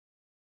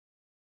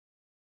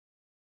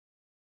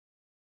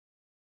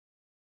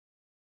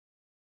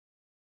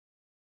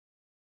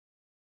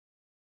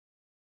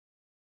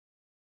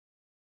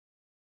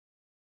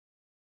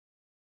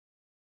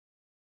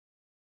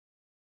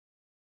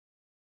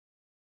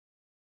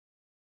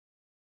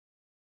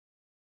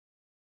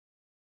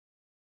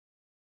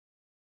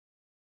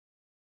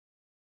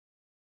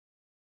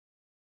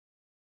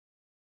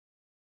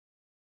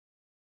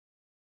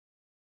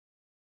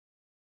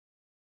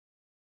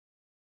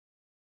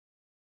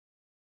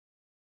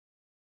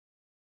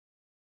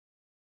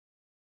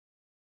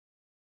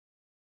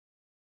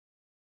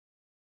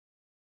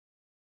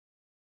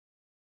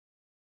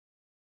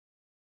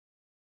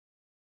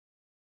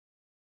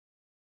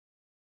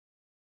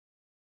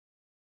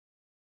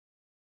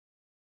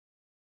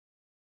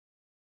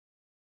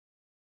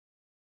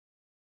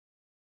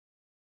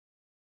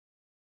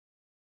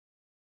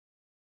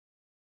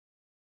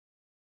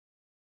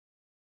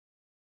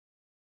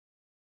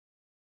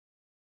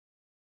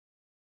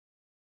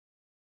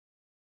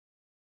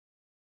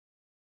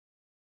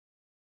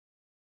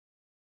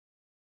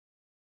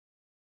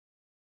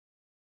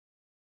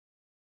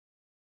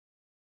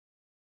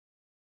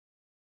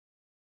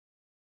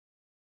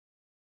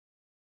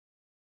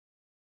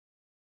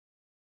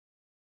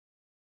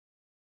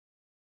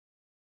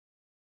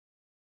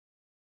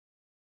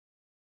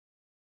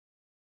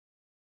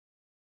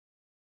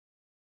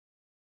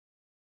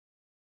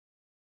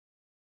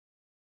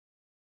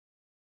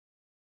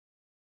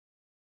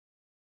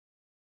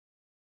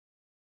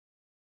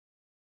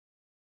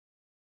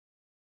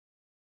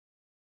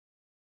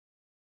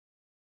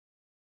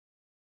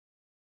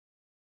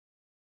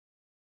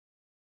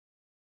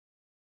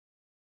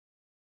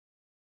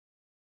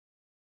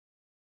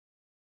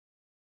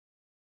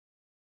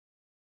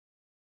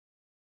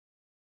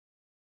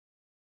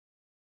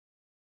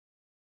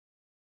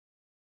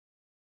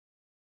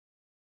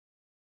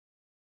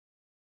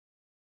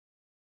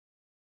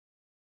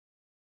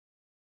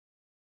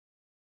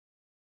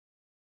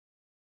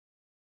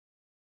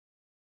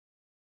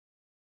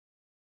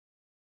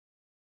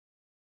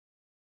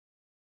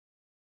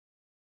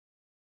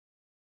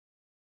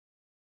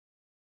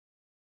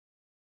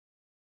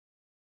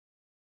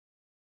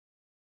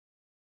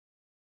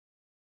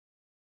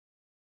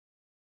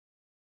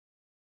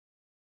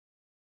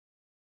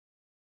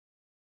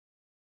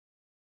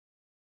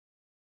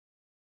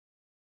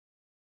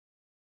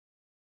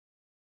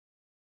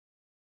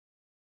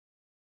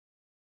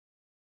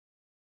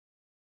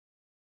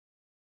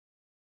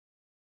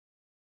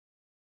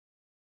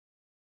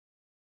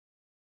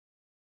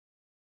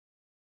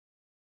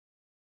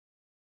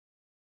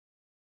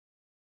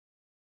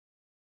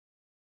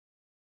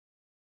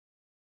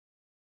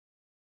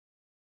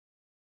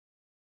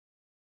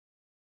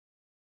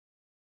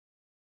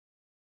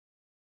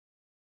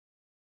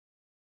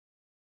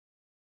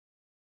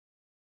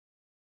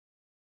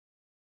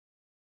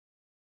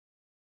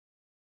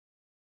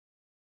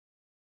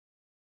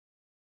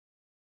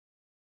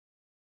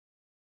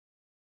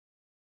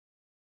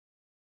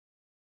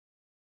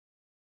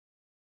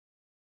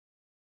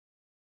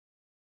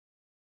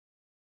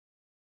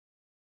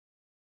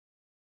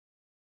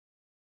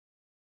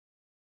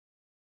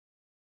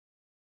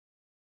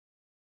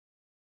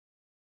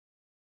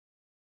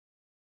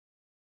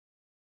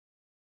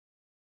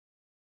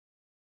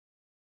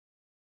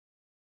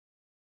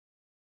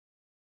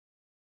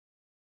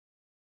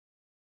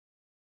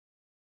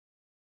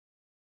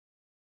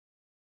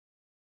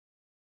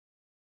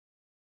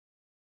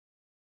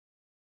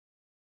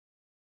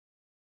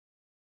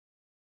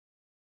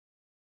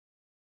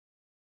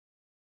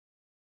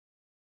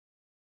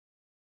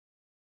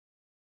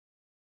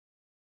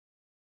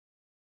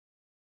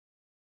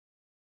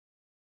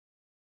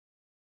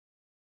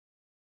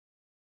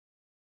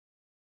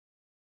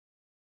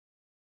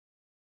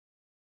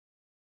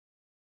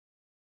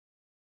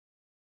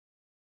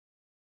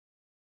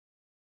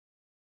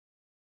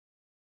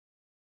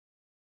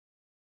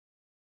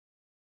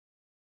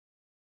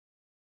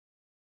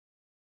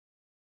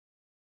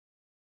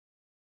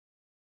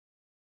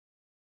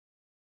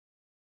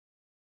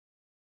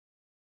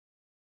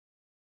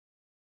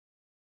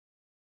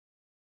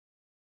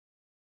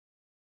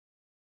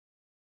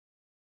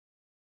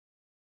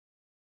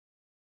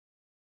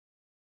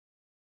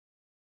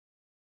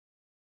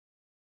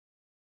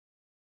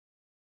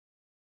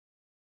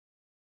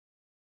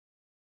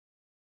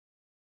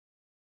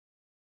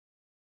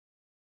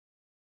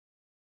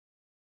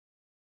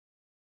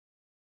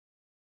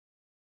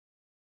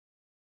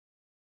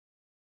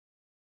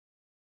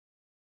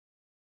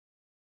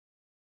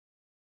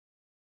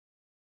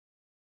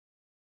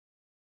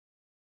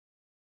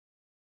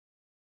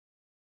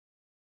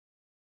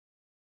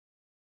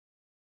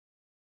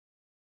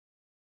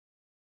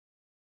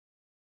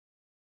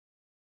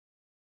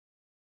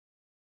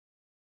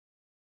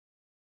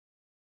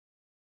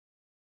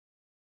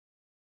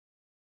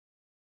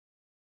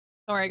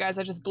Sorry, guys,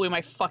 I just blew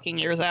my fucking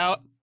ears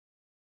out.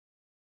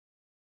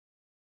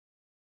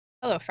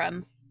 Hello,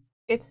 friends.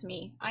 It's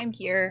me. I'm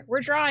here.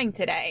 We're drawing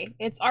today.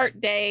 It's art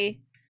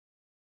day.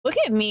 Look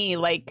at me,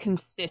 like,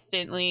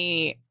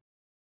 consistently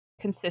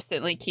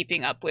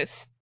keeping up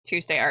with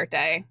Tuesday art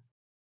day.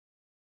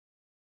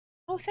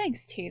 Oh,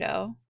 thanks,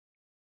 Tito.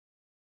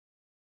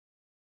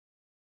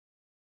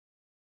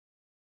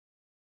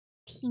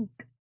 Pink.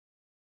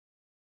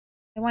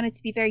 I want it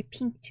to be very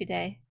pink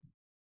today.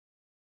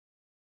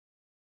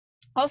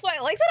 Also,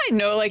 I like that I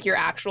know, like, your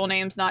actual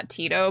name's not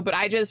Tito, but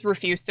I just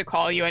refuse to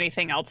call you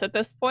anything else at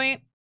this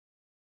point.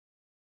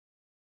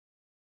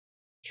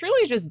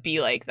 Truly just be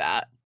like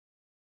that.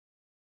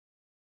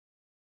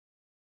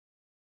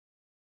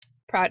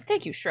 Proud.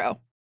 Thank you, Shro.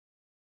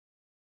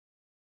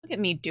 Look at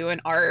me doing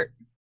art.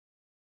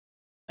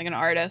 Like an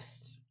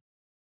artist.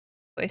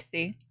 Let's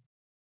see.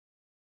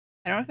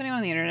 I don't know if anyone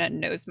on the internet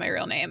knows my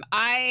real name.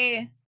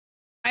 I'm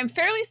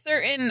fairly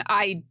certain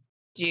I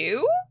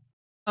do.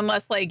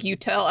 Unless, like, you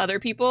tell other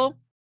people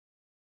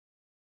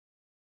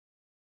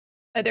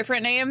a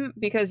different name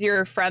because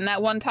your friend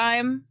that one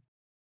time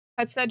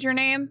had said your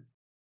name.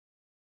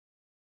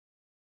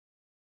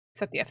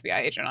 Except the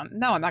FBI agent on.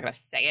 No, I'm not gonna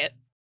say it.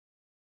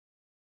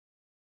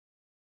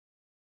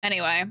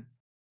 Anyway,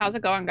 how's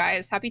it going,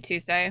 guys? Happy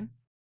Tuesday.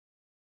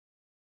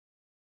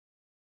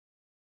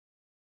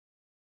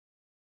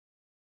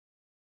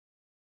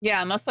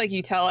 Yeah, unless, like,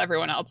 you tell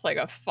everyone else, like,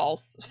 a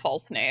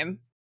false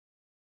name.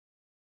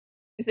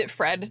 Is it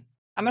Fred?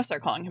 I'm gonna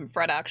start calling him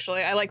Fred,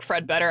 actually. I like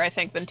Fred better, I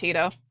think, than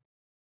Tito.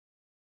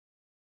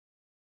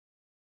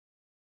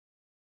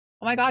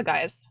 Oh my god,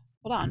 guys.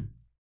 Hold on.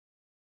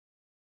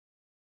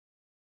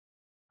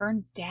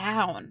 Burn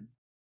down.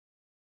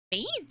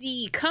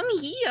 Maisie, come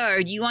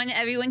here. Do you want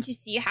everyone to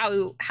see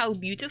how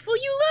beautiful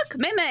you look?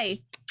 Meme.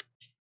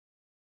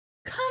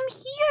 Come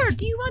here.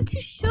 Do you want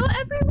to show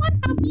everyone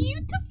how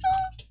beautiful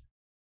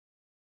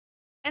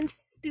and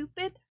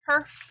stupid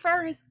her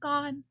fur is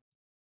gone?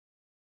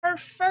 Her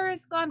fur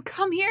is gone.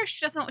 Come here.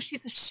 She doesn't.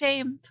 She's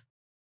ashamed.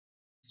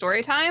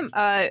 Story time.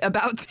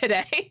 About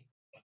today.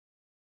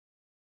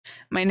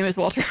 My name is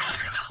Walter.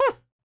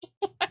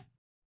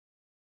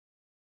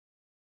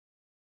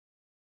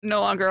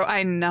 No longer.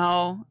 I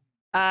know.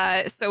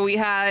 So we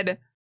had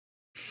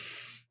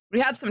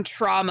some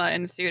trauma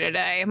ensue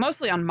today,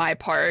 mostly on my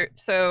part.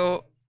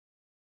 So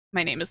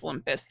my name is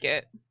Limp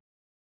Bizkit.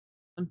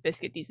 Limp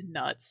Bizkit, these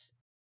nuts.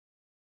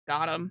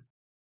 Got him.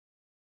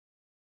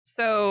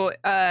 So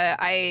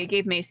I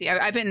gave Macy.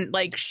 I've been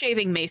like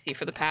shaving Macy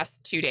for the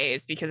past 2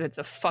 days because it's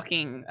a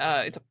fucking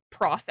it's a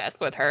process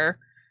with her.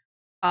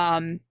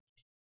 So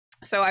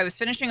I was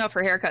finishing up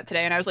her haircut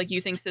today, and I was like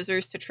using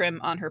scissors to trim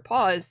on her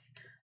paws.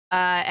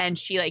 And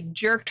she like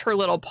jerked her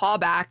little paw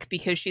back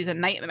because she's a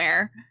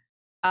nightmare.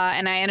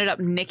 And I ended up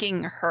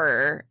nicking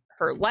her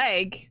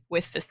leg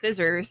with the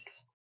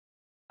scissors.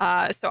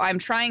 So I'm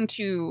trying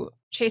to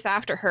chase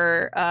after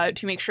her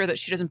to make sure that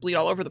she doesn't bleed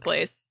all over the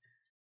place.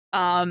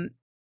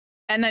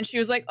 And then she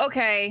was like,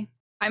 okay,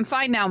 I'm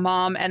fine now,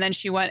 Mom. And then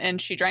she went and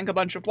she drank a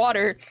bunch of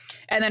water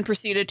and then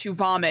proceeded to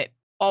vomit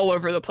all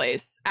over the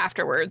place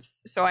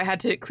afterwards. So I had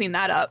to clean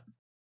that up.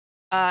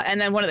 And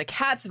then one of the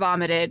cats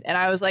vomited, and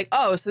I was like,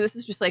 oh, so this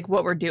is just like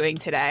what we're doing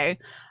today.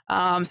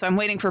 So I'm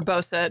waiting for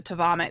Bosa to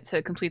vomit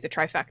to complete the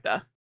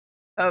trifecta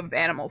of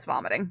animals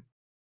vomiting.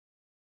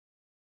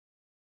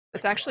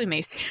 It's actually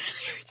Macy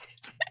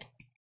today.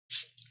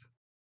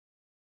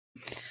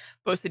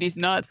 Bosa, these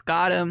nuts,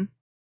 got him.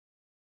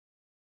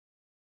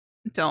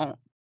 Don't.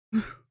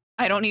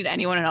 I don't need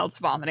anyone else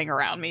vomiting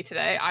around me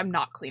today. I'm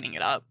not cleaning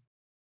it up.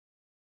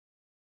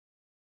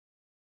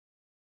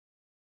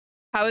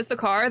 How is the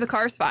car? The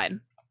car's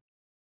fine.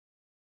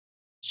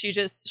 She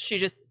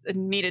just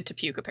needed to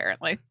puke,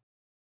 apparently.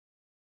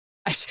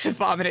 I should have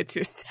vomited to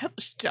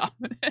establish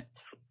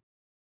dominance.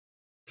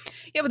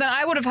 Yeah, but then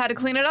I would have had to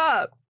clean it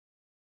up.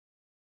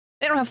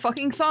 They don't have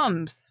fucking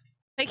thumbs.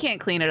 They can't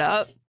clean it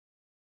up.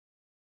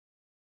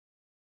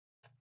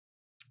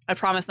 I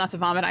promise not to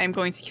vomit. I am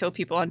going to kill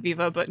people on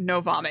Vivo, but no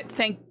vomit.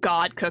 Thank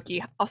God,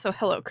 Cookie. Also,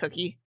 hello,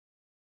 Cookie.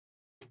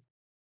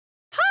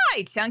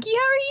 Hi, Chunky.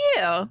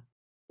 How are you?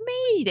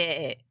 Made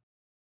it.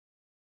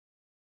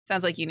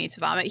 Sounds like you need to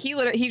vomit.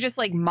 He just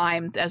like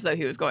mimed as though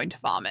he was going to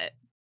vomit.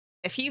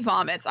 If he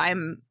vomits,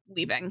 I'm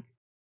leaving. I'm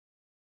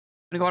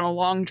gonna go on a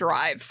long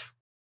drive.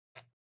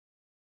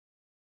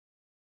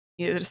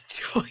 He just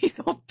steal his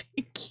old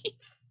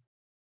pinkies.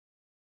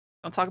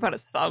 Don't talk about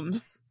his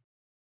thumbs.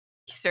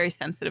 He's very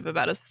sensitive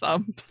about his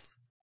thumbs.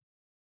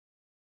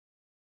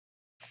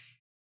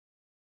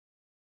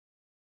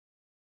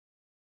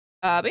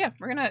 But yeah,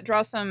 we're gonna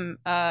draw some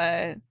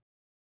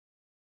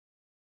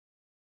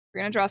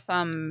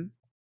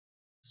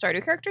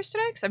Stardew characters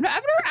today, because I've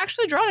never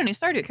actually drawn any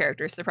Stardew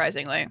characters,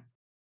 surprisingly.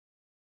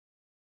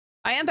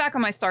 I am back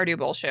on my Stardew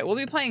bullshit. We'll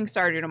be playing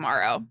Stardew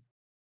tomorrow.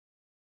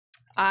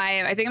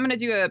 I think I'm gonna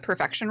do a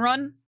perfection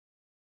run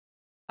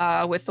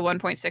with the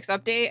 1.6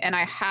 update, and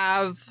I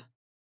have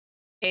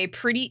a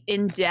pretty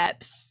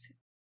in-depth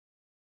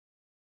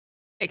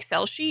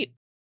Excel sheet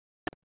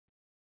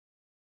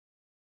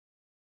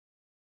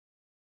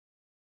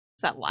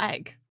What's that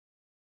lag?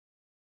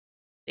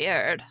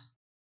 Weird.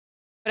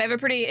 But I have a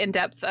pretty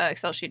in-depth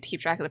Excel sheet to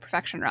keep track of the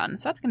perfection run,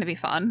 so that's going to be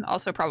fun.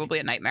 Also probably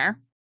a nightmare.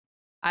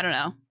 I don't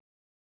know.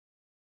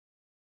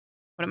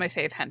 One of my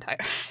fave hentai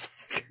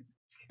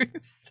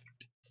series.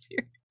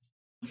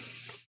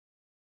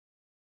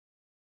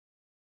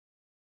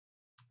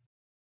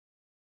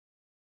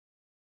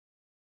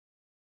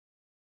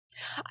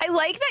 I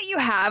like that you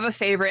have a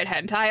favorite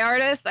hentai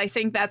artist. I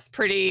think that's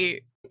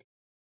pretty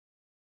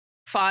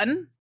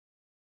fun.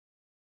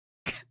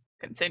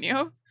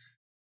 Continue.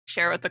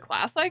 Share with the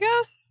class, I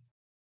guess.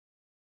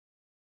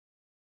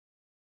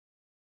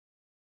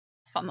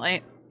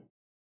 Sunlight.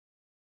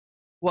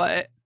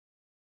 What?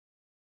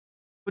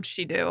 What'd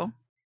she do?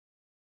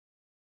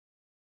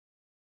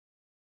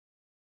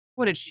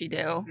 What did she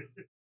do?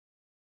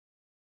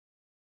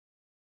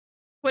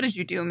 What did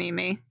you do,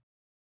 Mimi?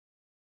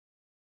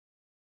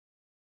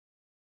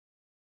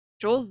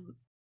 Jules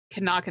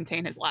cannot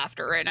contain his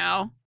laughter right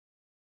now.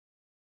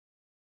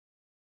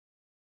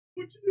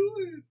 What you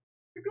doing?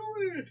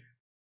 Go in.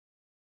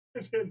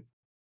 And then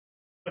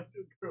I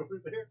just go over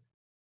there.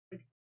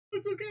 Like,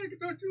 it's okay, I can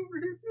talk to you over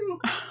here too.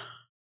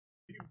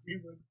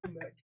 We went from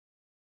that.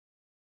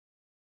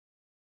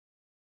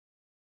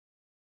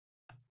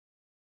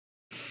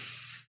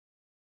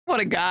 What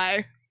a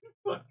guy.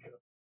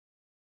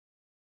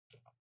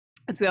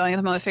 Let's go.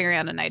 I'm gonna figure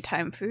out a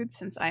nighttime food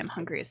since I am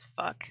hungry as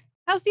fuck.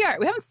 How's the art?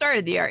 We haven't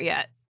started the art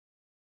yet.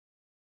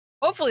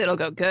 Hopefully it'll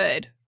go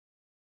good.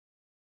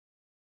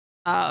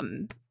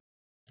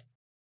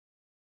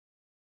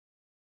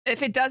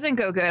 If it doesn't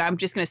go good, I'm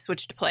just gonna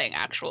switch to playing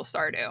actual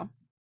Stardew.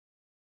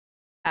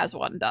 As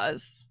one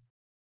does.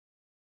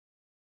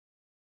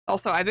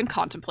 Also, I've been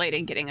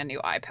contemplating getting a new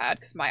iPad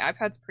because my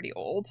iPad's pretty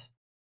old.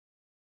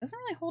 It doesn't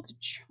really hold a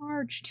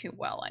charge too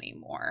well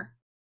anymore.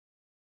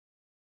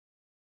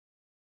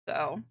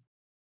 So,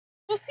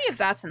 we'll see if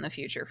that's in the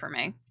future for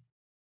me.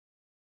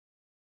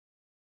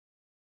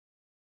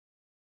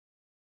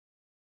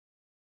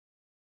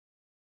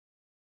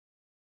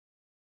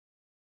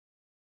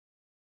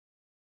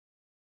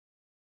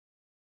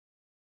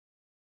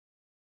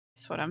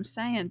 That's what I'm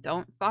saying.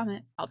 Don't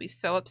vomit. I'll be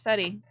so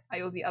upsetty.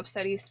 I will be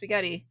upsetty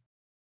spaghetti.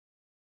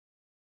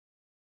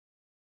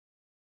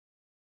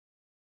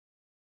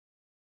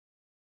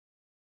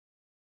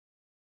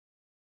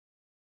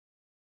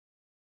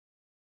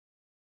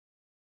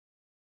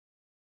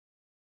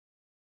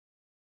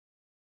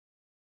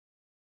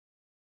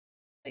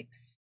 Like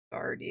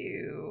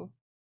Stardew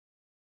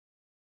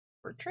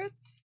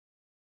portraits?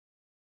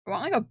 I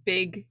want like a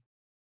big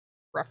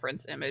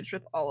reference image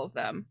with all of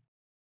them.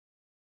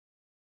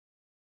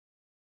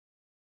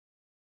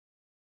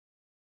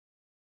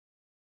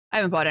 I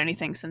haven't bought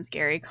anything since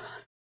Gary.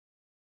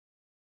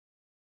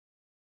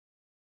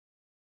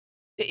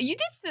 You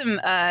did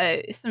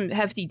some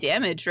hefty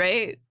damage,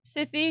 right,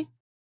 Sithy?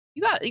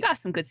 You got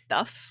some good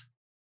stuff.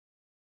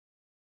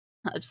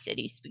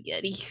 Upsetty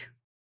spaghetti.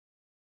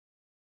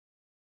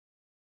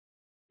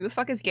 Who the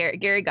fuck is Gary?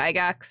 Gary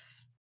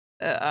Gygax,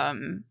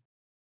 the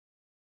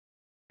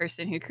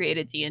person who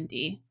created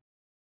D&D.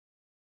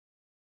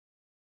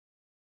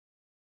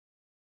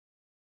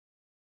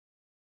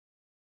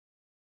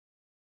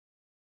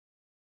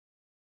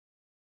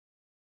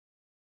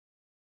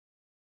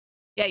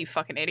 Yeah, you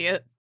fucking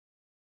idiot.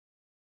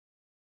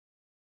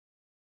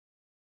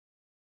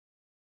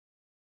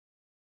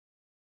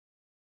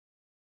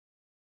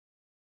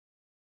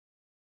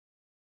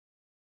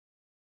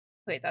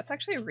 Wait, that's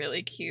actually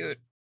really cute.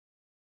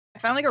 I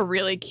found like a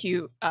really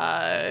cute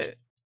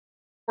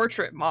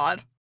portrait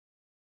mod.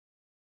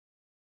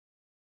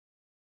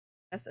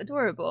 That's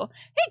adorable.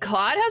 Hey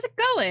Claude, how's it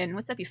going?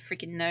 What's up, you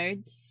freaking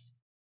nerds?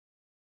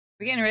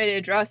 We're getting ready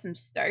to draw some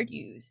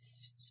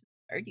Stardews. Some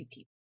Stardew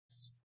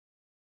peoples.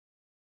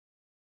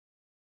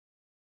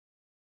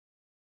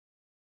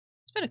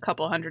 It's been a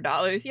couple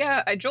 $100.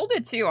 Yeah, I Joel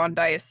did too on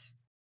dice.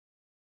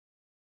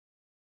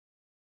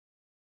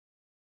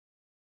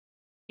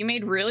 You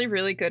made really,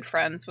 really good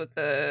friends with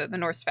the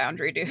Norse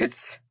Foundry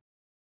dudes.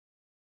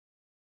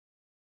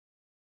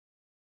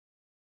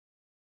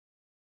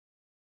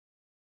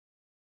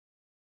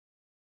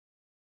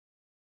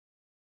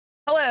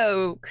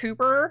 Hello,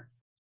 Cooper.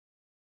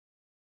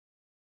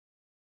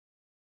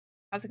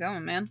 How's it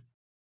going, man?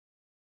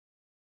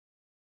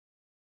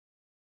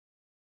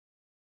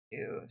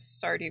 Do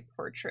Stardew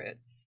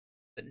portraits.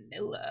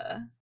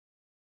 Vanilla.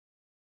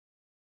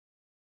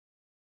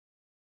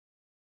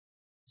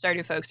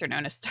 Stardew folks are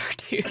known as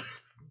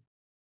Stardews.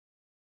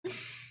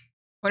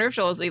 Wonder if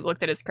Joel's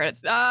looked at his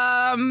credits.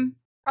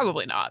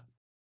 Probably not.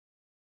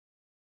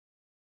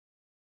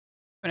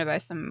 I'm gonna buy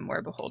some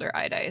more Beholder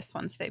eye dice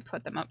once they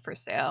put them up for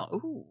sale.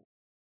 Ooh.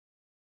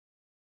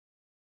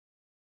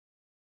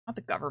 Not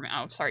the government.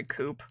 Oh, sorry,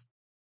 Coop.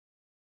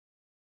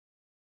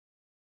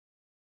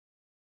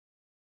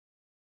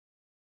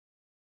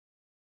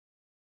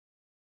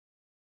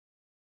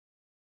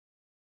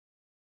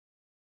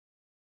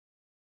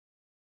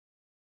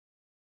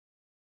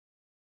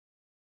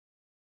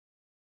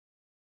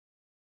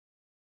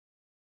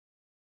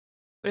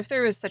 What if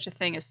there was such a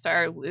thing as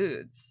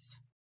starludes?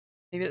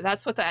 Maybe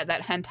that's what that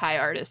hentai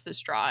artist is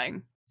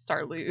drawing.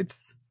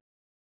 Starludes.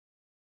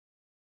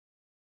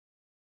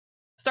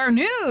 Star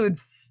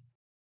nudes!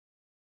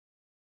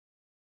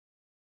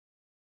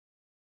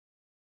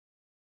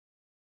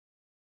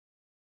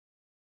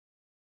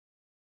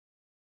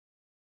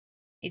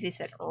 Easy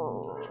said,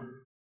 oh.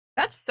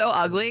 That's so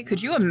ugly.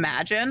 Could you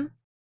imagine?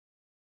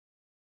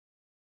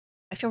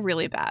 I feel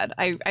really bad.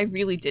 I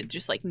really did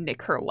just like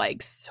nick her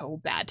leg so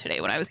bad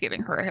today when I was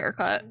giving her a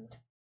haircut.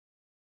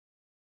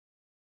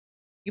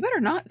 You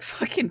better not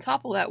fucking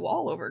topple that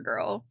wall over,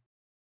 girl.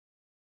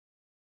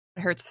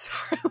 It hurts.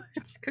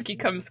 Cookie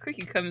comes for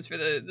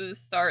the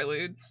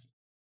starludes.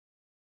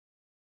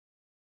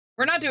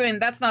 We're not doing,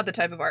 that's not the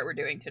type of art we're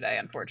doing today,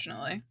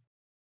 unfortunately.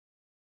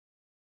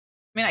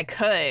 I mean, I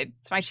could.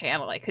 It's my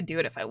channel. I could do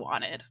it if I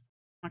wanted.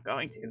 I'm not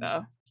going to, though.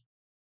 I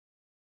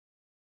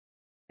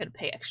gotta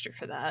pay extra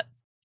for that.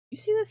 You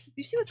see this?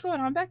 You see what's going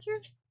on back here?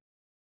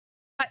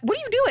 What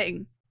are you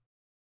doing?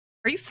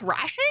 Are you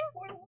thrashing?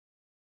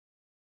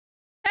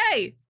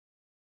 Hey!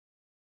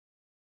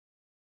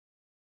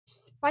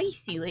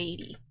 Spicy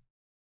lady.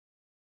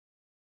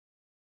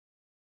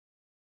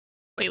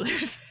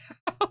 Wait,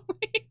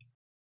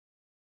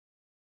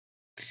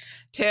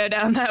 tear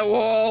down that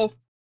wall.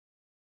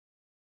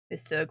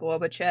 Mr.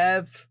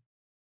 Gorbachev.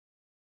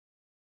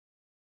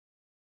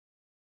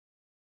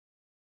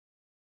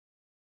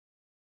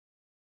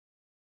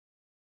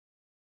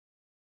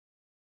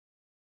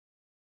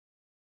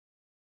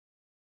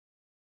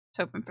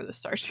 Hoping for the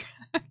Star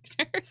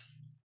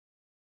Tractors.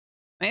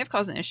 May have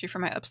caused an issue for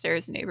my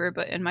upstairs neighbor,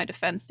 but in my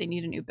defense, they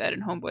need a new bed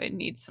and homeboy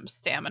needs some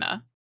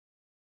stamina.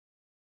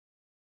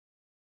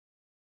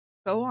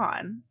 Go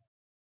on.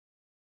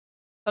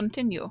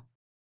 Continue.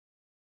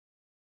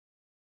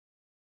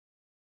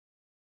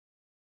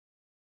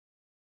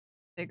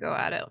 They go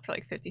at it for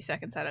like 50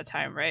 seconds at a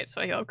time, right?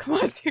 So he'll come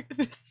on to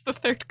this, the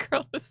third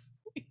girl this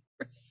week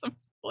or something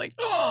like,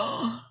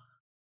 oh.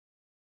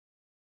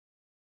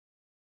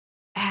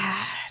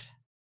 Ad.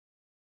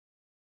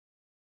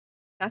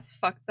 That's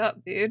fucked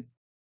up, dude.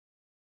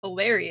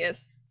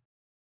 Hilarious.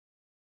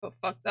 But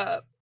fucked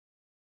up.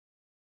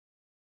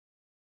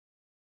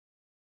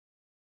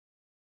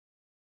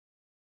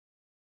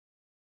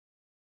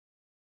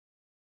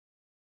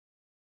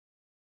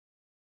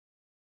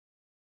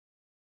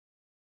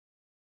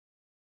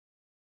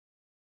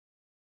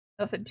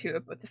 Nothing to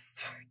it but to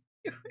start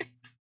doing it.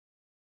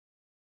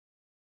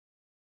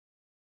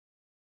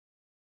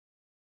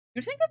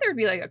 You'd think that there'd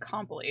be like a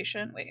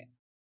compilation. Wait.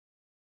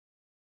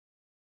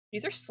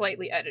 These are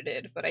slightly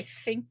edited, but I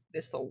think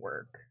this'll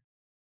work.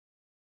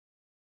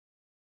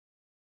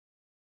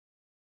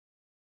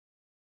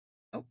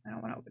 Oh, I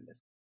don't want to open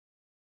this.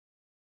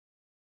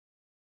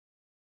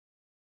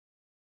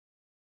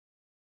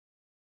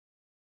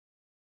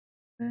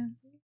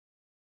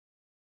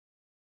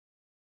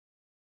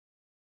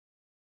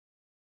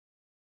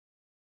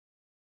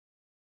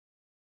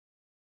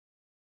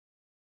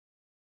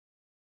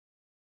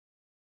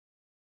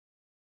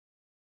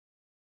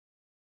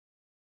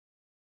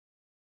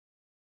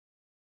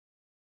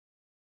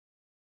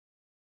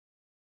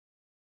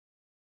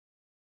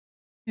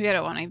 Maybe I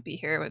don't want to be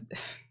here with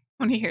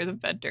want to hear the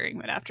bed during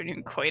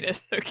mid-afternoon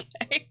coitus,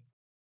 okay?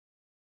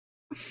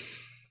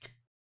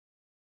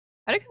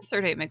 How did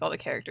Concertate make all the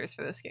characters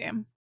for this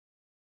game?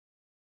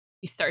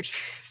 He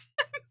starts.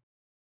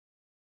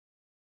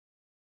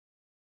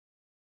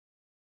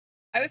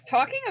 I was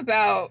talking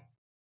about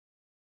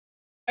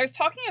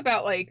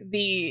like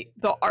the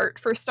art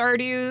for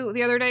Stardew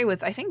the other day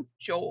with I think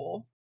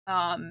Joel.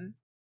 And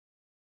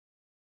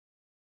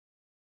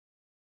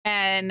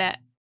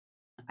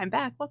I'm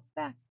back. Welcome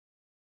back.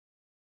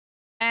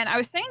 And I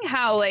was saying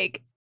how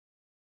like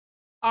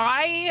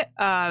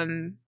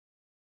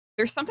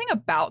there's something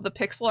about the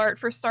pixel art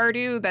for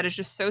Stardew that is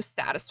just so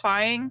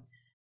satisfying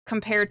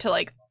compared to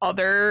like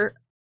other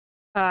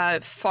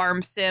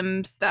farm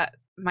sims that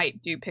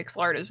might do pixel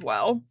art as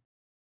well.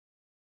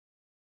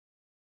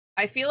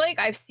 I feel like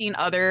I've seen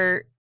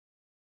other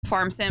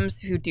farm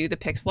sims who do the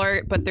pixel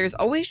art, but there's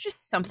always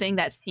just something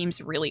that seems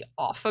really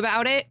off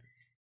about it.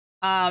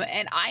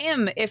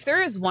 And if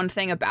there is one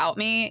thing about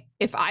me,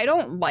 if I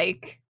don't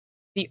like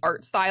the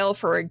art style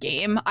for a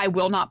game, I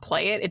will not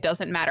play it. It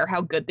doesn't matter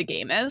how good the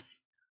game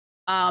is.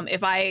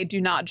 If I do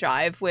not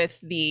jive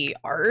with the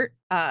art,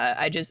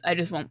 I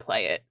just won't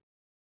play it.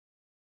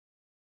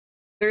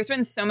 There's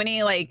been so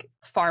many like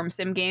farm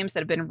sim games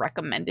that have been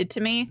recommended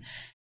to me,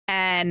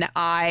 and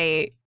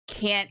I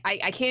can't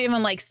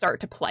even like start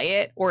to play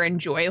it or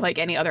enjoy like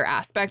any other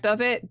aspect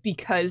of it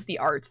because the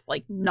art's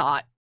like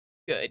not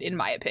good in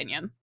my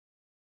opinion.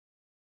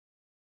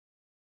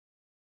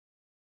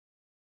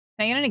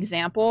 Can I get an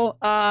example?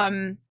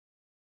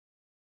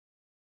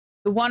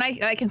 The one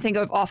I can think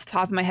of off the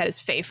top of my head is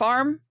Fae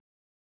Farm.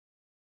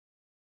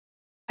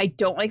 I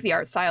don't like the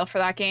art style for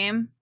that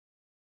game.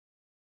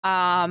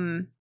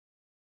 The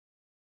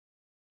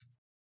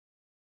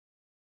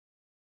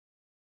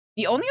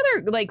only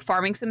other like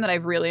farming sim that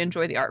I've really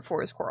enjoyed the art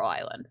for is Coral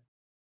Island.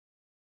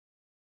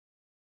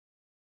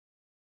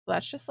 Well,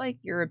 that's just like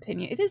your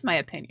opinion. It is my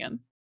opinion.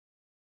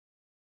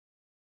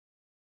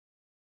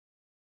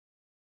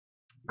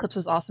 Clips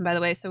was awesome, by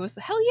the way. So it was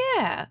hell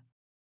yeah.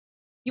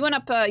 You went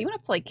up to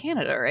like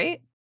Canada,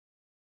 right?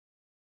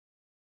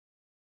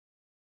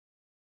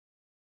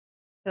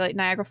 To, like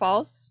Niagara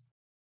Falls.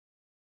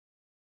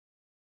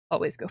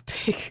 Always go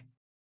big.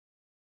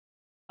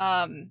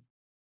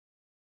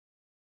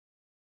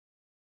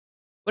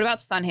 What about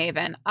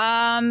Sunhaven?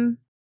 I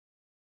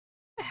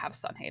have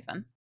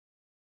Sunhaven.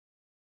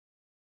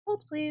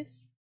 Hold,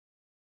 please.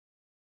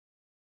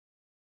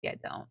 Yeah, I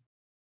don't.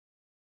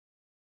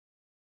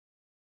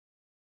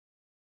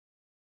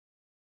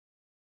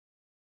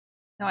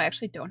 No, I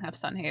actually don't have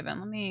Sunhaven.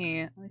 Let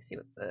me see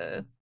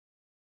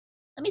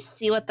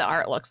what the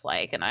art looks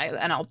like, and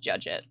I'll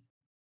judge it.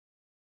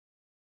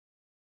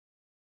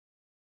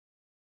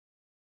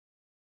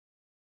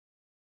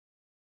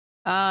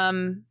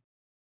 Um,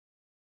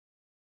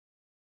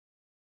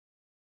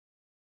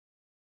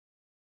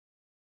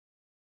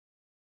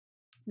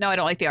 no, I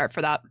don't like the art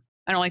for that.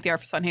 I don't like the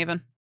art for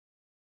Sunhaven.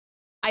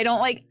 I don't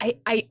like.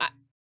 I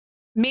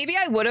maybe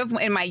I would have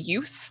in my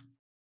youth.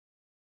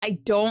 I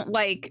don't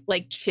like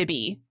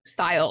chibi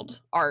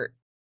styled art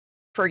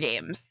for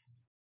games.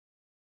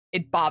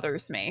 It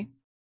bothers me.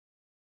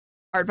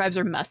 Art vibes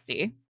are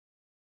musty.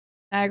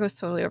 Niagara was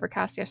totally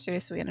overcast yesterday,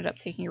 so we ended up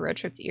taking a road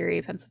trip to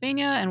Erie,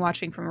 Pennsylvania, and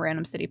watching from a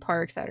random city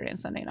park Saturday and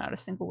Sunday. Not a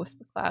single wisp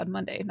of cloud.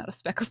 Monday, not a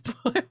speck of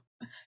blue.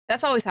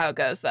 That's always how it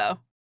goes, though.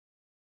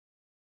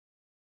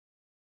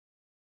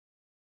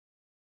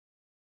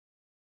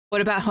 What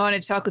about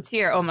Haunted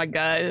Chocolatier? Oh my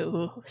god,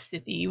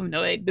 Sithy, you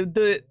know it.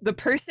 The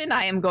person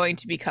I am going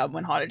to become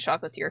when Haunted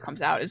Chocolatier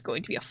comes out is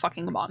going to be a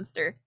fucking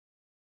monster.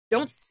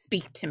 Don't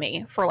speak to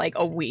me for like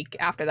a week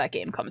after that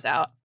game comes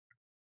out.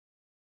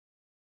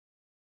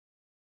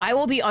 I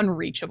will be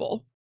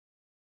unreachable.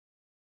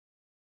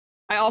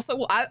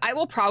 I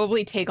will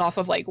probably take off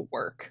of like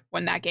work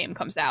when that game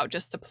comes out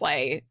just to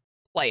play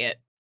it.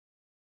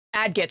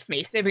 Ad gets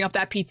me, saving up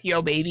that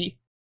PTO, baby.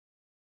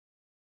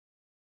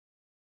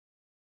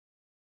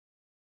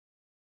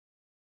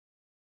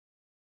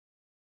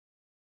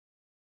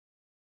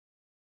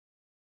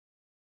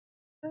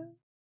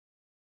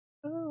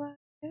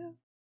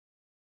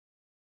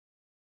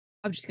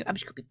 I'm just gonna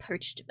be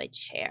perched in my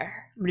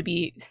chair. I'm gonna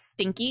be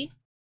stinky.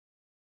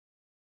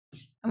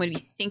 I'm gonna be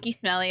stinky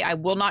smelly. I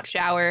will not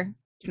shower.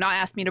 Do not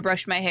ask me to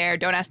brush my hair.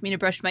 Don't ask me to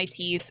brush my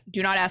teeth.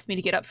 Do not ask me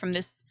to get up from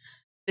this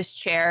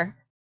chair.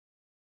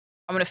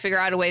 I'm gonna figure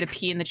out a way to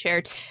pee in the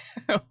chair too.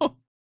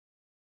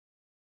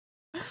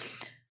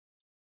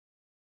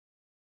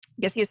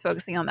 Guess he is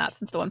focusing on that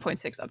since the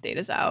 1.6 update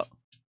is out.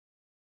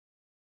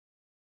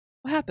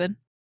 What happened?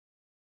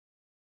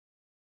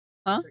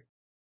 Huh?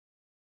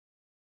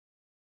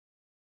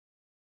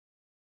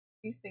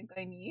 Do you think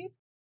I need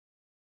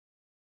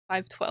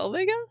 512,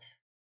 I guess?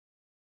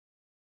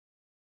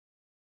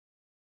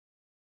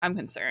 I'm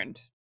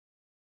concerned.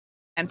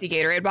 Empty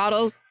Gatorade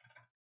bottles?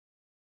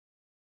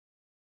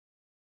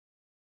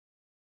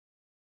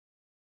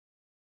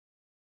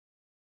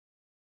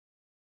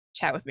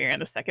 Chat with Mira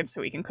in a second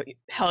so we can cook.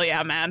 Hell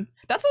yeah, man.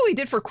 That's what we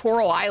did for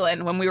Coral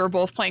Island when we were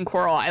both playing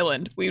Coral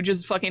Island. We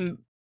just fucking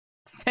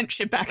sent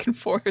shit back and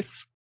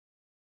forth.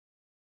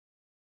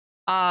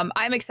 I'm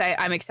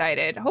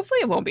excited.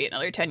 Hopefully it won't be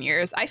another 10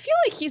 years. I feel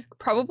like he's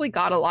probably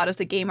got a lot of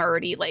the game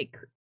already like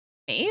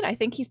made. I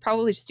think he's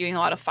probably just doing a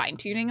lot of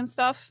fine-tuning and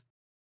stuff.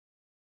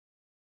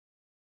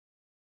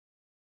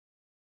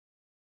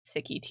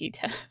 Sicky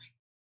T10.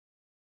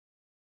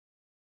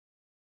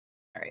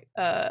 All right.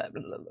 Blah,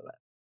 blah, blah.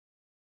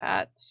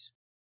 At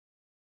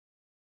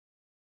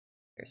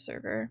your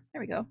server. There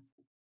we go.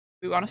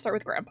 We want to start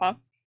with Grandpa.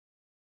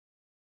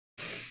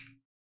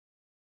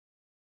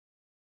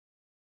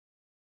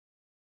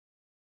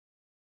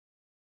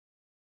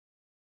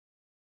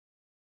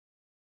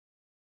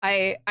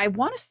 I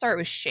want to start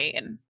with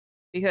Shane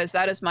because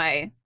that is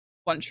my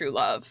one true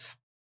love.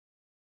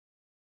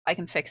 I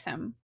can fix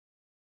him.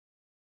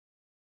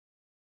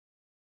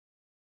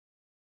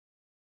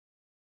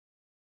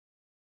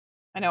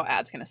 I know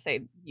Ad's gonna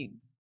say you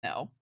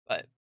know,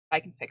 but I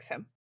can fix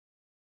him.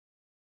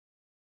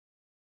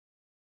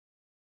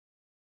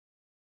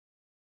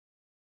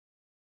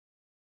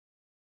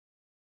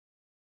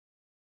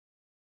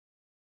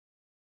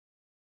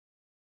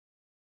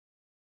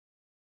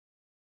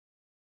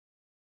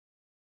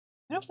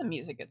 I don't know if the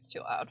music gets too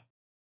loud.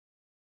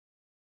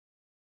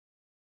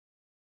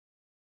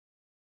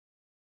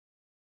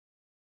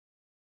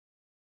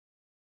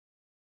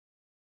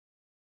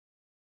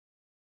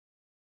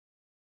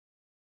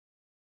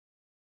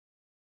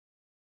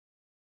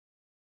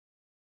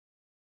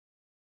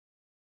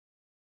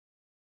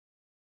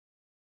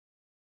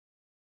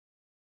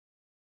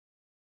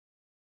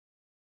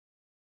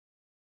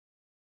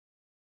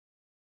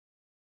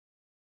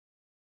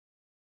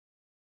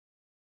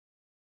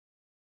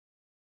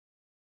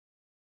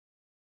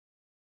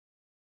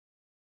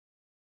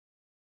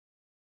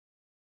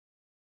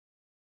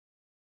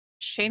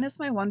 Shane is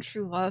my one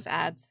true love.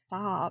 Ad,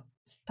 stop.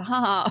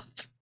 Stop.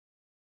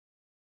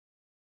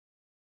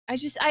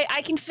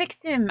 I can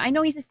fix him. I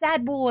know he's a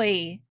sad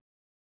boy.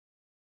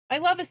 I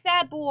love a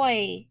sad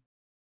boy.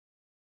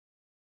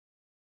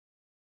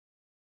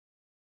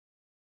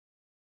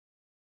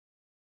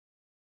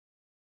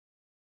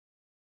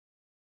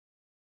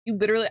 You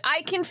literally,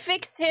 I can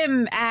fix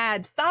him,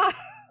 ad. Stop.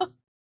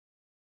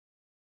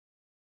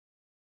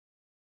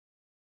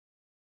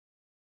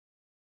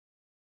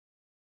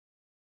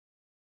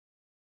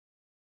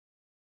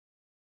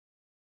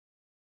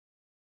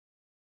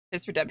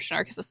 His redemption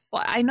arc is a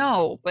slut. I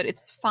know, but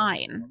it's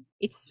fine.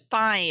 It's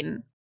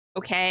fine.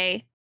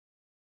 Okay?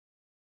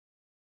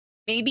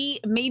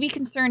 Maybe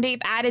Concerned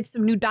Ape added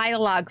some new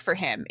dialogue for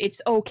him. It's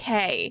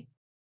okay.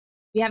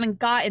 We haven't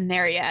gotten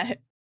there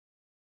yet.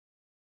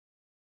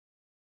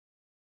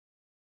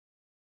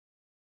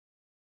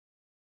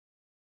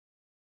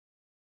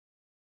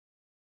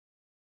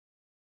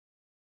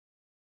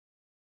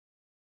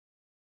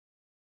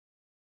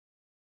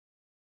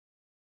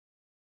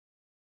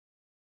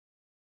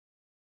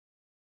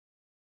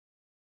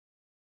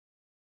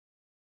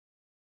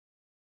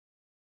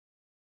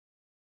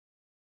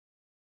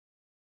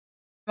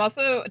 I'm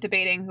also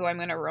debating who I'm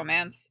gonna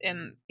romance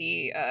in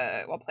the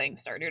while playing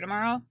Stardew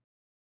tomorrow.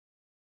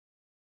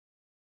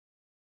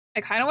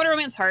 I kind of want to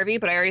romance Harvey,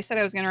 but I already said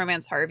I was gonna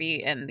romance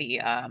Harvey in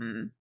the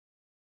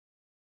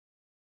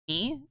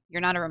me.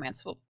 You're not a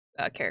romanceable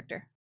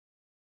character,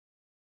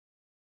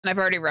 and I've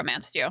already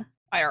romanced you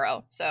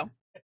IRL. So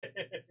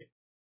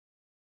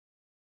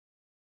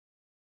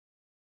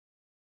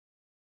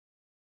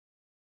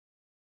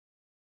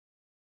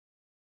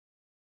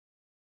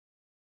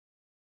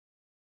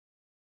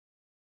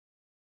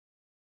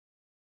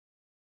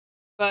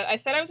but I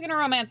said I was going to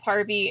romance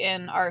Harvey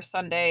in our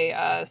Sunday,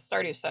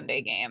 Stardew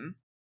Sunday game.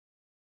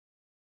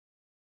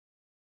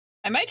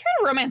 I might try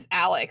to romance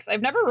Alex.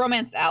 I've never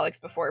romanced Alex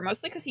before,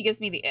 mostly because he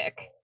gives me the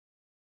ick.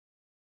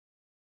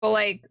 But,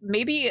 like,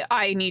 maybe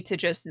I need to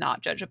just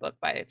not judge a book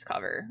by its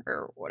cover,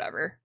 or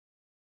whatever.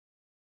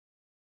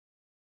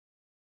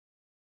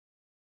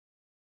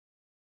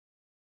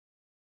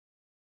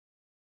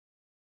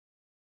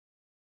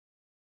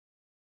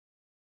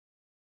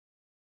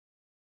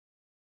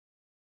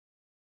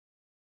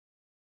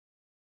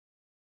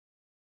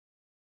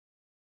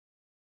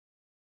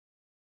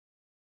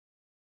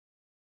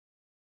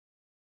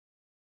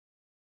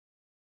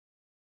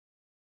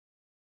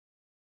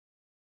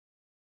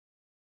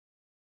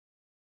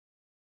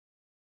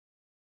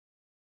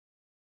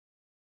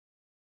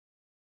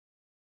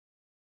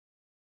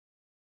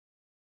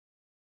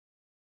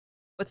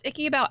 What's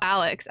icky about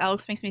Alex?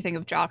 Alex makes me think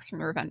of Jocks from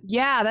the Revenge.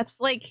 Yeah, that's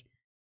like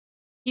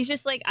he's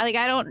just like I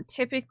don't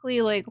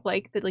typically like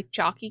the like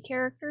jockey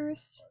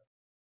characters.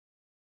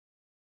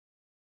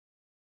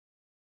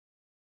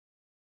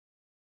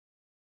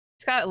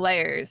 It's got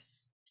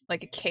layers,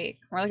 like a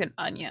cake, more like an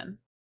onion,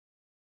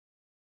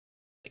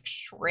 like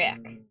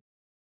Shrek.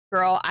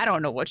 Girl, I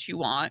don't know what you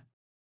want.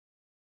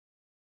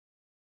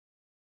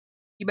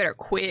 You better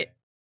quit.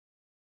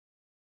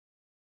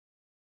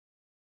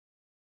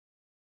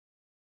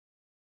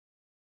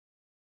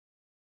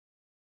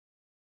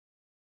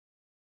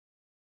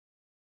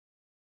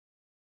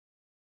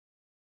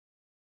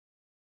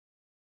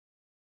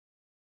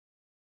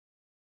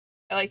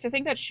 I like to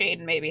think that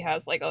Shane maybe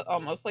has like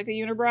almost like a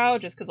unibrow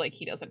just because like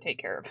he doesn't take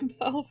care of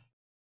himself.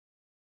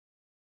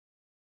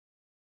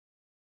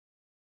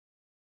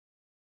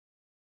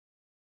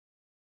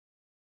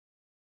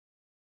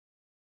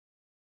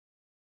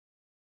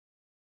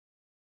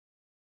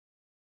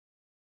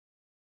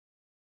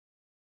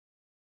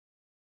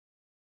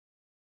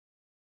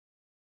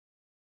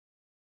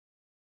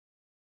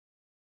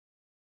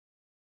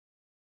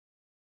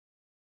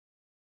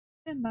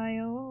 In my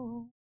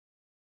own.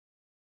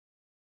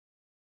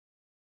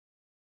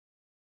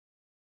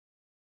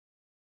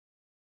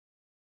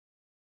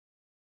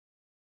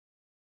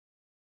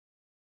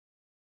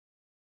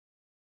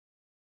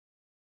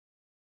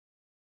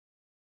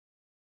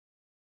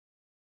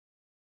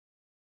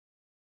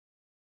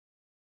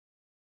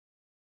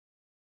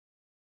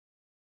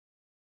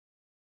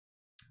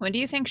 When do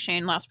you think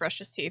Shane last brushed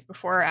his teeth?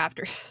 Before or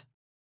after?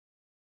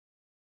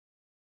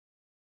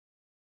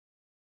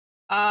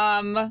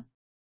 um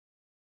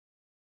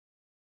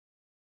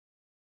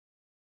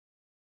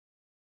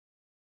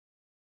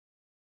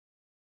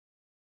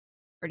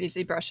or does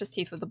he brush his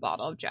teeth with a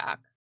bottle of Jack?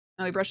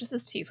 No, he brushes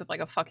his teeth with like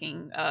a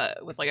fucking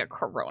with like a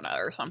Corona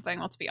or something,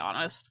 let's be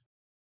honest.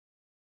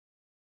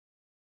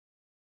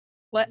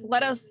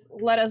 Let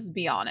us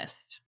be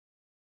honest.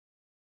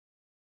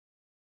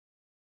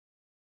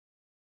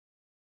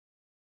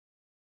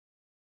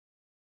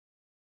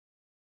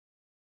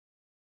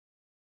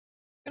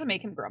 I'm gonna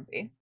make him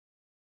grumpy. He's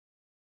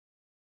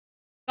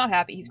not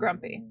happy, he's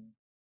grumpy.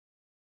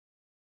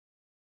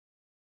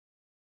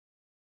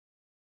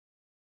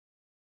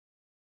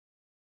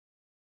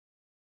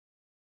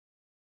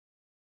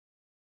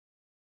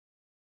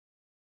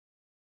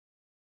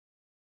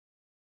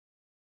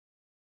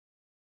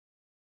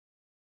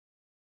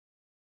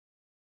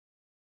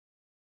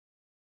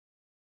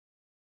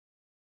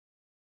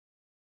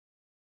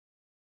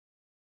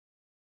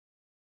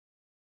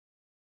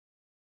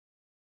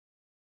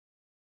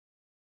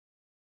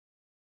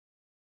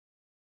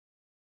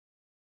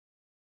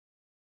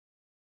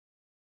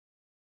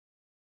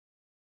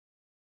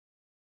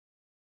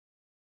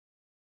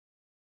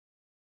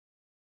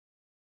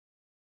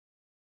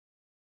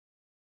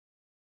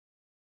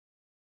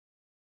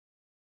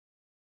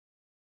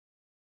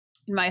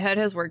 In my head,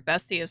 his work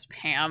bestie is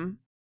Pam.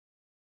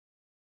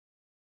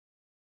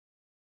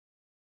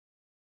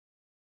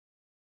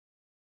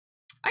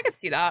 I could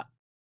see that.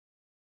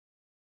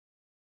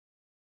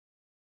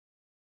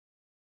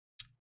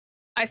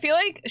 I feel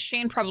like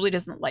Shane probably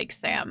doesn't like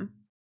Sam.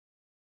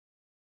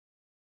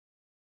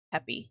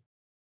 Happy.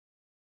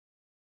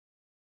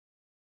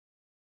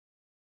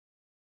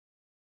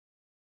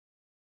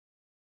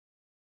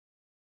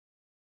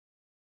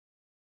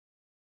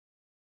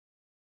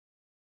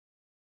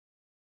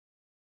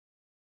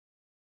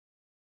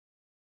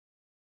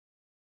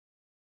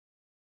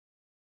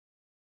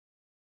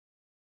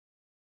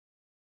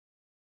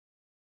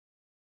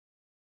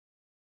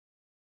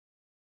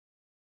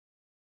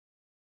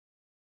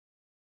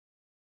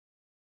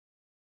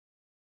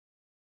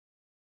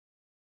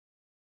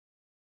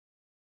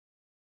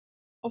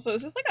 Also,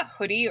 is this like a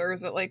hoodie or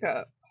is it like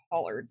a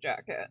collared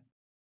jacket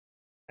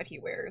that he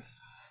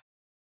wears?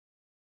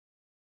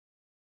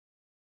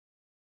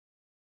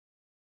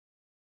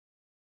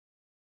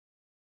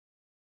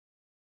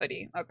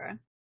 Hoodie, okay.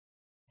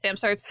 Sam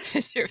starts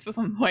his shift with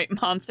a white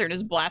monster and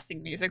is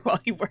blasting music while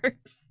he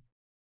works.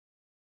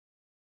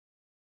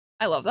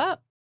 I love that.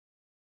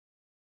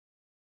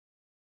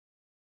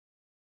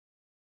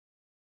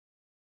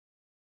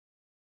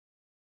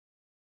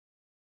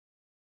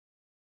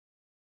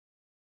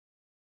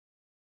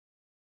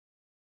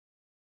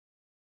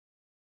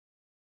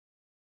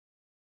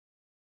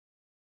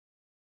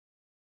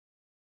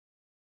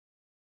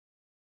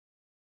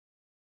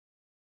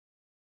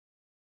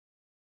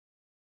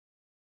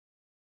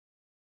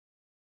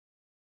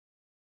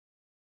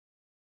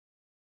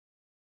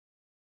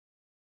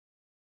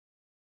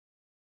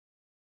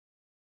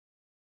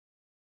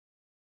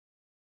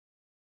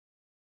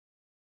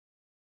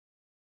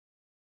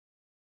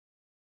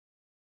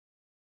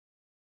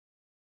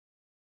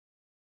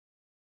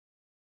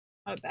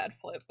 Not a bad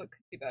flip, but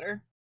could be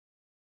better.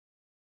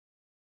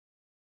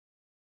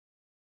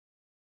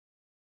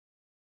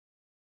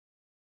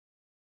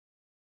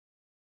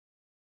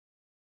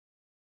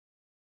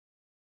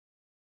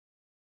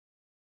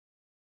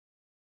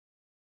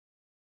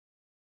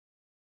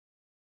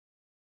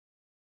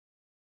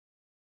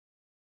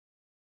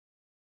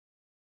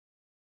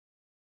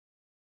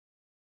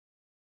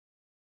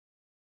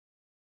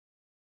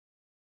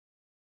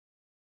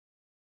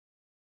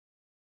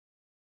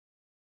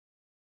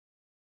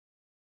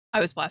 I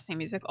was blasting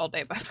music all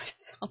day by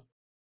myself.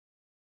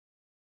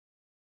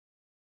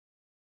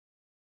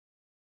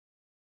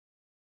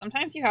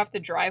 Sometimes you have to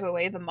drive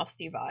away the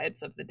musty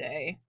vibes of the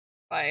day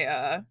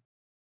by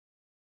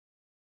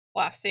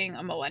blasting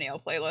a millennial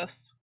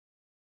playlist.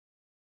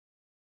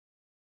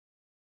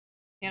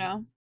 You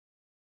know?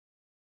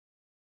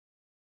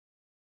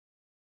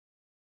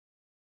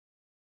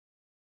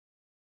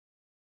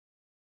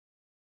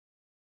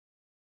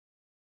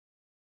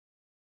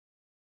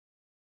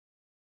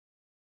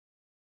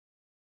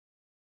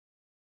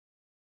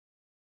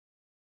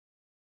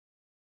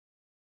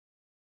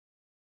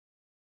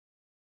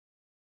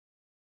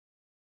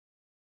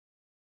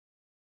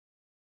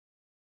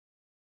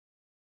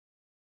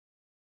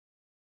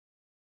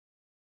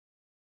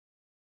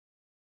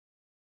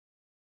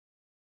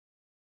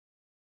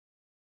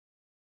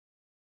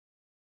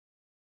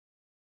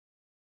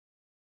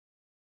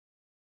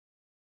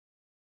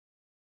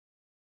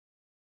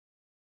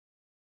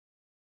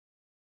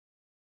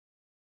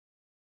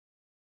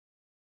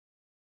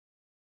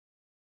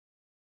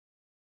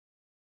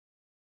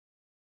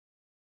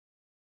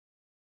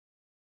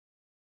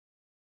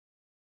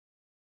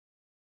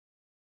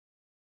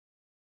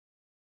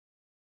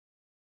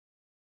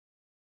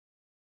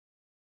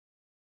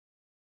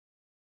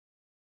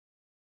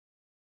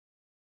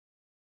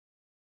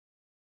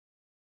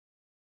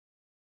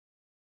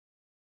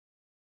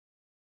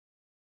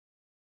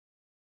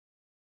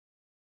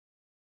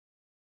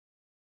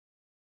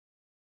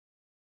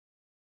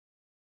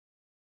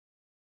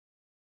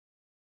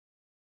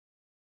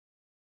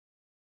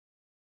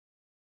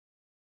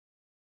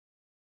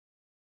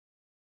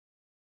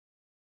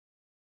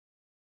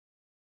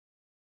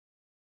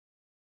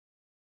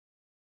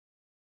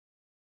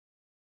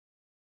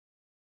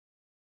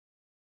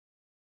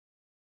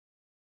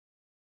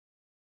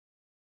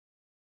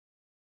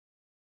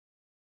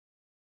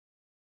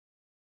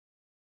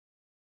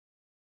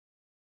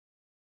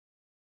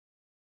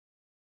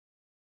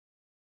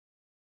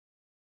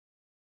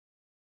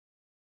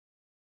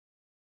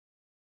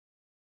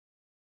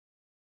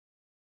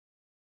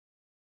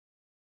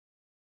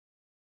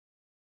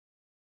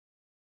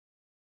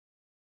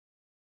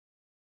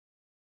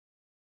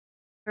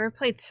 Ever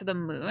played To the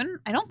Moon?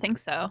 I don't think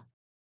so.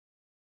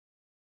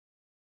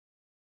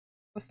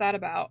 What's that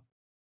about?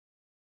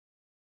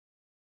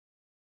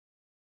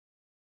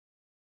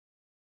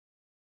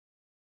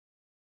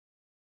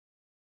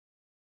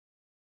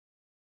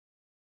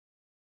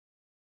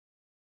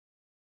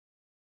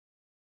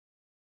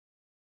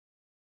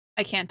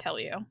 I can't tell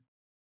you.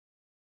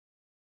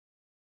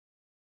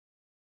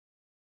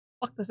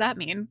 What does that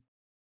mean?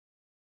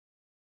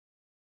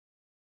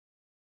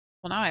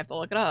 Well, now I have to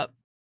look it up.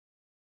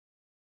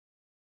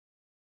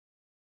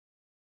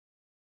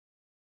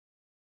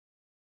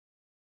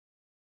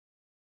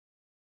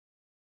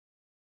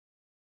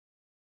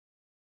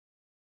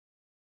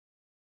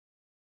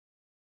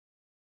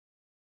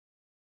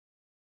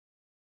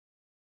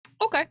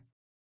 Okay.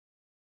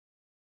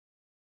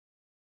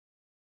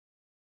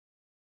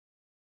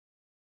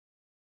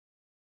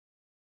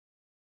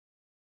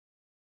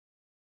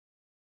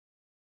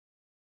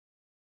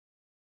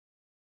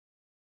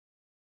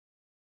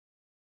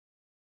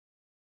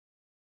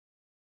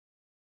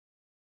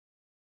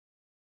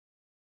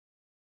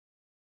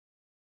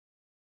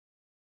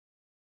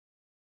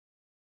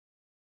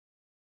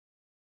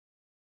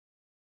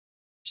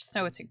 Just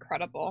know it's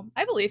incredible.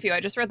 I believe you. I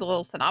just read the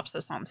little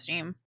synopsis on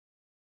Steam.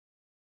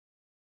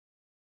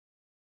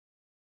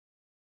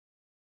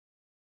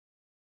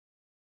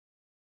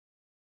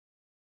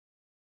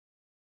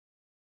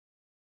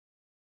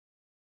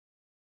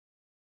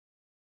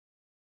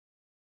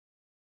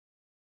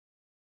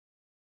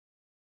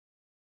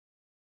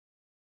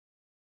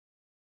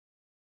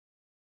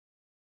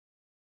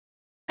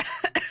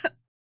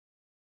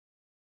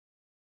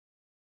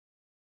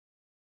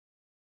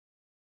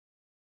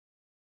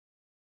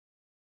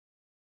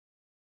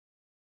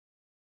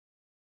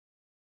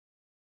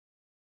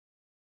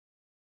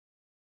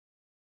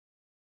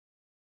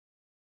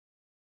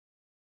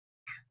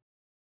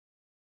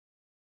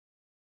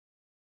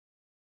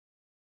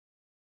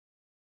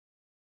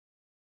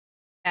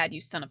 Dad,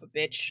 you son of a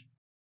bitch.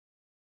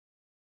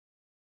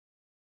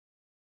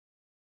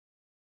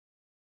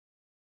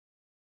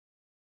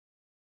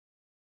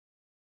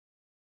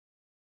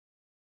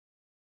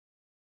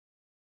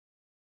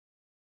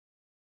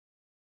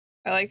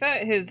 I like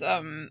that his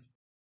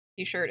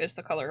t-shirt is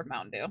the color of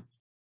Mountain Dew.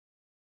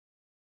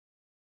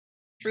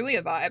 Truly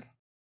a vibe.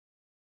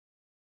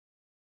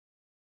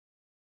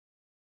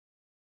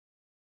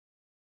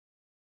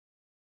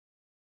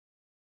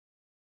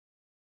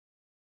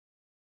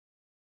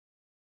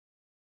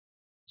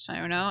 I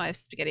don't know. I have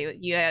spaghetti.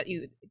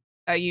 You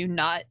are you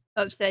not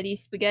upsetty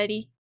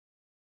spaghetti?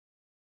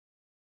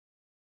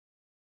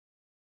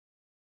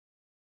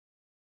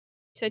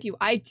 Said you.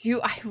 I do.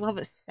 I love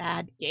a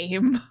sad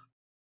game.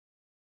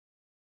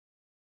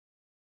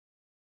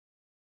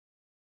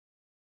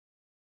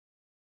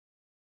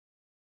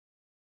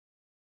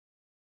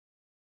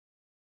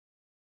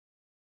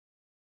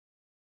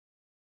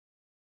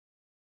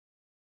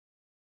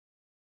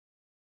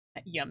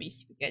 Yummy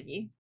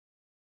spaghetti.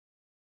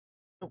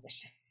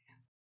 Delicious.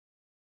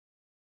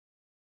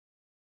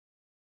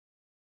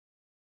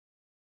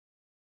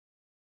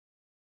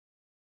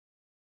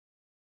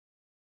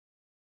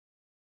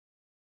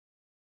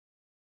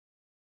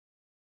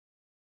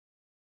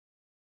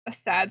 A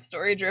sad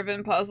story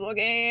driven puzzle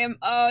game.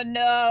 Oh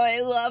no,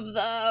 I love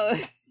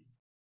those.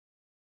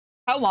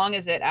 How long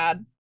is it,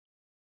 Ad?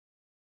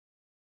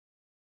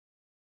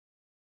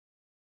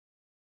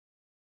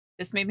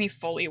 This made me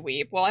fully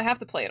weep. Well, I have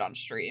to play it on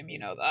stream, you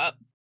know that.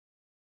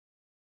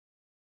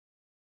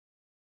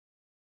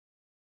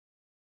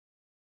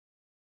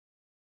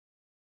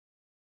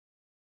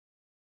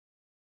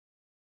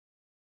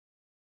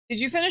 Did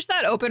you finish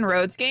that open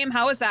roads game?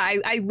 How was that?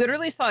 I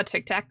literally saw a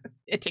TikTok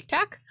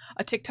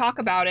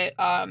about it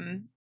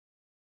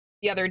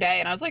the other day,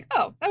 and I was like,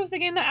 oh, that was the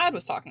game that Ad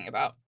was talking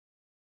about.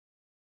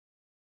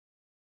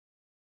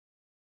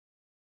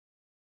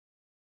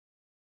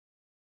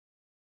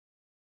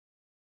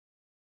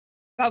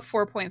 About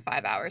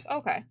 4.5 hours.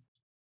 Okay.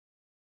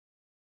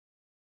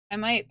 I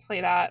might play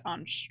that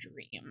on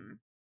stream.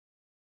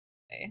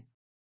 Okay.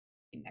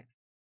 Next.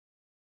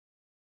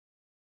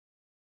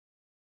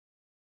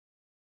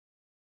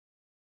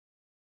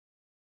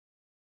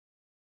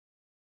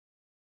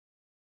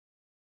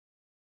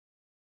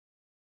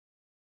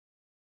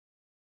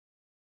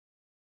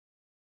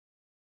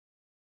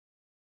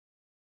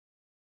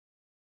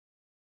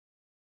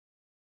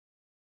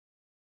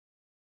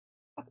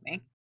 Fuck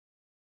me.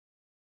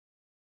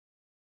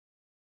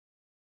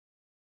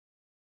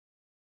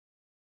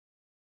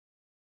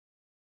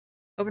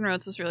 Open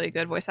Roads was really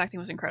good. Voice acting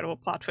was incredible.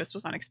 Plot twist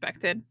was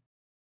unexpected.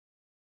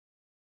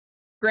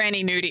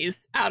 Granny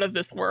nudies out of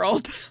this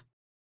world.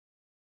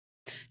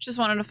 Just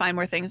wanted to find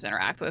more things to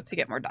interact with to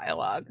get more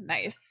dialogue.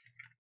 Nice.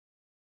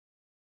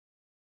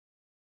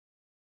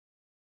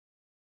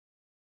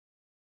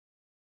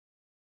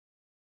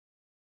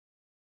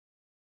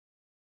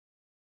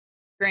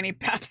 Granny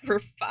Paps were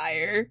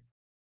fire.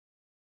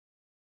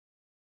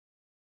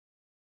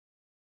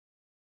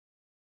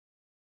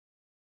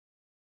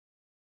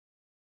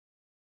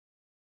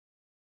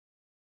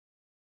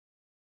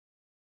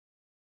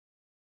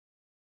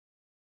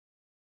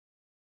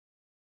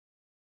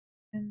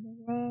 In the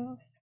rough.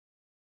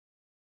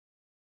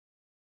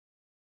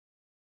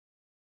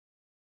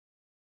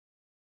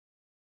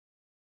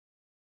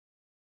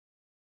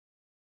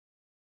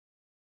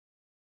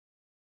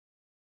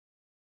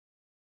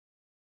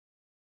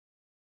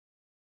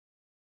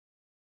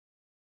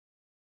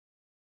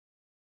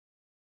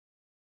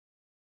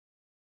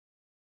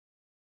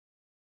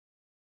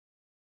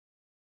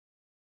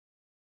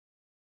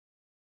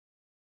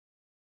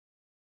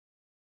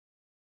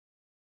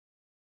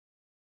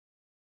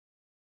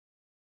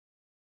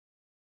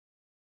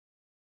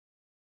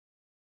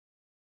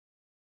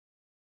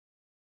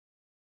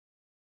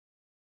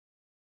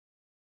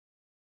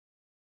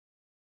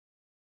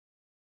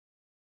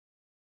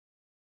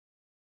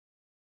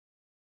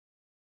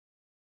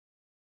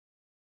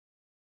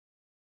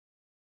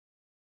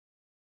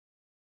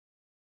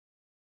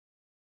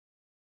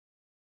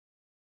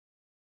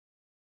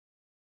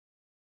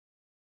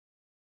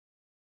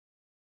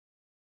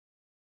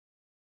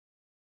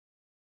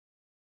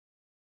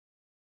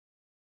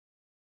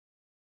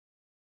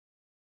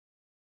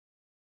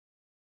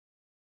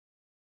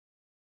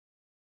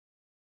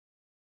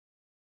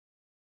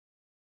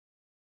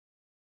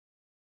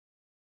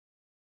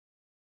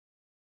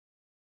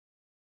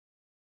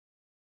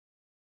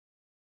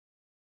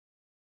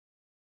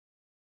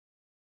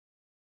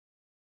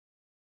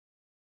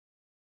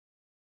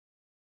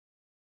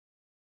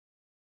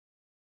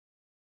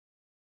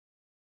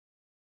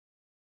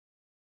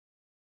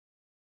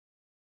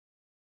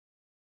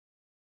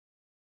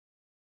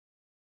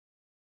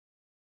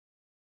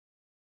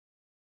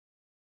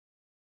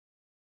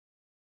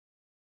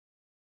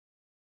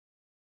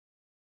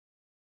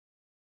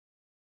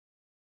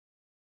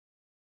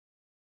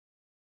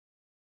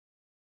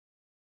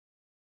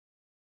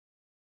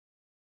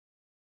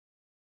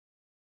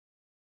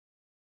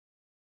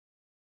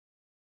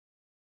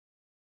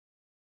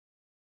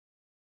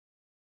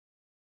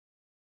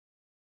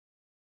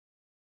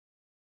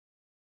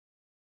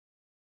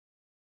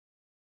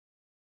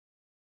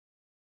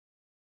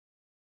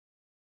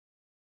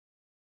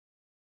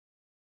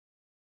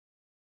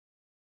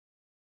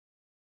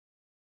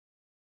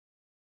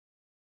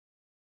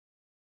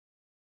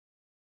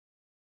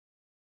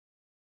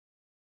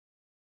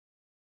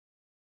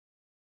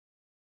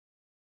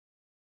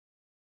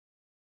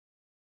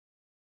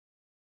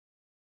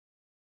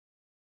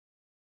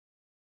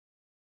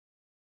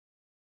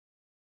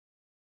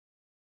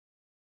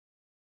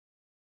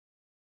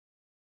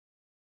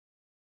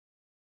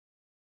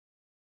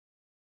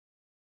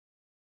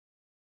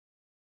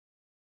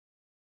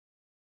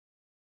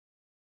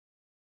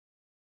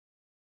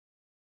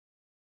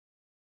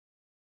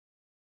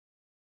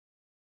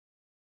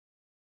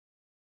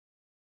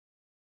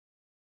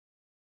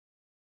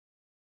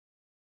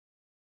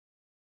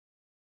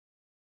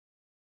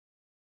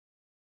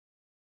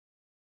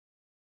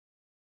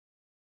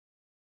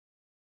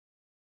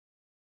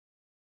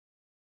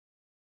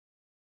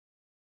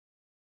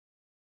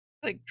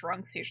 Like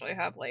drunks usually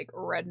have like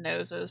red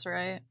noses,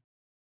 right?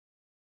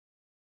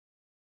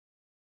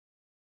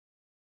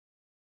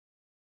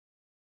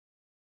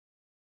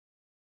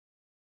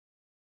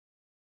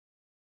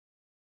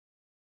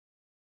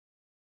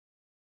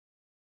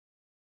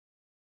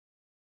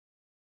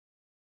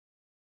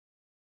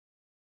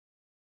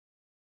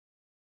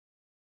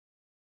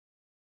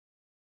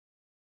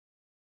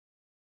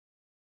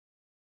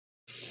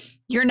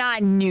 You're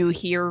not new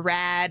here,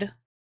 Rad.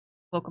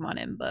 Welcome on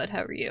in, bud.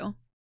 How are you?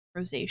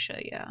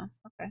 Rosacea, yeah.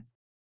 Okay.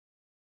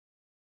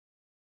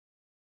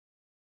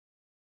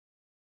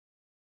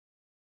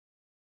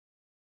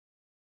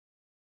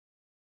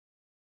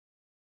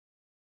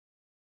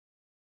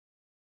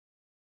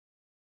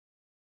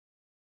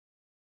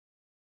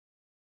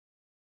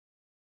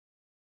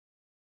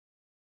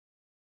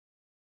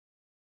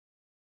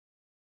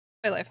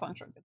 My lifelong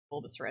drunk with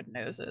bulbous red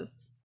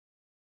noses.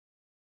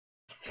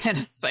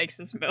 Santa spikes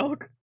his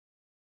milk.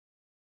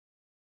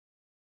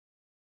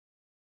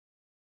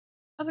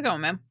 How's it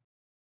going, man?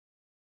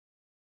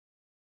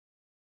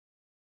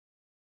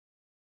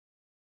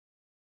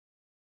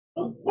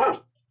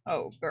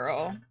 Oh,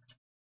 girl.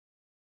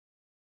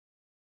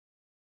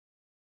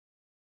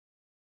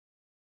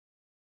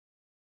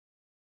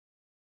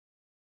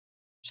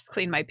 Just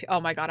clean my.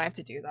 Oh my god, I have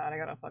to do that. I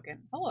gotta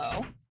fucking.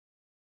 Hello.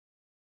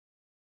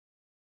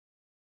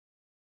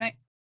 Right.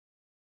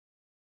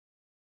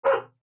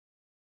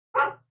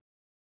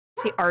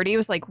 See, Artie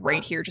was like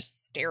right here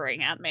just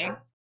staring at me.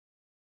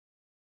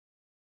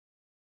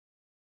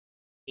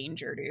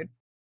 Danger, dude.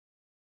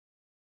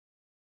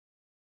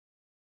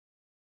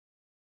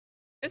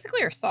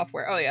 Physically or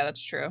software? Oh yeah,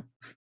 that's true.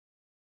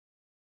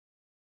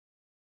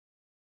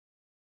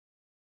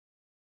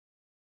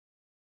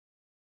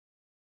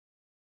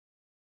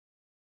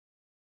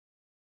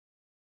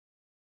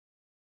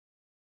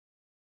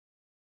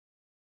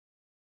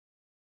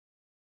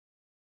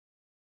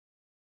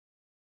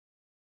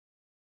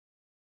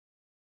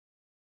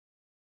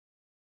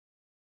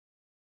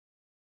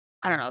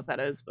 I don't know what that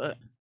is, but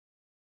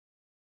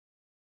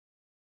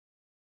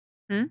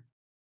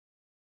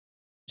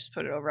just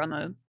put it over on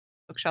the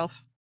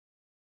bookshelf.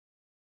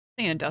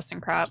 Clean and dust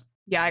and crap.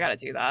 Yeah, I gotta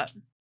do that.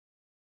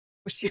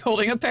 Was she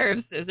holding a pair of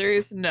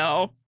scissors?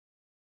 No.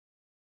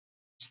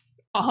 Just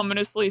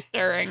ominously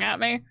staring at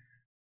me.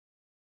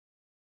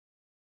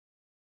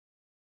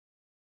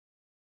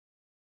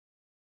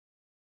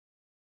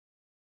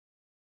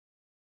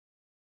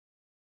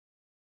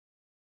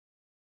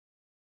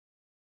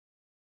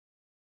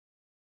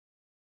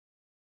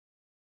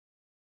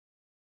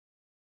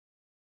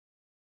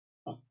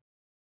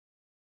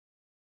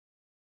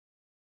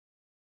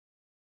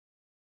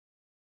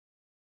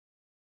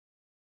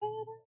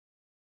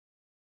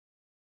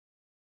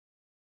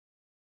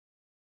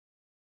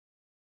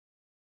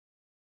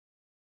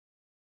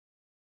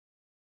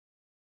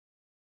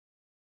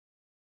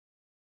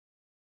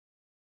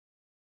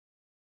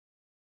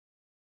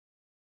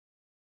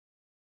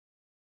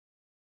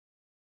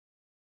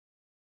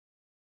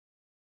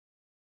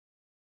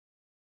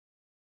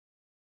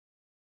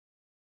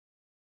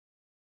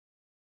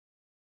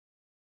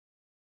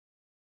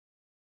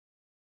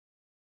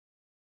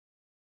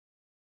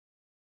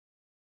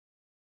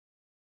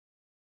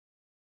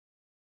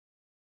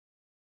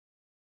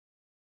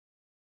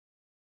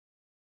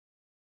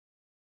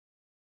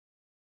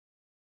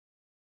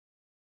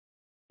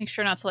 Make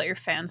sure not to let your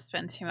fans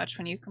spin too much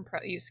when you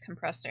use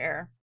compressed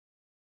air.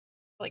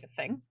 Like a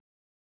thing?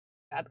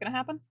 Bad's gonna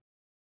happen?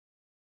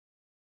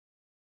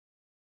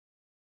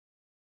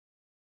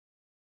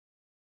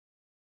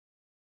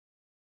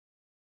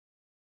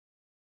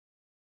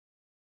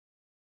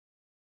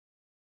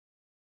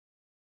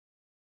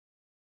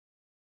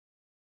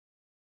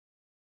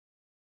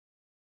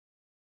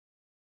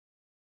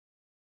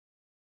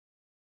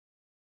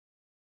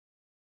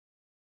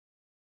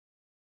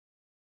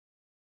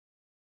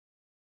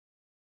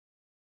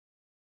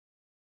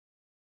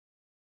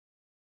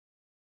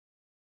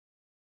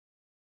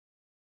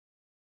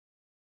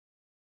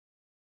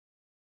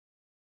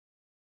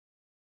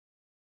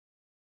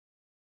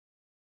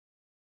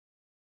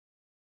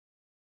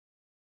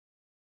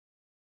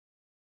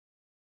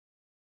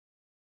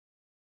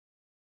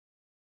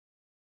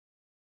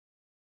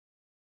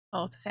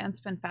 Oh, if the fans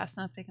spin fast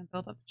enough, they can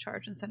build up a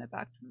charge and send it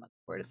back to the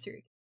motherboard. It's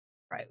serious.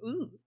 Right.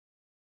 Ooh.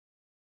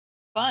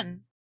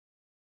 Fun.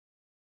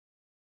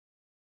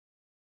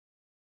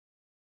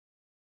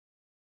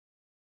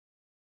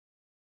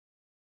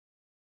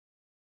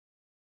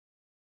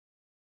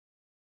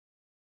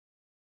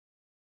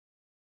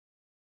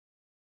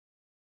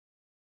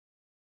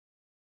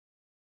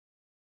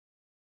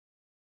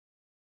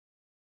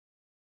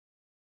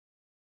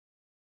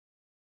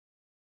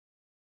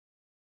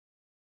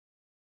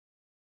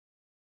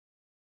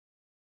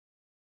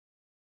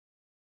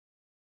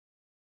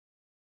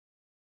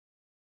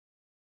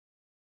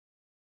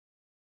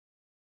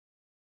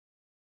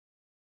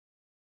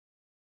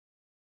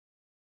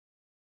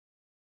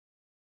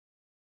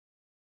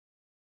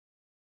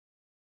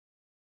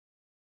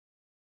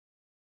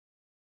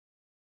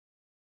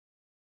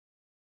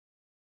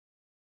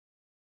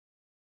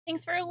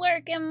 Thanks for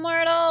lurking,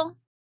 mortal.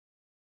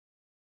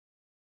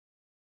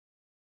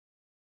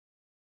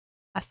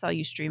 I saw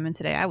you streaming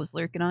today. I was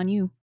lurking on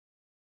you.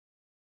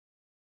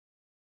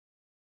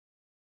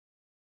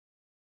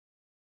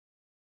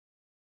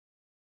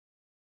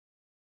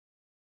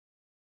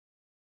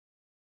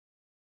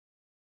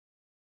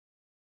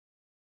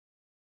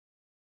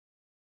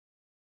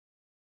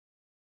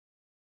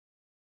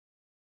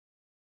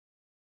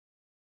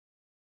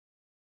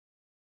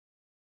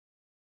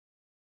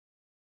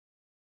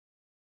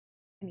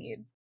 I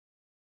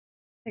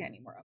think I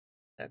need more up.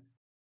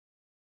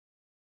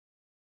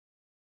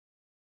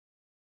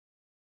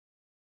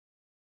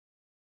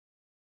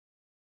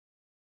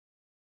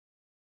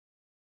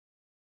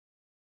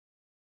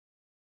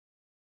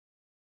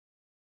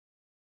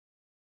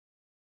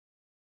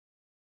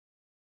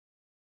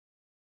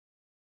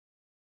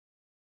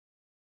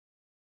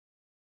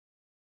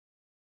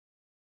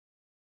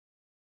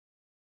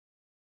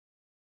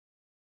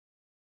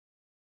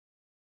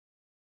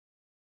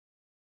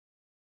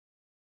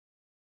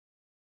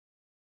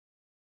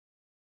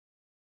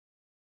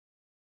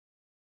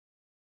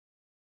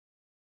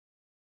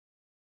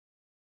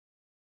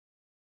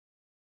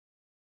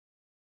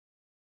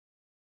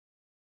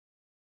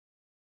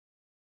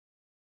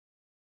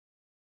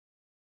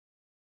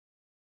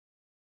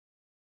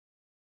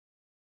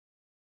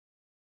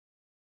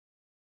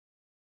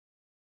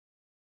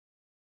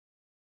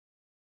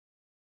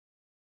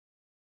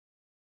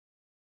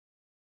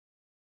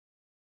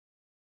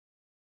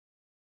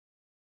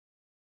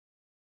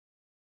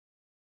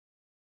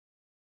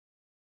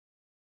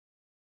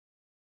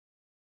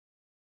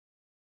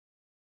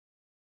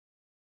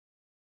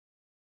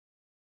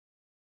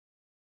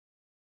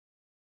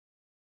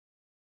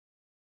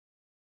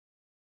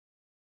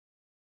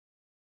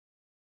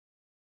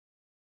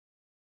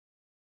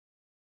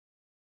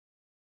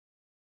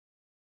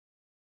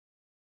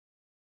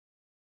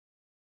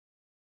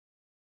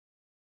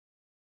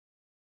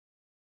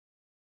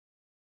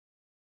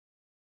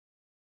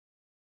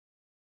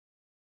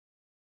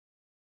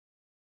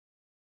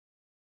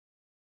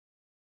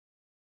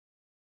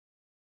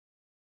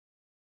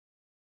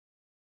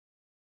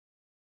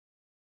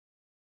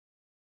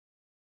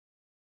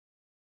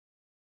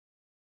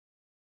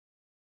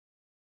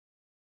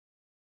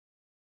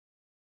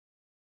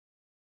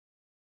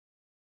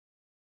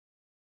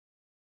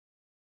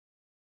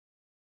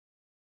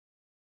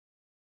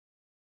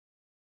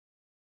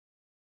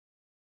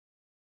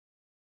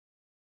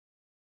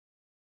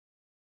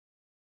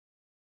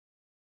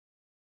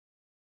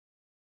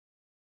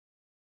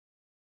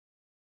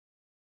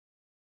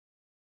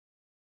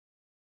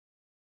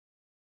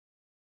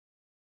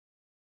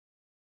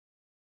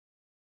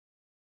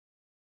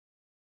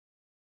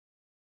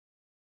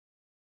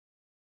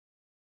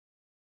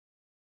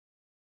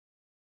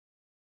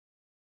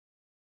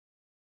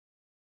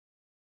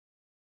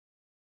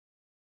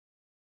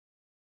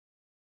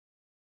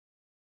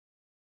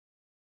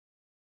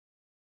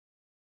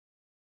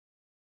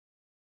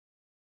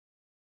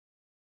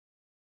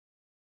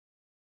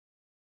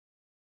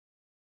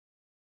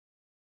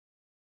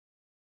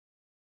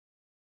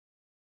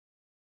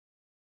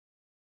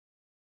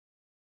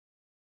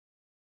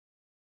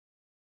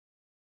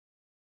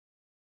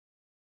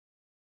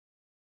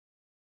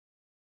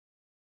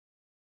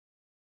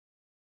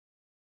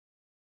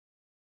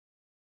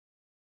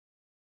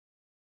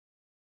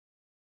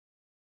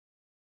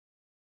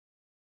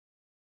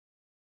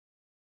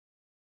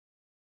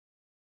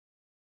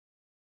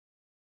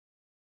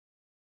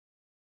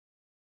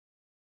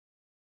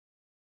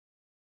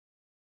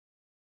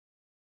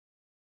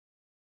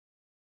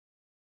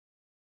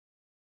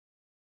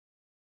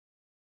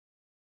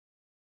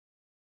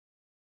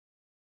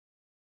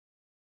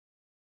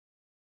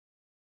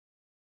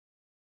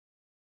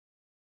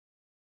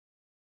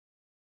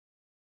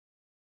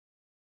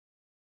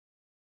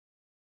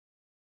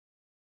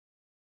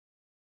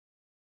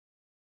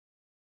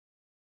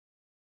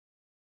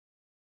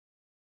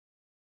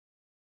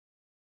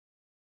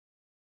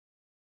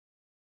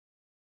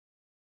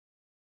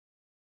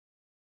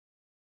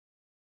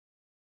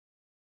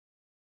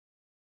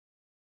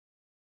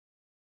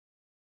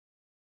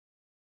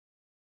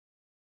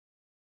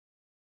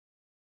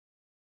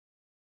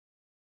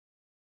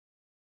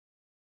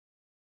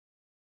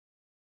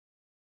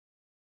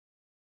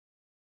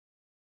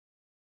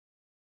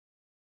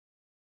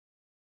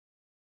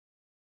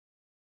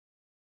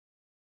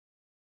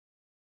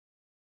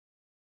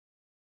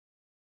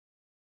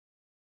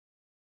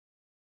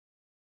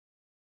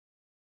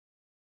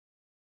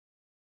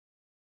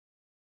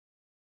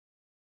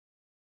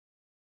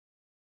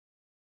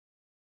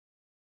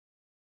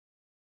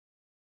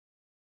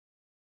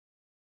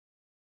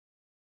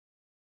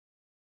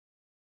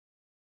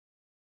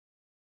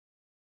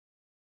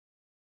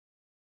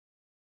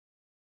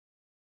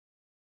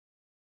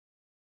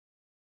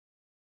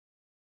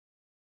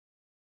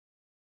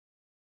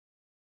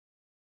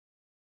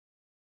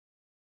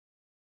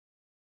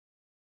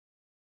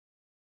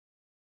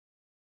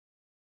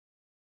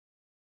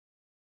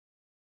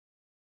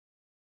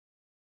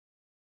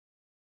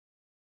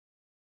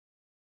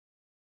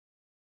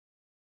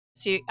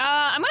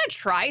 I'm gonna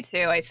try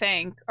to, I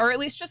think. Or at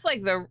least just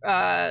like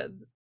the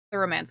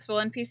romanceful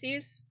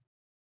NPCs.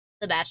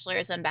 The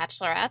bachelors and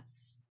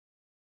bachelorettes.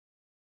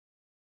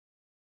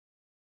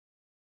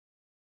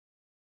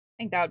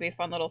 I think that would be a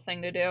fun little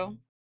thing to do.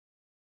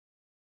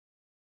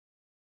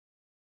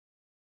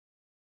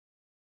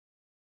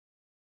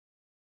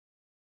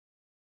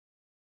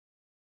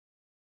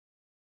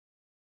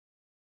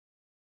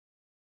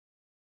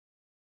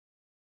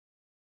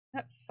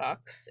 That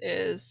sucks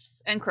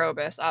is, and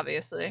Krobus,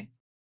 obviously.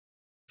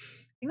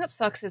 The thing that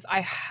sucks is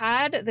I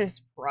had this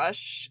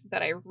brush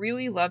that I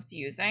really loved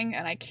using,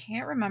 and I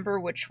can't remember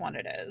which one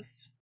it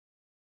is.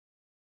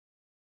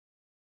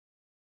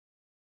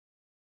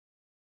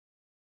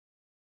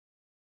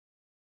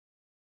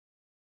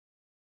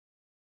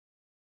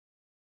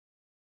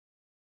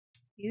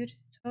 You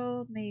just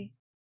told me,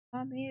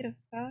 want me to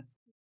fuck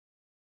you.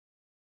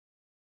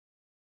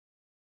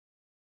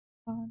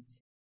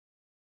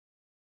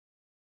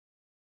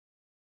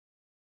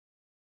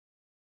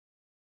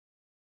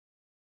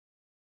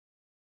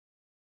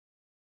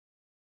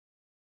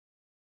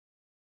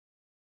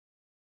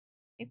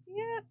 Maybe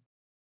it.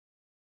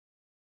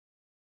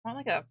 I want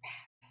like a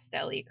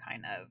pastel-y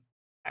kind of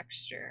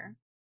texture.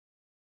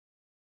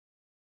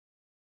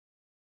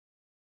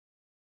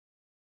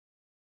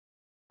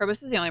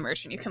 Krobus is the only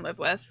merchant you can live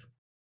with.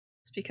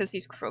 It's because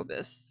he's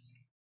Krobus.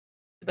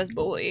 The best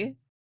boy.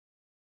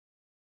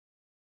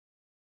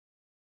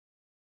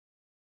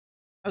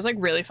 I was like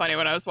really funny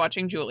when I was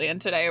watching Julian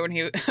today when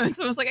he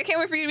someone was like, I can't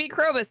wait for you to meet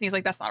Krobus. And he's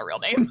like, that's not a real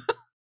name.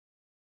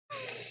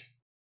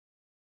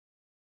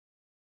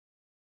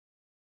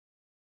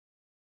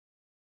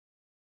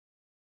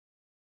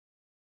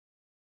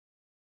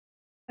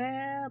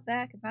 Well,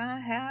 back at my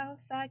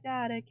house, I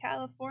got a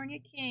California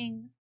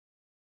king.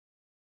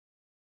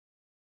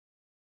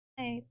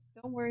 Hey,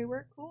 don't worry,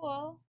 we're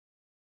cool.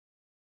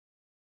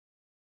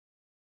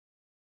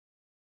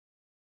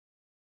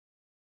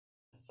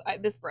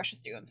 This brush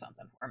is doing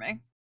something for me.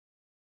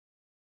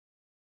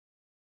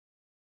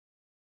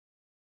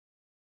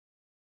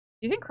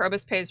 Do you think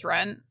Krobus pays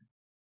rent?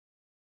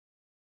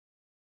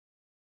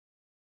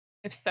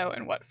 If so,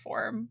 in what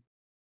form?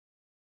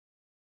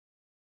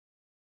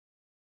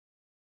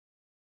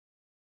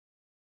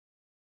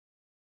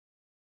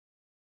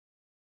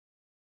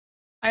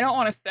 I don't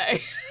want to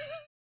say.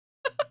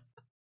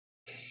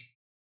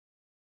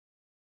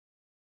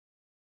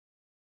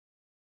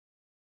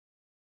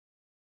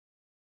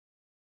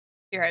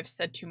 Here, I've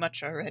said too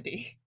much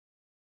already.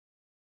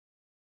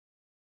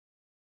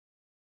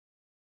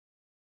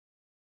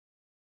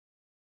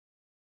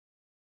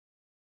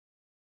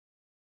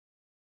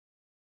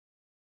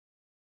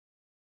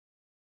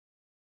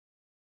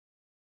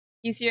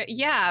 Easier,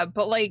 yeah,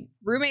 but like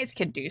roommates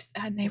can do,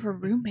 and they were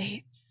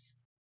roommates.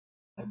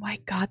 Oh my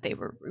god, they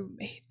were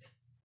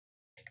roommates.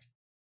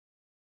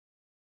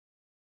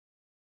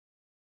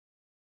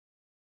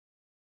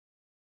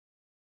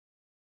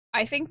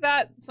 I think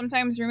that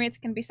sometimes roommates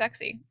can be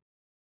sexy.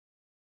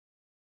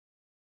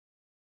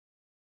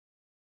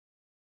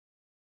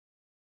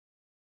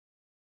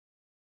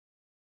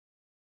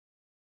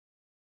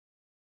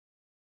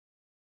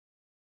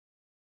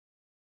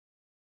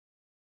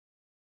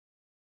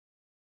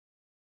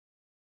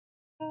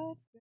 But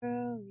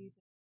girl, you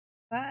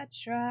I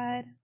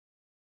tried.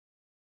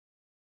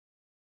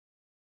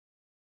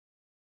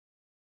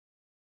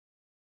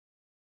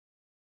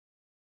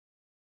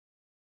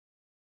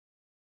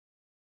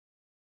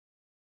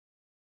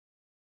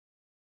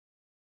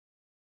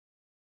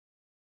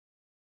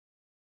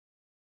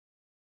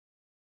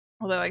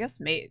 Although I guess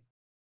mate.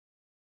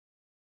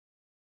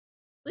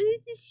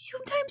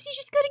 Sometimes you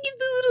just gotta give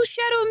the little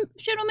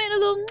shadow man a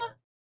little,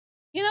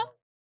 you know,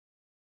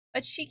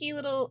 a cheeky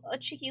little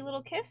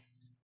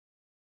kiss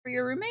for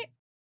your roommate.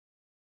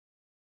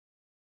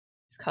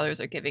 These colors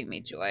are giving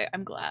me joy.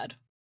 I'm glad.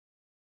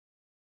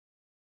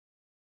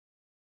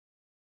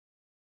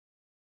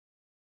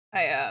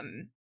 I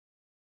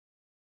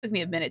took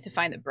me a minute to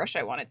find the brush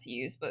I wanted to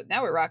use, but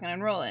now we're rocking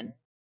and rolling.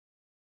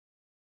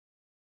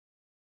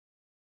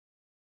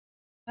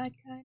 What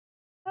kind of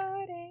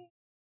party?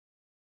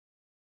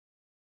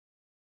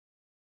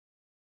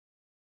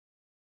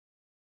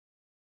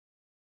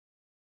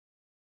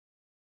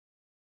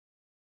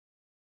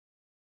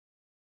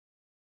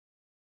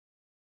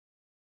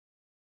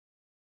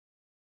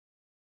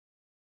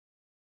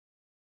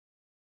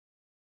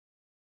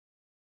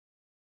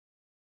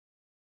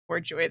 More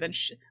joy than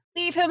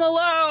leave him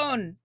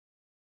alone.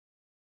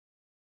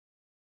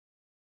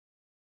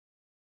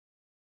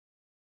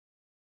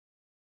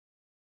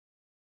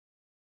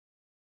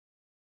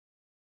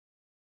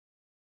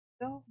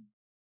 So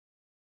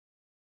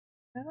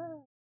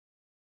no.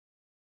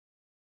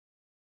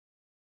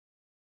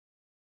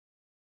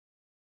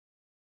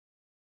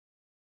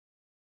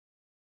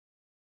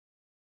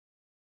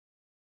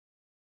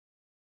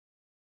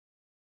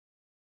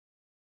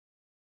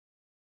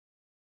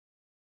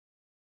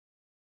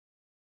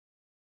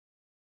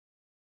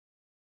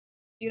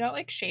 Do you not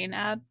like Shane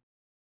ad?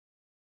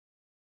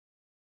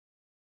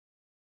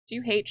 Do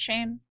you hate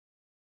Shane?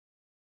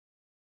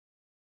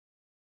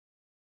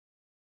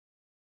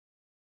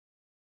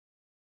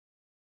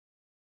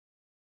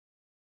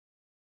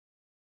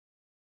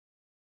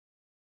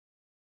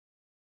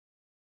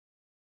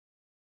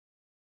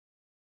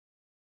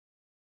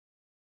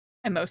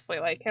 I mostly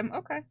like him.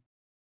 Okay.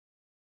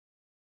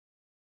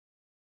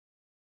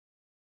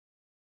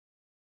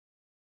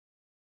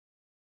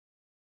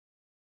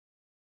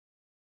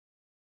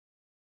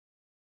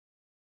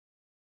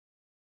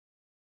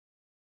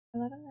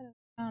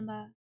 On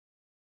the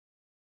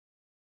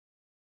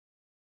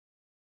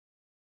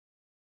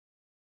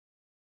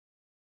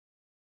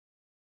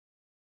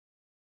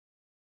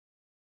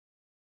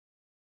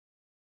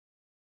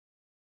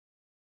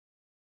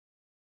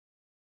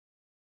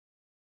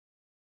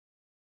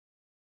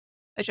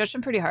I judged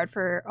him pretty hard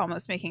for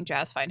almost making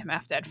Jazz find him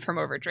half dead from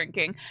over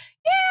drinking.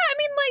 Yeah, I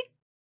mean, like,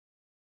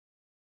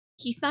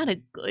 he's not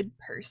a good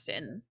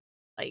person.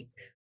 Like,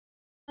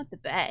 not the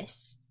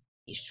best.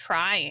 He's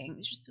trying.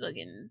 He's just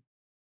fucking.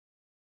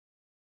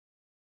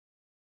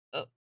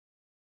 Oh.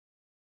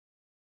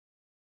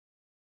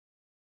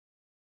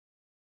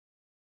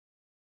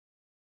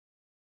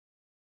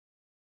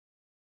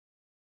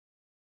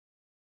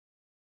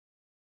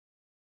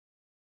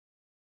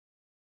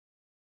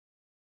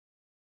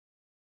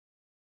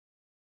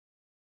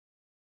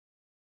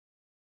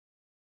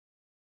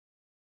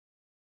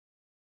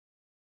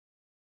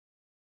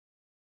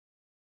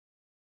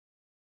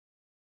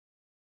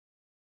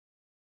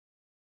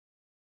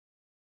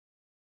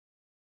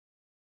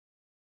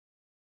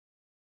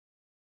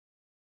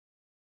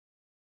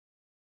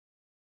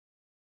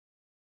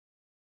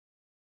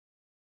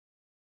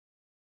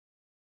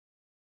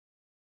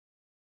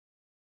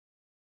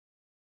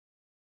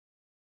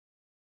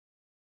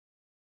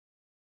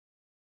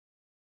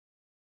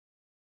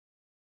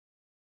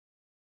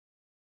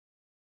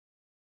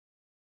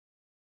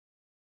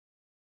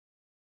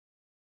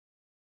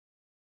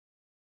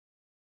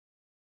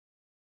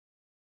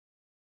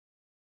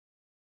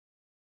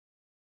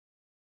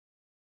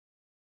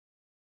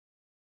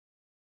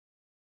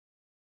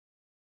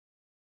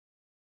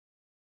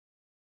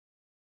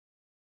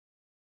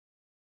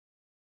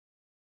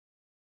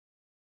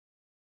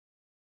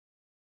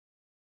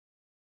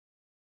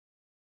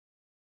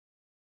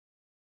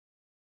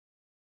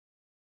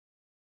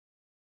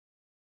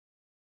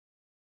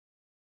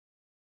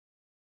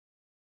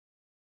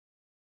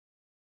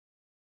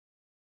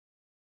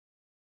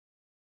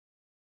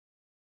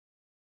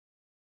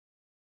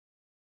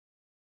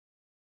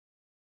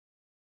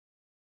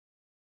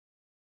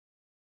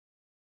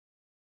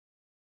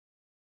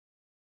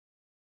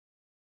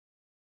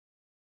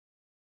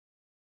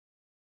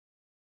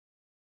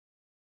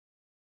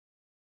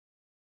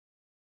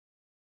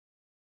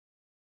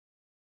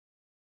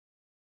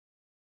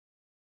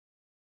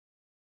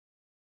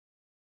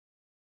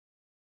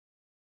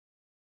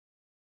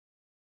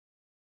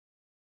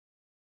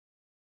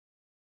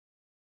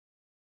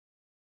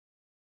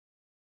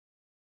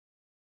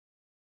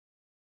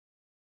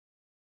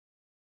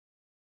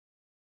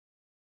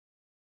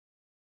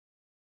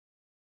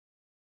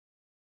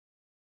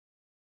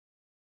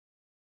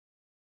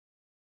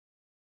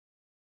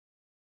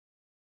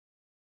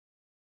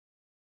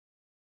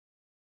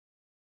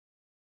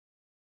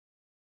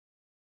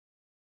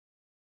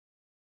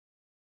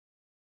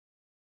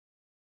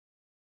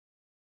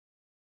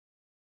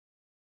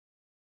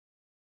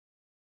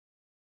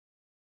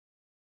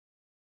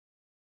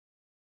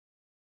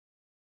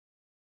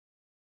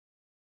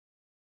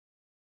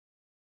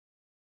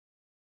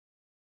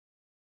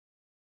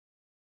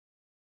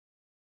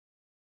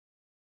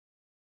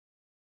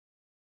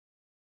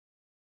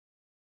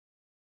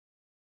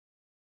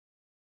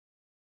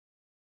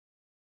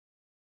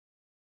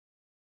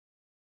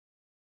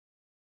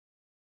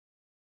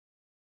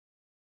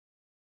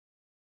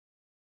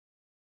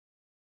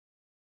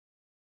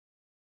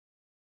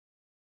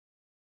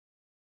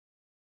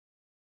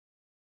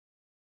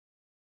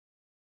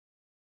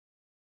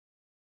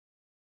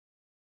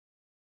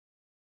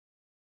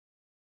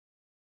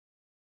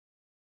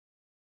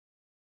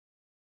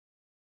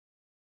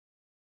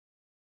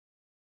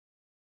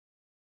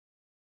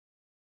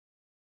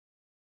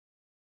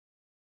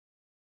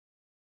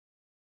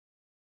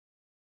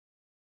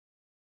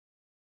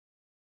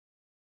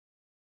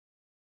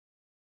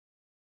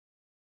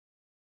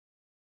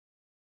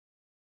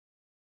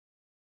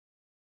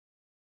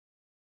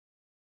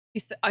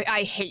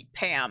 I hate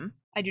Pam.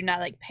 I do not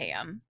like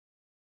Pam.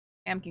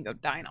 Pam can go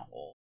die in a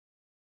hole.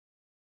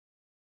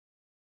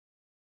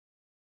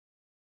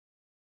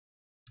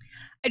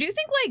 I do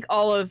think like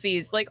all of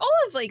these, like all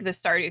of like the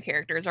Stardew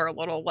characters are a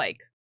little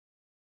like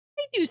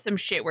they do some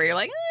shit where you're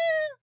like,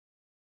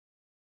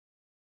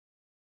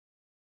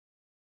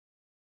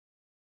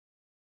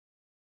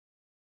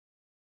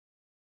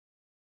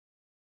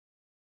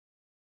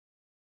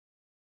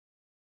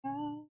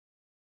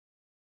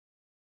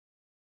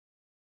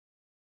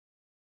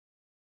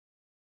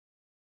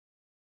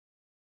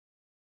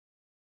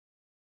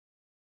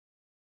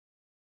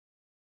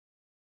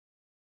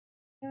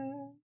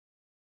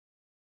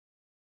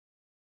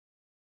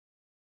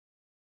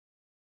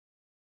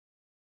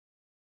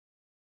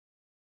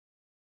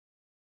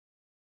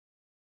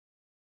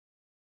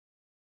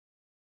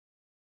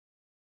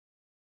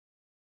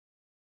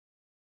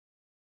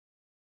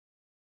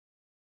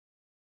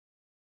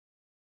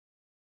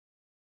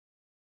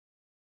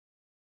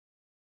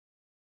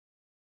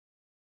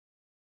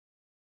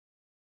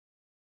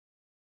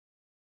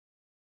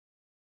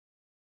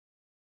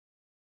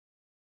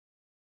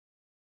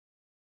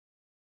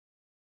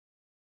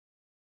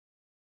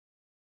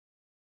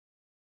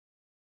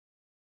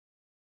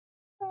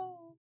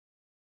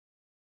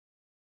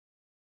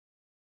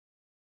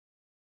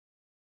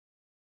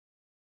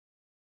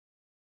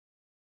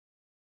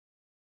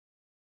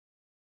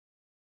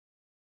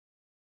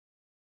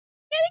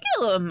 get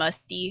a little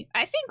musty.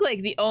 I think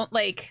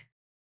like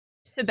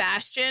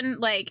Sebastian,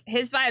 like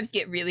his vibes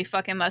get really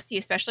fucking musty,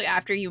 especially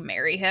after you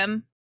marry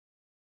him.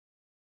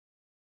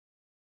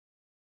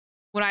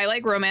 When I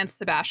like romanced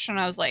Sebastian,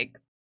 I was like,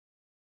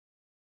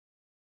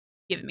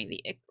 giving me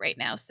the ick right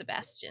now,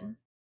 Sebastian.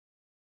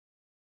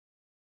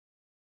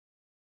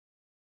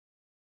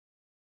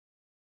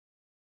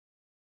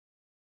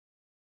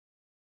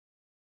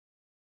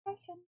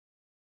 Except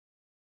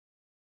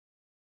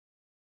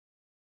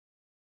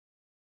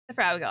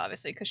for Abigail,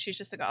 obviously, because she's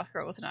just a goth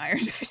girl with an iron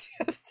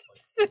digestive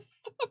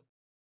system.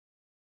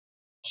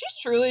 She's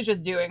truly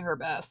just doing her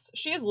best.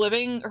 She is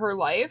living her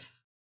life,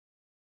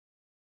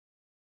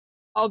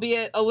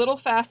 albeit a little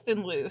fast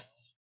and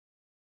loose.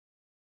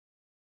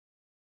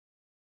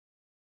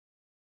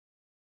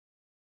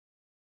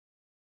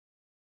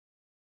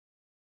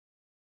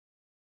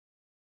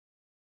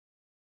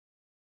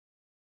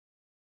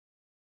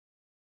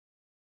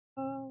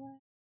 Oh.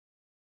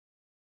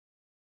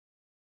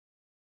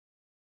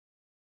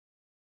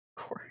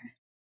 Court.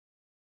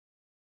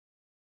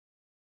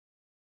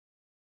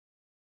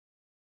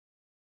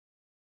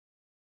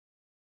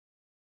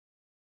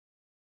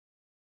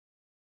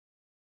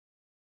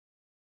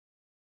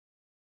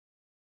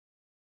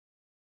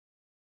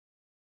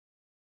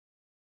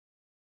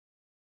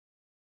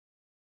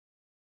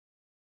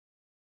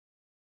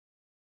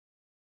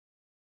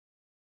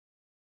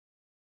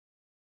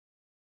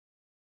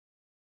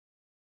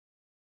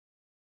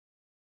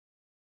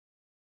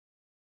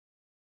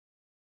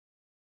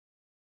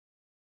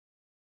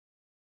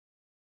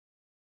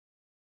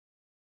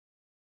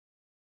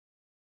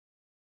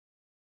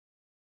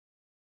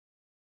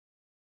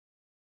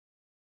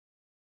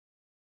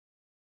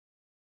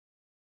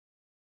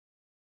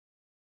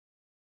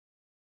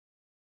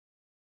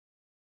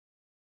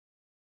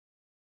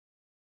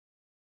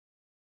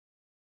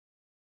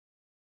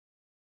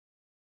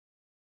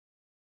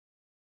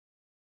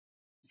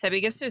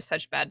 Sebi gives her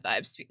such bad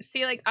vibes.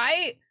 See, like,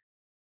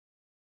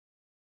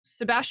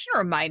 Sebastian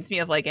reminds me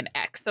of, like, an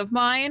ex of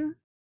mine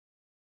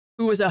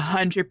who was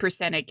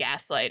 100% a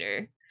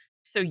gaslighter.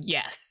 So,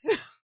 yes.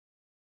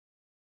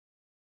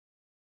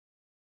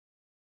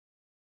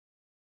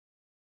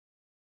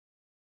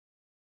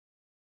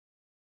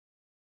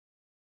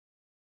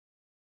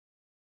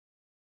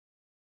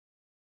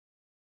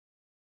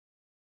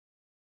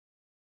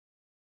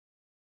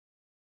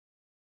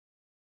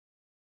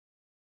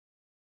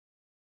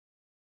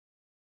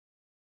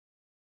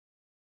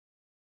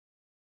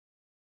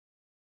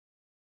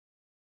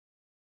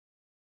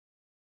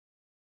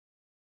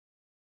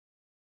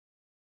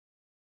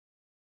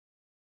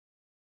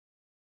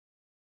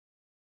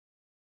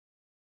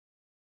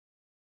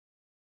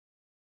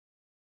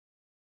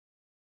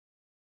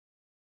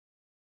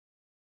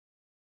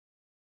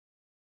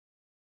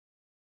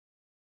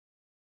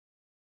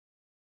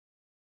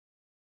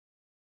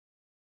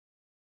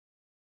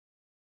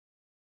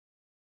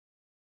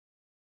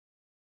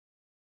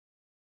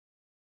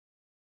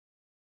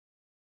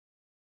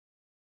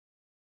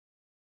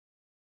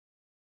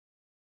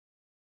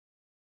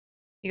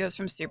 He goes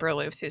from super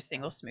aloof to a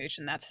single smooch,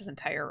 and that's his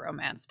entire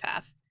romance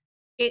path.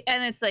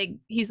 And it's like,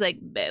 he's like,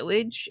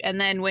 marriage. And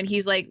then when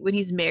he's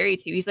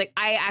married to you, he's like,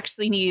 I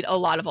actually need a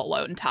lot of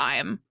alone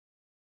time.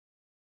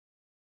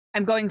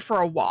 I'm going for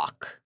a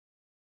walk.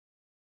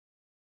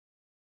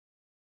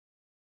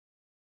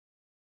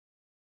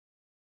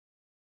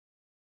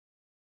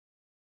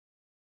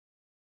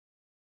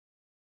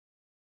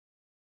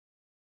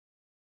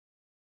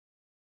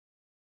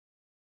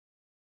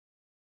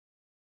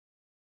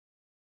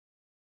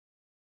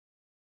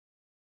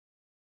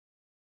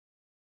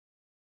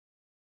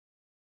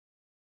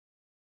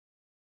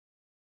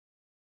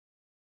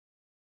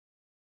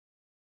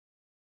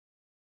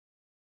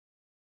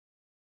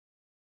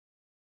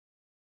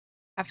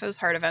 Half of his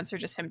hard events are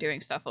just him doing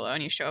stuff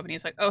alone. You show up and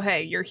he's like, oh,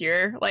 hey, you're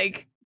here.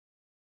 Like,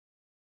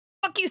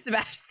 fuck you,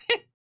 Sebastian.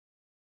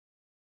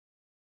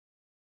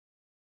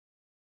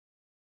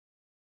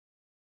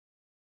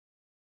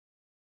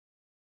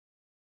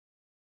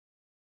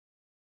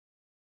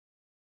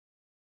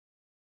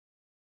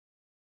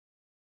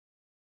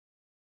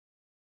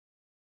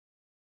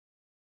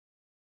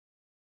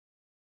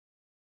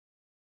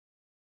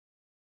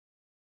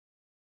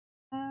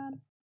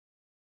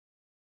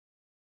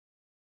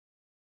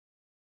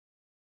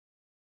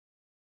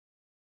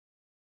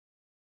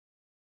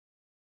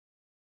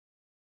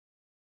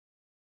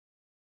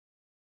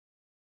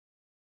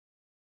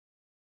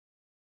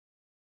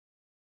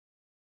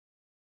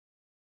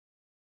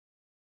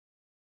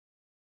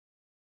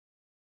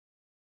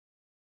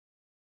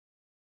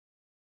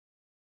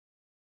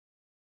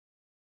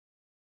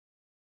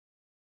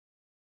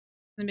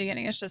 In the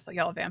beginning, it's just like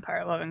all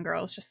vampire loving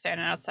girls just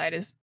standing outside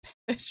his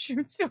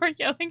shoots who are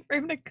yelling for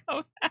him to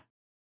go back.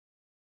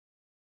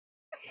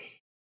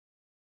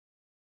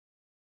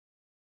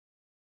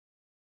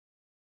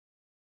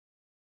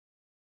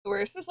 The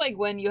worst is like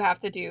when you have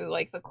to do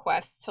like the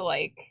quest to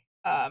like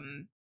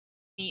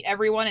meet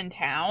everyone in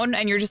town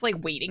and you're just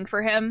like waiting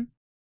for him.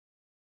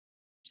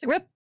 Just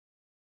like, whip.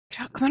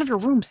 Come out of your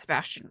room,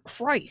 Sebastian.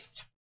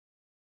 Christ.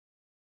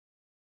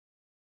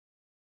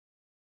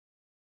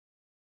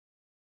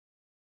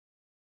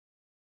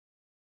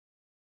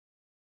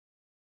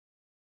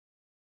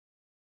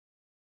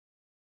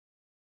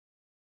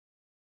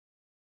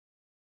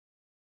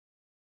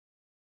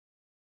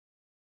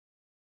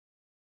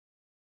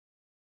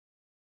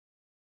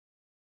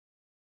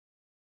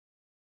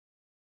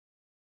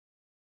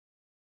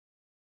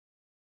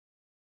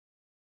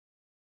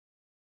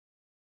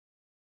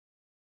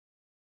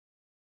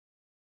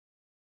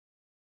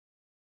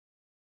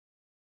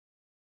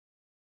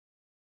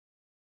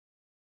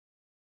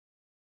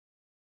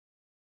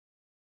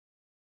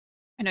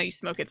 I know you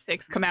smoke at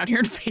 6. Come out here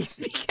and face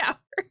me, coward.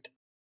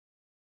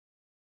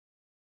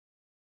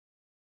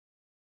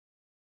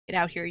 Get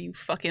out here, you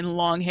fucking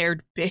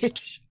long-haired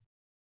bitch.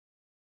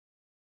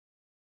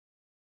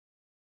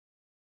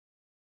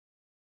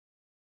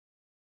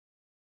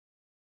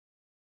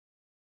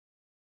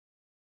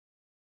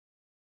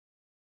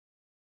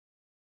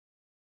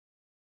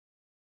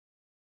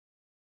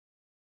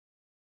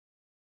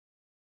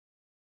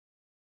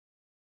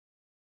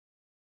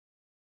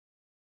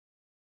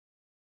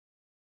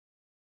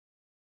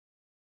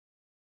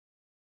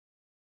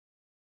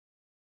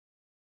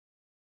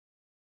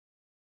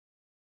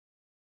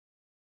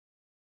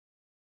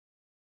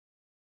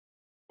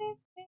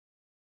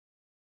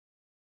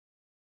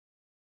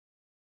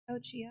 Oh,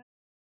 Gia.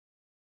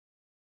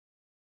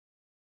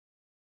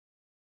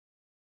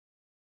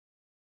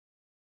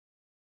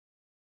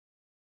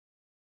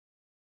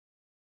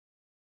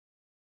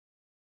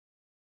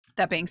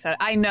 That being said,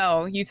 I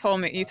know you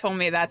told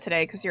me that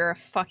today because you're a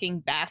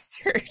fucking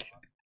bastard.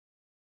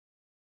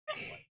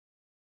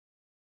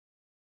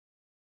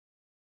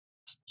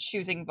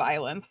 Choosing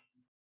violence.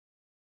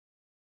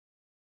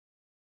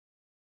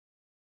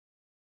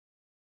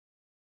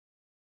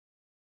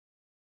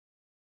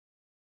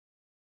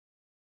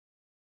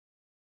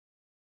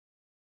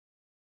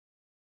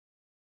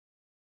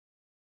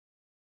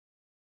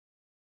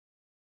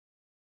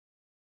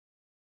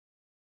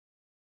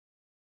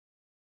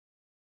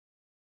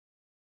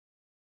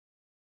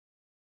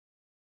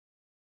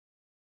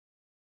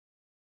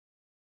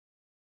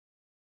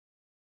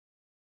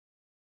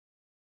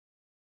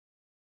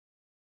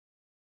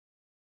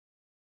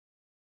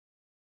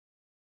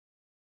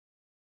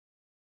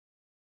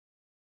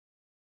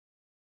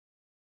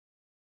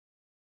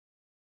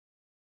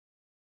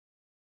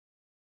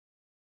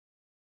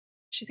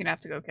 She's gonna have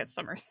to go get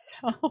some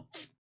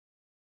herself.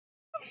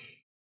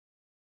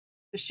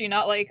 Does she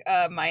not like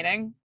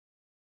mining?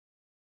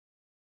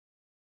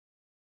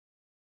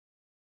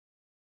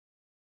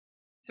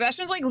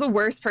 Sebastian's like the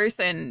worst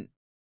person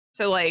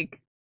to like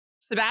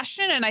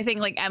Sebastian and I think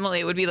like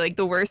Emily would be like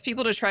the worst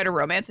people to try to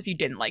romance if you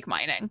didn't like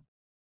mining.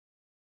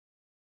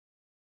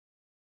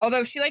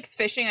 Although if she likes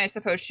fishing, I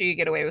suppose she could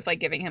get away with like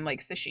giving him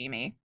like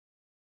sashimi.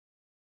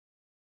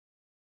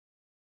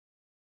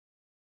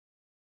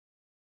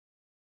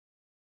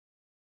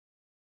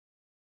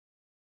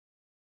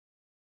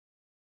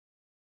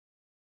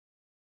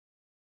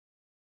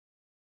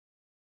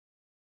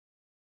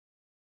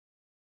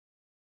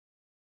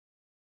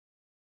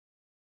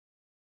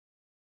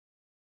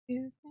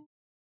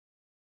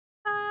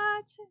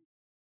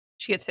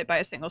 She gets hit by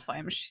a single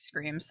slime. She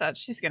screams that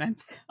she's gonna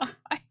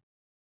die.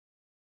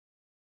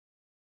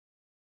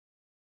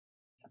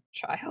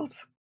 Child.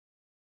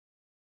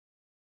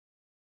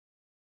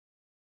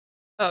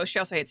 Oh, she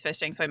also hates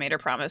fishing, so I made her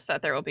promise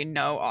that there will be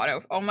no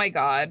auto. Oh my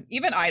god.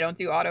 Even I don't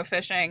do auto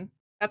fishing.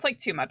 That's like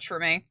too much for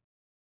me.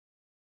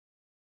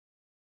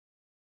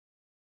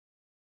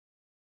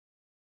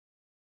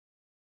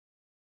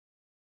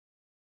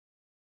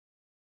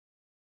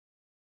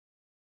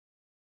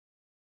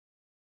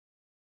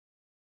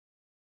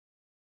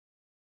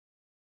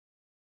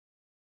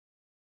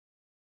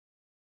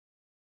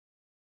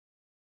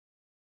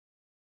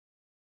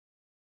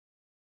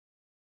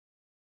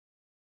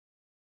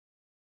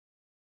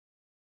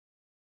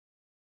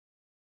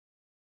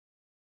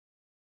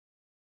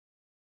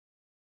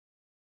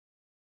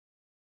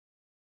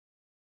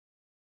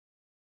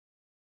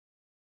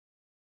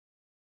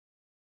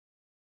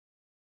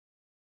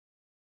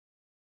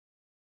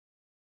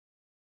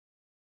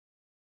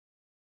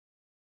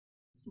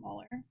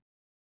 Smaller.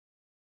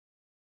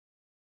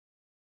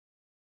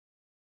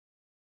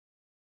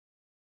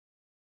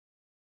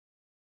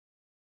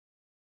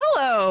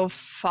 Hello,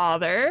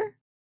 father.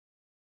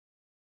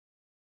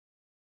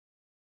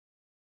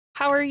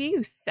 How are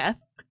you, Seth?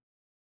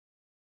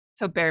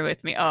 So bear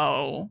with me.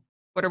 Oh,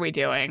 what are we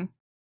doing?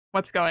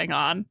 What's going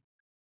on?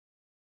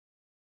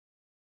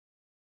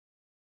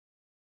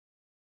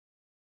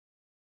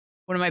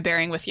 What am I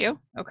bearing with you?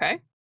 Okay.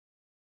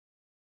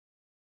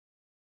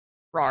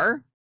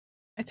 Rar.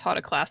 I taught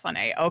a class on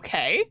A.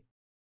 Okay.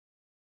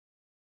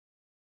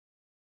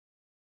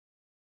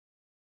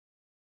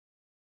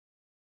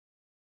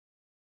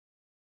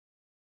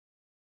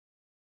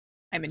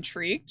 I'm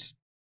intrigued.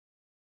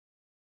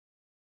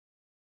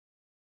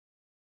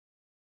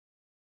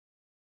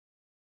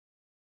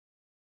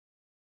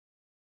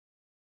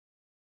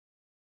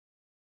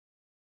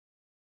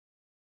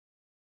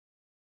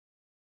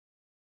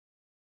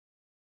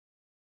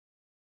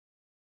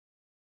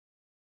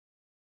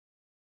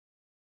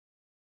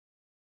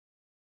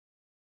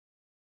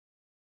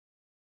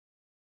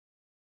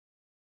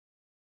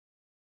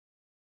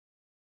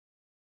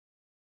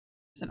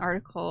 It's an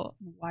article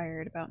in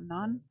Wired about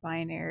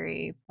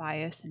non-binary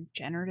bias and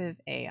generative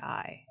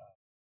AI.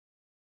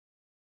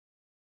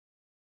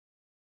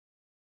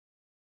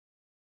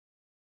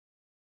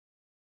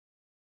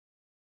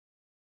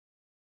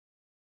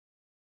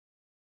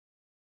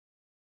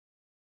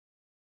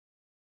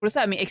 What does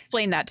that mean?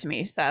 Explain that to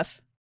me,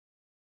 Seth.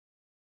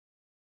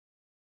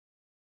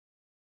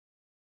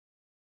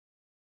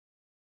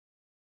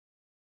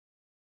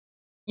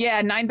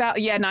 Yeah,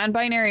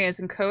 non-binary is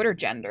in code or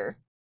gender.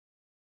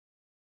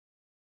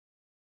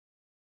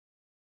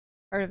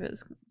 Part of it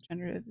is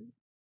generative.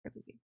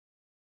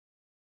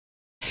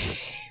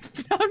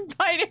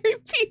 Non-binary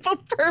people,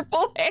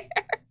 purple hair.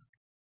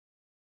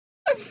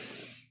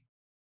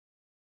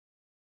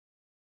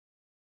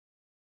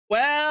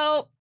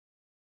 Well,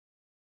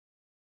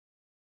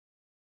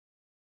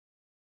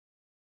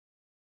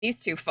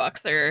 these two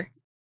fucks are,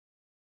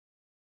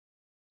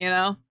 you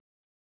know.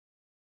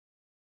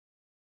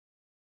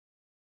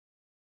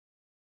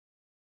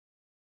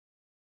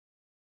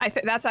 I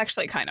think that's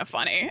actually kind of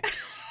funny.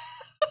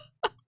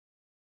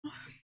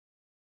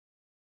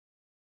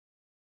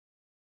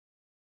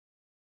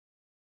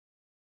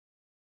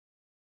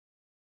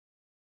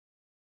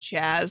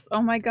 Jazz.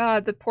 Oh my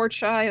god, the poor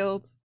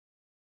child.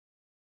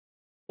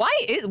 Why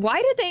is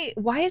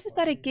it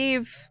that it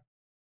gave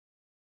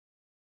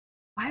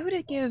why would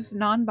it give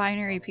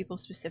non-binary people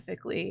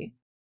specifically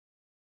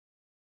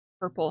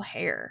purple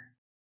hair?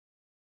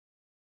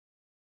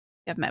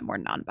 I've met more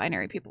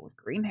non-binary people with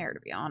green hair, to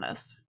be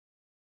honest.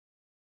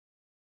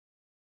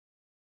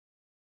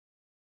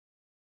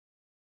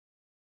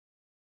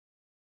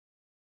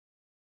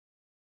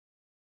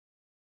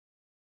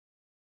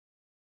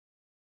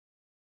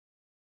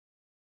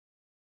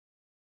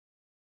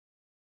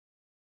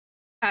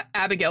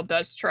 Abigail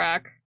does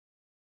track.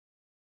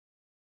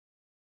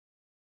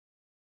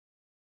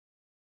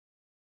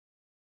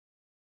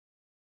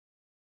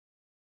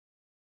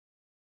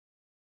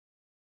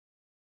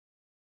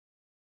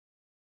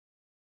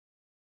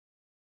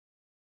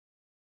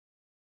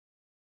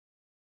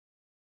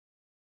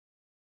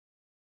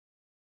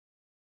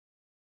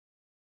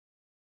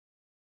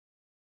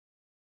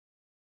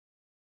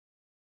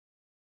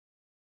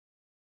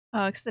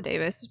 Because the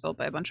database was built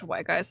by a bunch of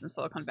white guys in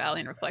Silicon Valley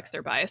and reflects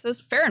their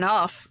biases. Fair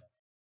enough.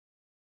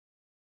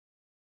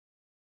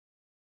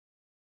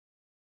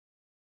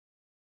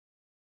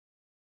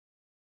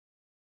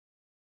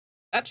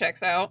 That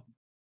checks out.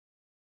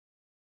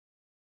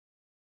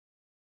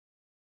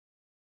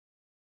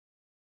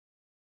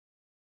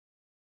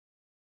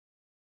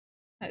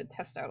 I had to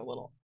test out a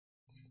little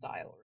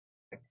style.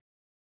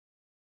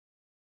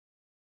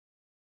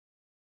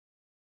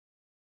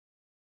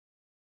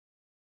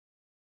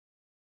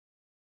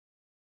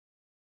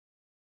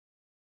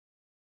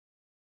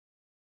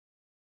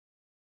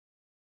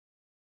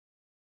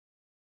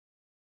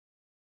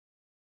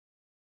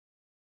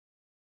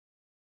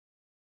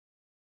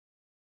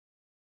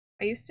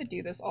 I used to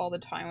do this all the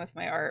time with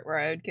my art, where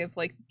I would give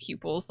like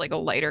pupils like a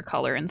lighter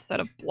color instead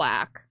of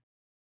black.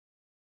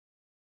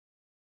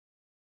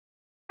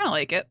 I don't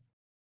like it.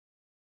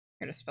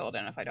 Here, just fill it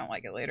in if I don't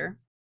like it later.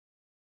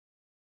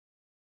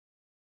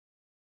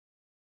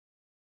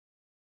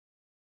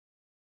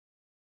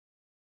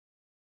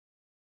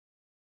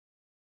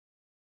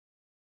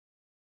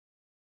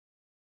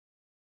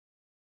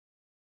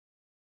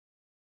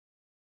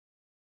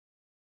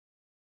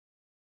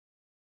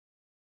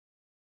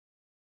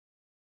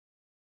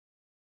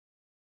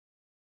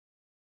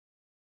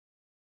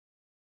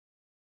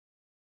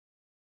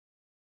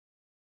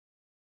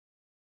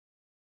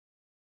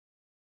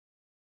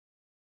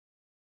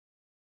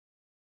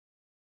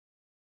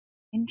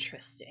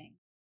 Interesting.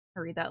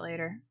 I'll read that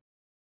later.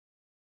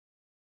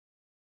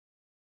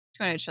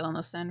 I'm going to chill and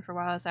listen for a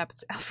while as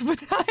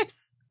alphabetize.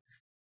 It's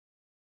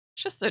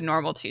just a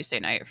normal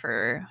Tuesday night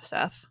for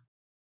Seth.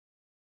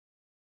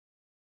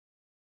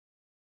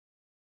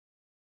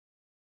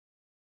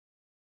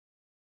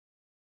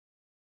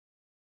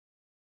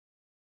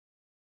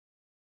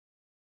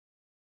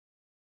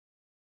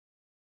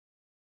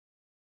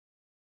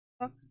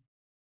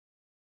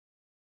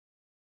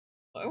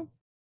 Hello?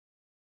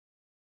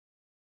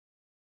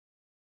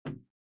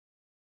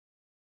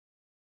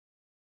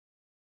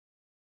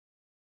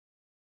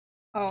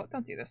 Oh,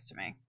 don't do this to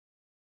me.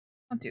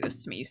 Don't do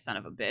this to me, you son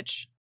of a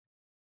bitch.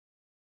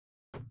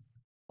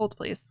 Hold,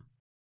 please.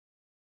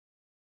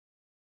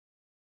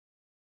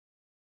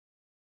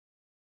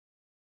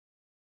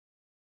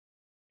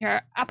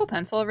 Your Apple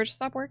Pencil ever just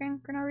stopped working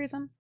for no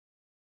reason?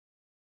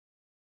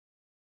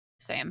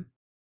 Same.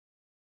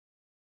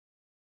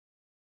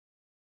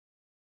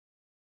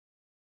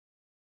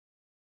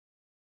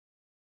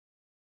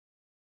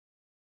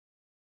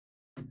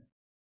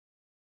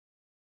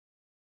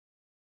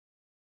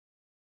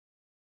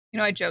 You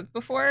know, I joked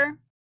before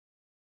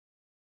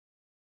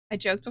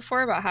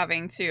about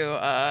having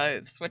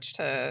to switch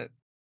to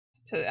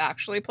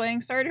actually playing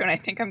Stardew, and I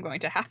think I'm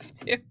going to have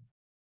to.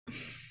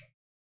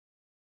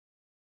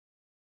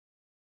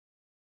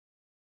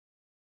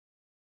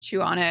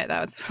 Chew on it.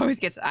 That's what always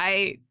gets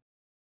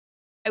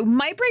I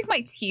might break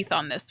my teeth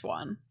on this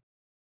one.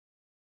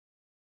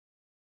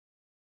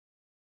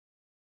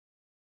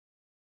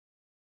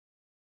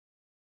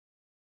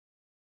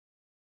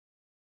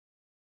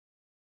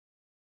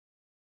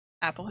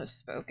 Apple has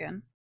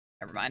spoken.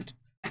 Never mind.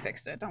 I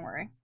fixed it. Don't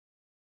worry.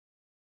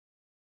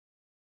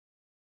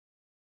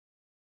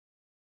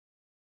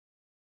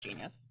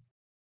 Genius.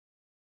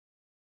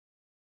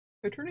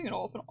 They're turning it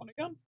off and on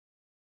again.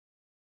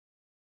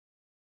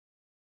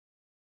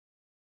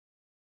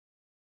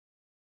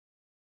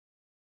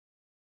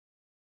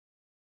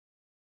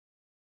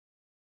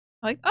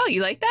 Like, oh,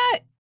 you like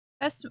that?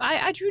 That's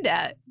I drew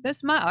that.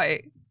 That's my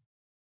art.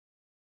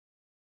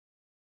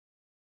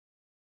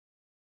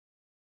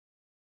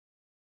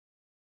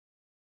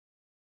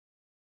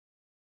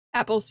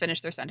 Apple's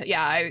finished their sentence.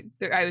 Yeah,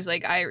 I was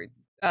like,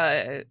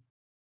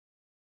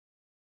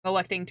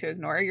 electing to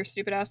ignore your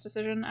stupid ass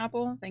decision,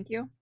 Apple. Thank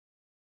you.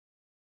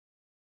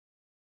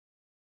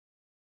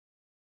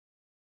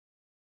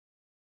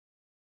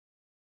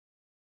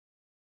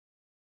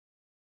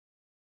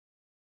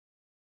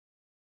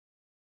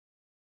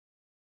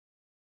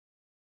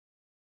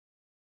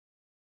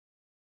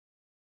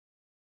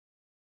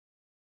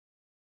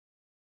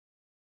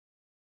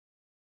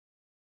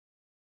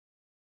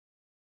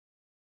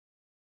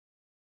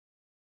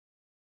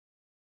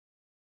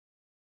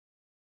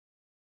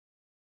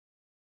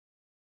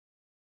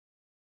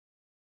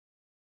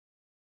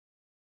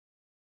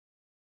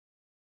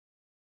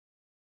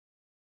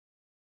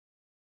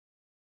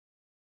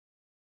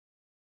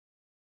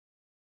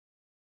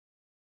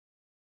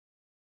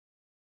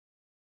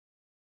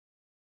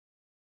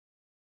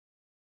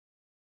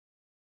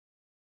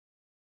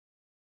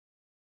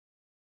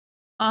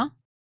 Huh?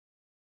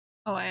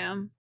 Oh, I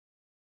am.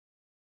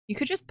 You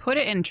could just put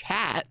it in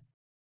chat. I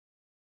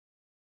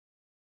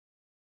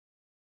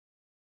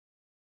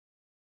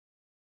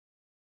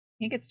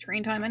think it's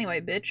screen time anyway,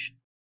 bitch.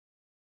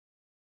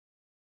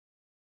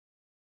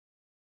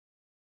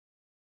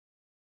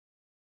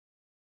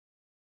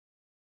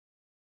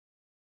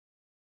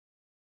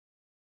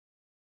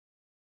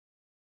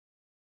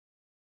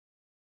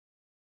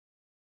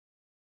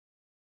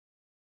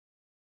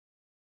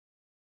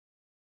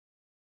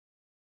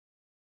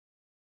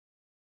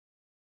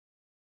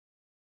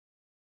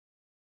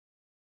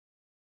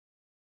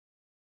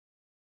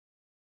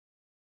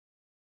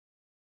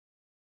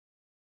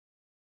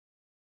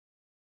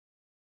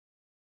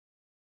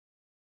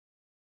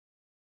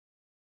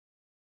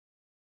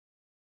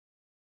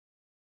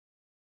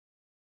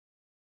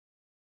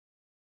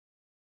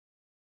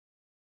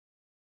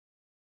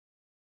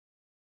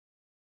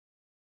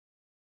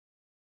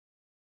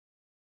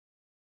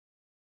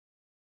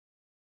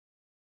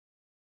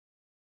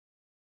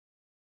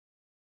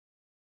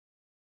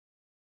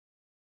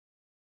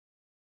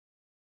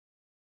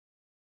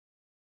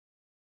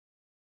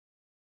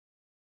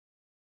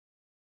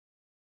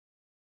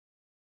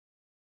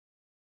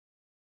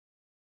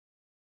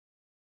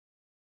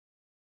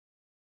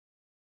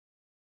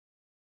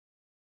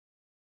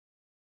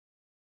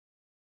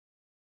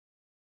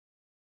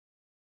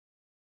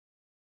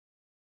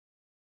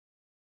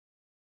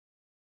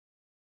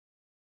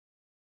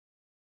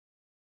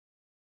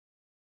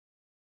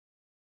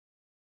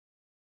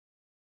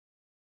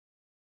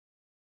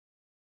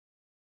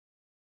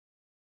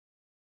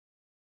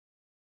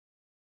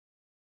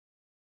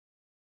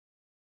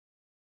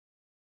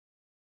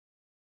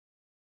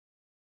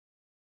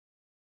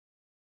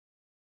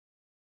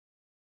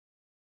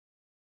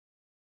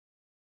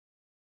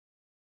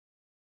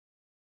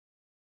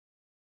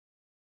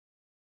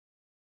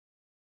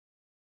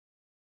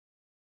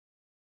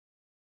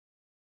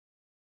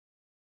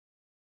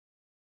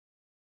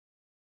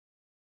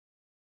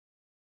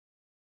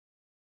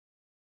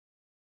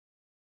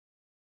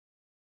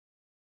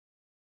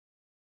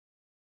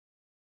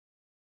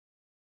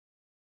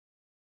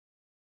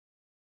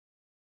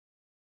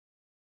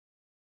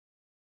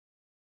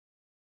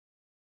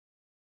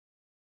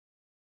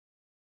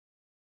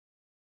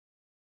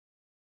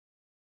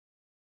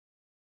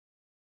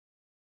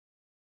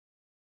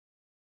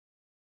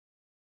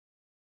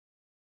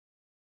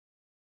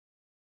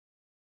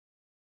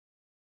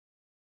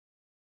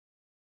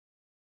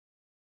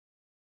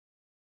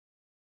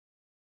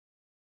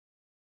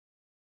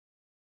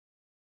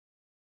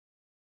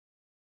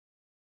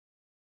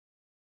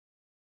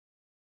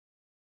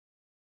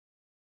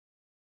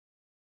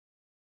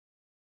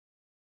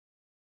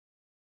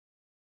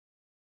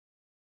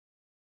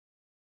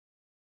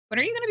 When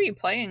are you gonna be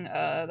playing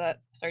that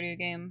Stardew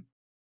game,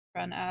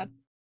 run ad?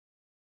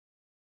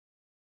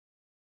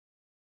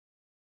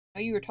 I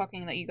know you were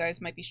talking that you guys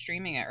might be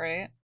streaming it,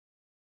 right?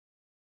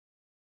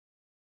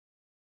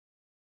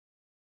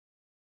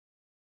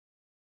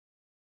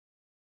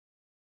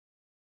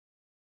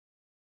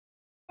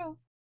 Oh.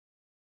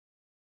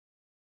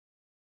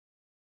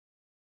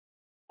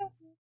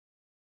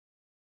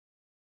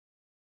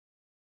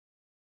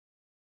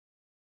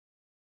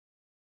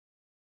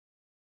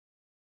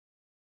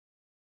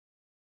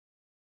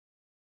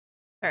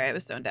 Alright, I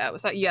was zoned out.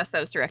 Was that yes, that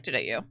was directed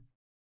at you.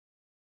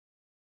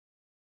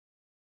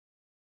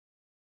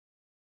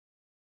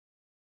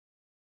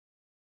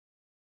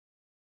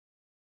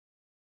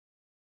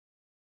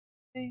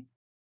 Okay.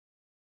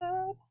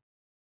 Good.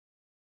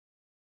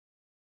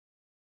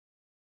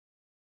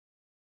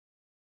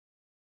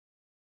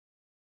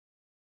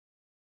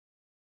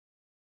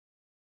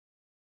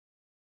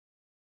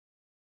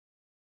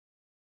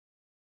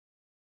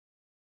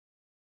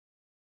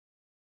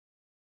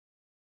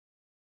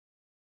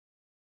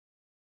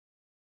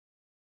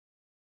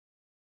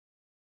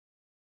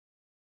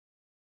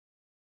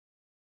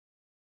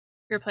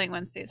 We're playing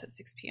Wednesdays at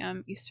 6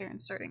 p.m. Eastern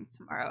starting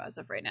tomorrow as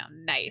of right now.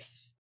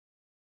 Nice.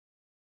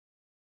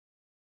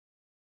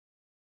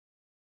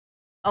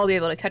 I'll be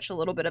able to catch a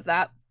little bit of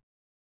that.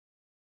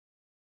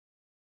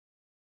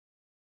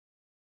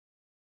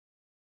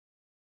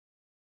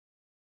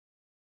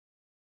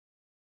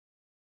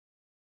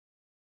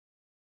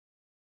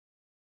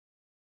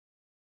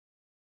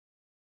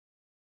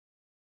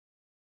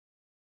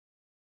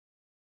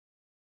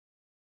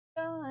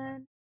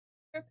 Done.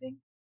 Dripping.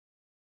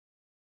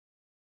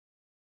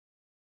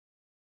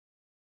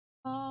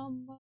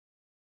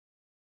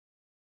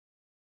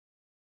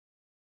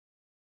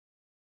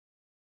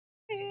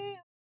 Yeah.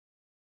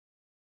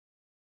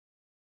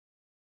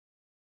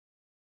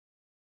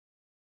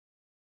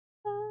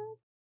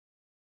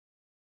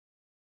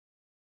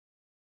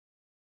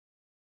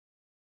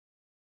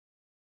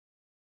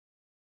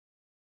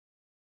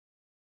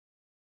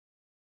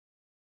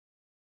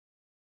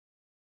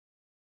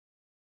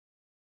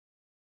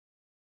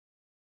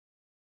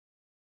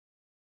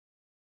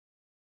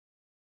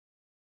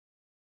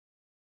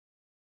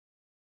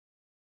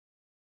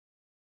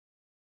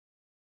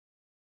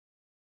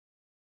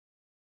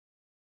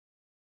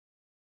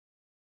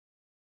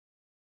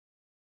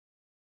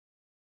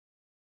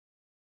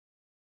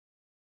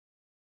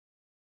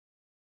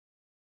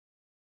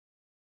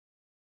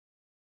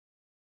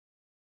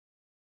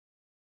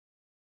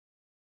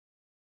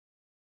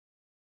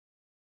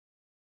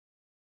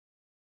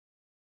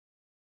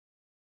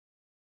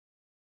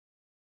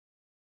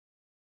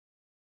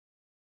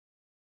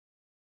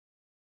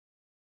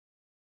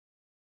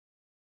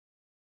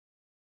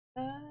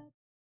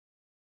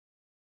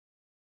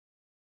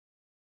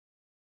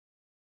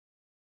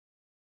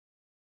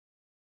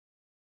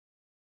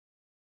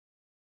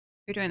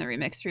 We're doing the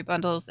Remix 3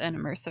 bundles and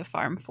Immersive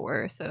Farm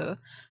 4, so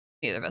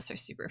neither of us are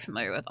super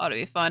familiar with. Ought to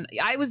be fun.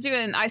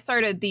 I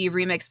started the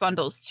Remix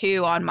bundles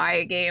too on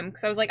my game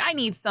because I was like, I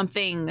need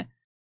something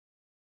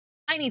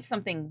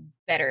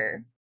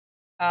better.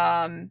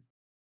 I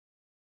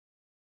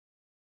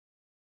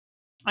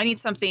need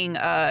something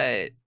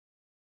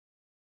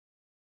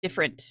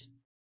different.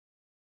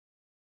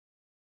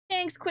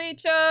 Thanks,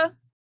 Quecha.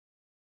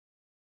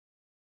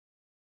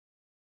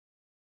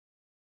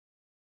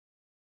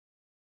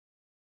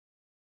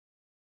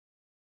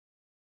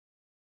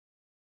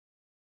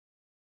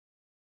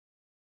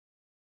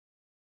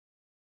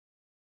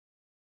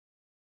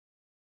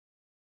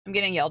 I'm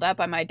getting yelled at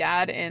by my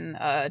dad in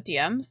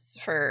DMs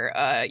for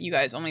you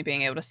guys only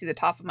being able to see the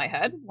top of my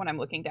head when I'm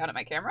looking down at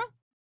my camera,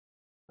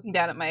 looking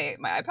down at my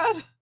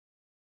iPad.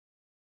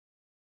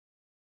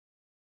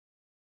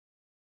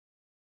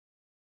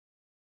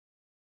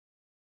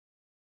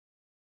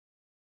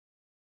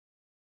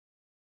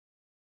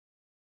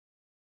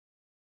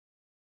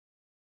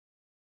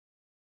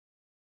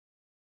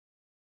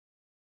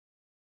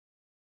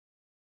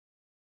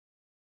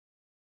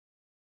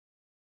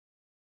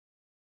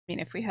 I mean,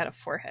 if we had a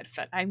forehead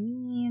fit, I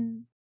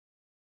mean,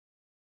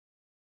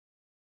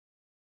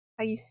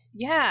 how you?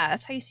 Yeah,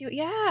 that's how you see.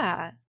 Yeah,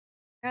 I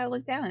gotta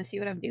look down and see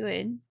what I'm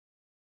doing.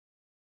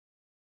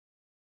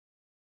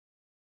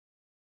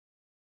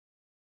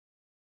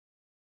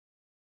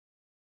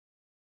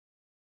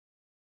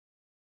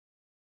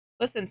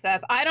 Listen,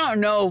 Seth, I don't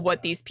know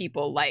what these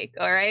people like.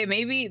 All right,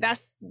 maybe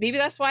that's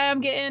why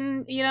I'm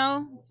getting,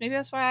 maybe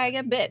that's why I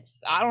get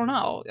bits. I don't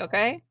know.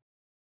 Okay,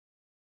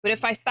 but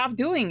if I stop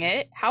doing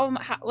it, and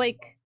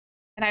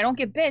I don't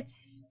get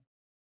bits,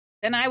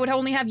 then I would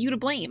only have you to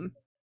blame.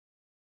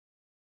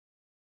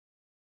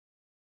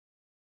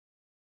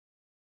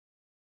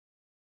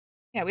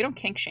 Yeah, we don't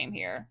kink shame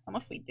here,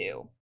 unless we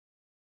do.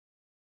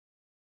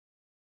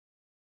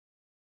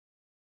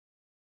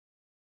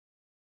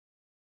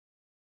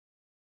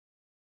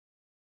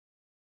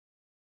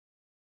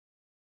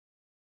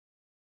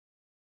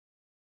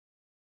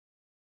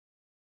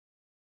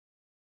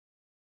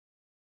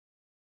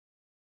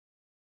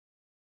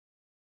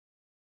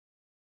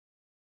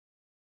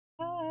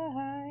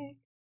 Hi.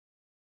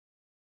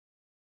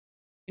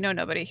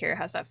 Nobody here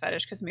has that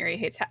fetish because Miri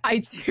hates. I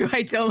do.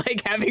 I don't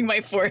like having my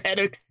forehead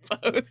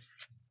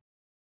exposed.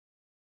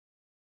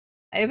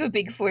 I have a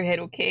big forehead,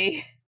 okay?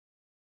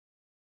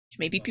 Which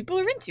maybe people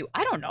are into.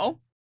 I don't know.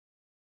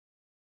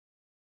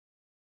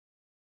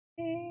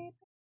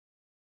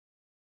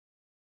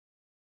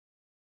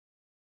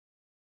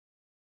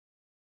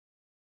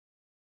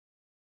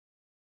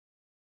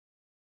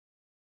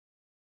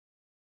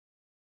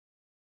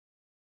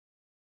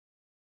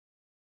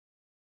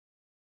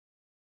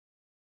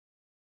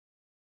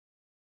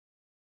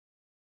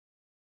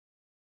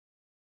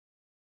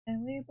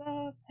 And we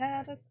both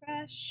have a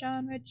crush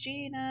on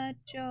Regina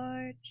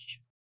George.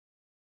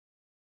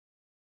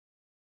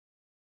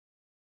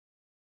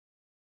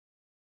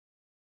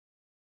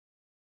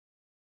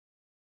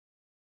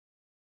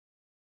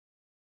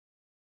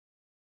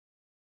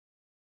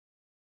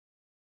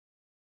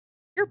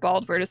 You're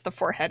bald. Where does the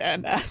forehead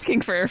end?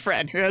 Asking for a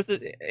friend. Who has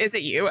it? Is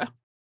it you?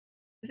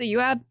 Is it you,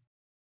 Ad?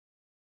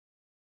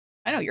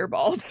 I know you're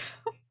bald.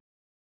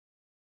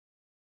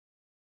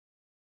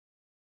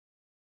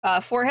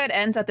 Forehead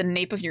ends at the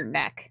nape of your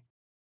neck.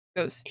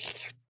 Goes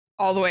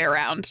all the way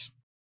around.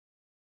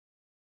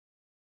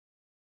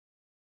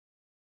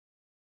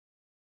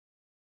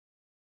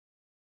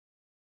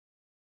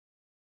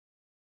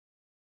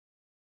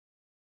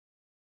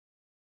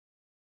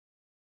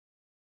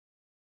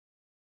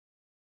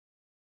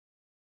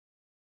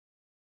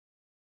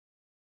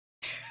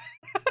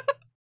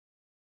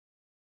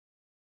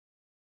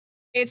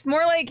 It's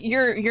more like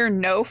you're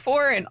no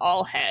for and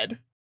all head.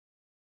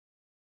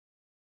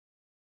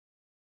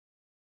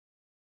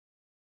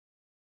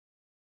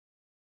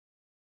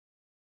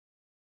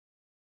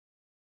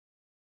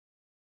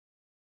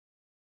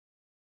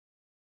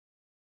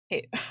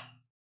 Hate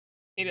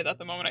hated that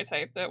the moment I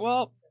typed it.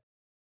 Well,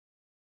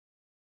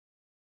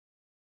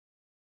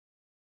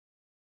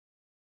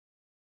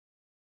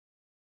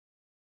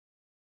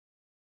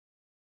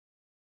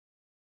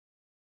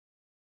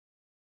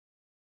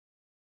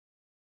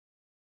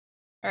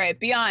 all right,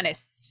 be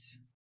honest.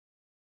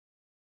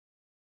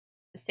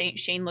 Does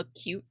Shane look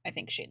cute? I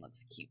think Shane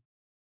looks cute.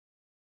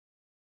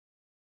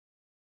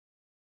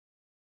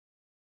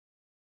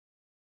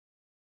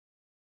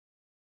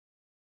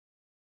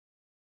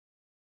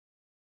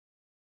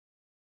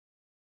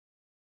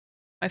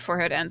 My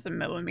forehead ends a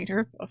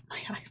millimeter above my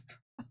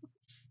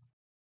eyebrows.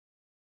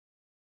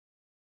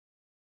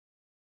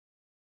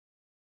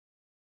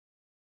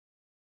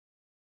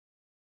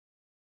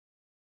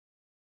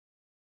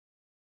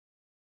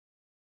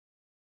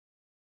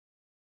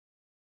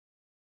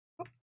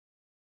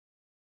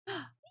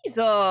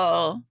 Weasel!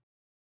 Oh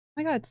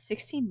my god,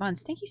 16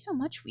 months. Thank you so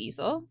much,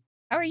 Weasel.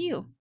 How are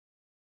you?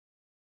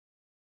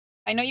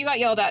 I know you got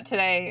yelled at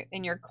today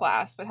in your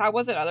class, but how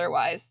was it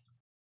otherwise?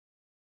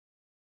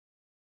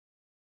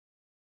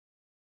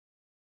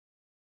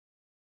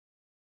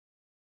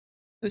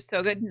 It was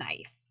so good.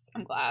 Nice.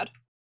 I'm glad.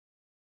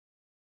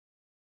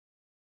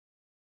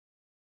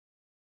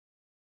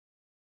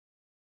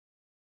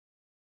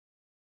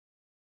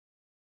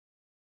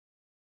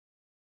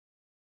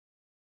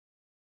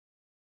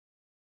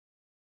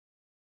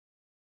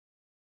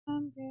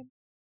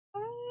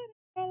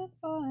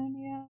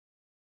 California.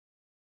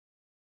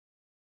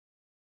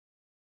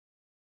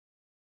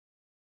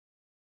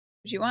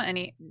 Would you want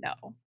any? No.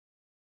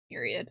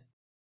 Myriad.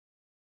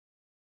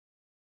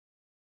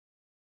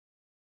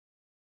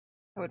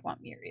 I would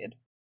want Myriad.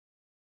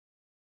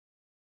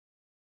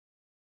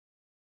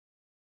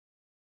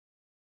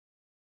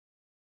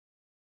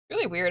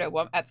 Really weird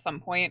at some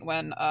point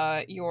when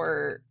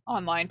your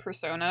online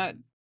persona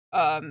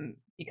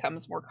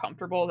becomes more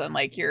comfortable than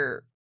like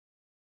your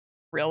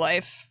real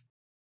life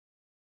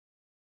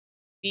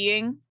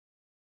being.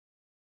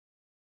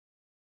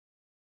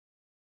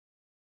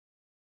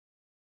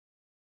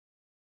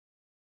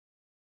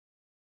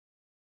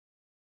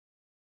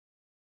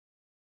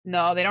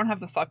 No, they don't have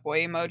the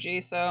fuckboy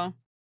emoji, so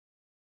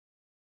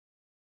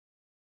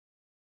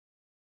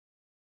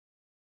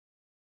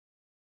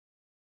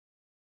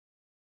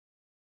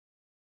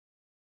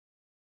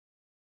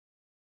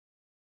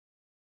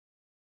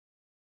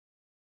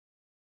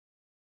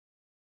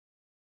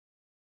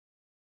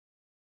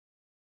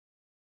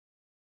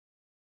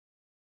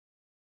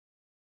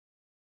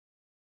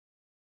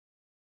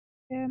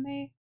get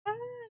me out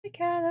of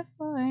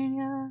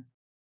California.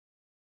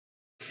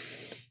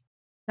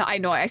 No, I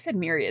know I said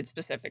Myriad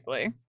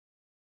specifically.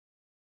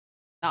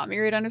 Not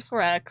Myriad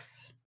underscore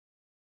X.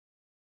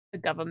 The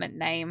government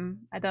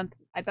name. I don't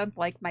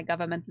like my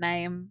government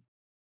name.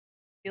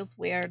 Feels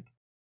weird.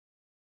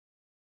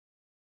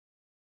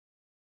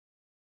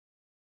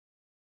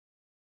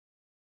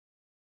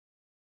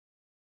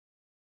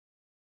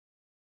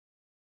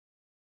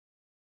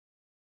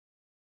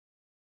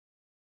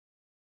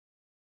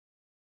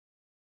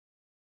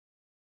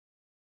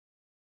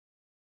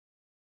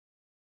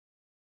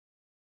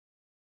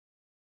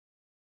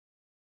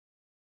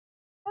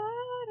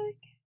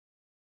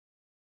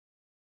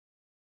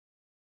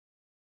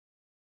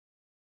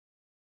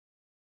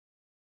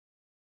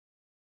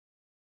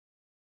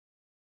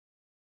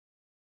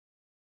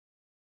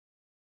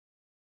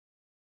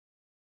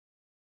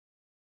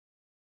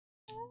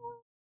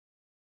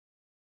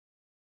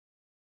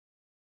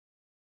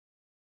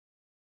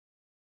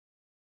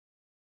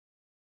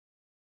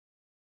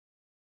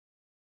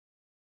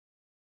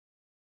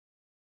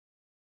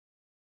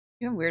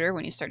 Even weirder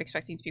when you start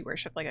expecting to be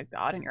worshipped like a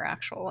god in your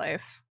actual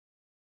life.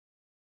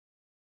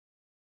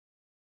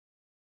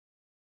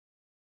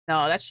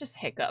 No, that's just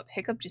Hiccup.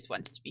 Hiccup just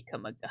wants to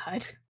become a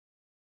god.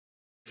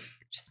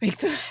 Just make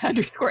the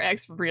underscore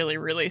X really,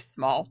 really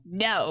small.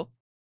 No.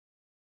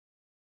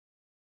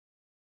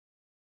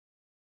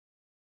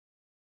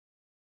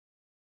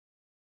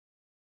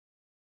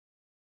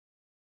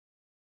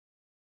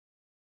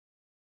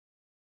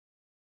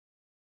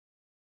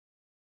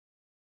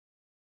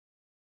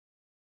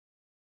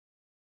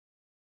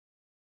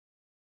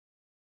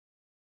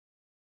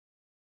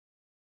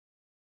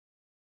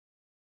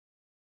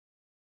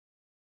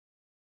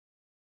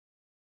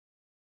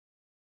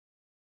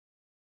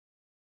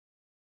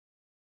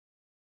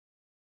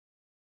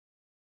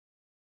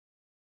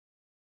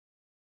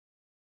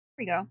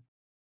 we go.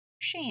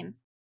 Shane.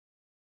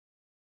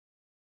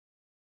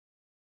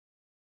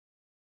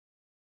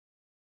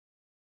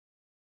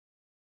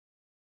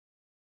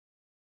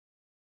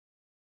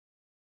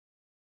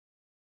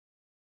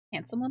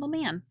 Handsome little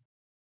man.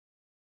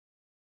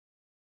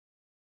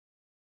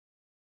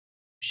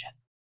 Shit.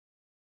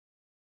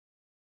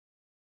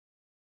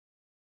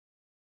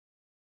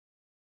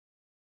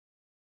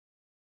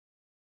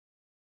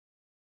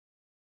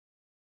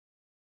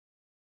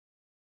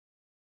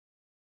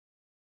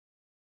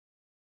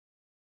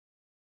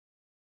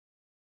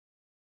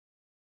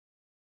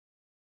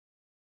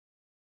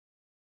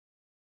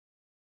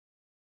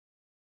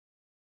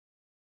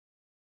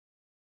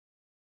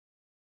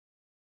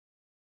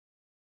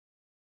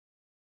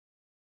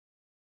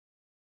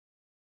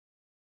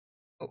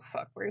 Oh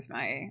fuck, where's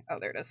my... Oh,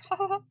 there it is.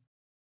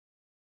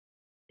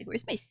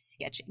 Where's my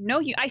sketching?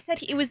 No, I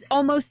said it was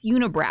almost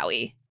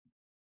unibrowy.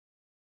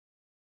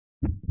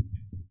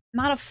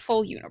 Not a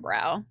full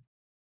unibrow.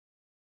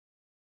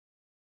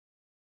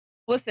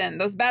 Listen,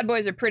 those bad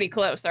boys are pretty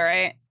close,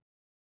 alright?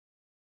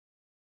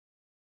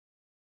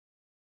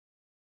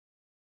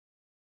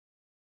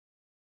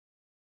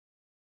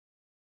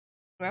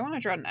 What do I want to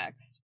draw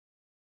next?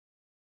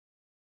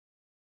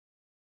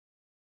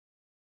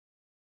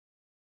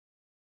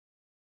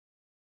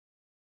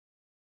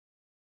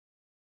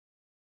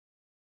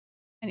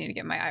 I need to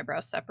get my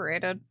eyebrows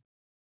separated.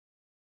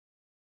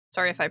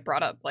 Sorry if I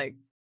brought up, like,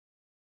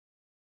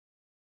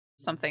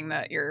 something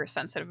that you're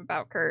sensitive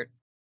about, Kurt.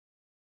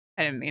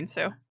 I didn't mean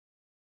to.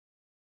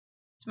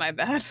 It's my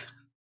bad.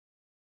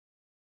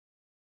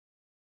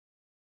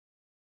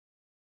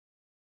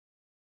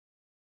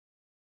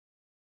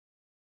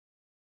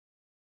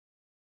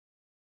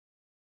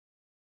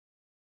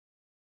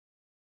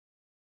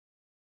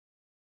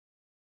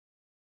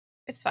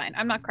 It's fine.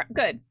 I'm not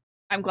good.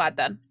 I'm glad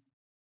then.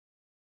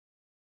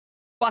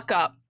 Fuck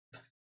up.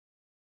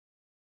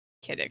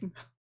 Kidding.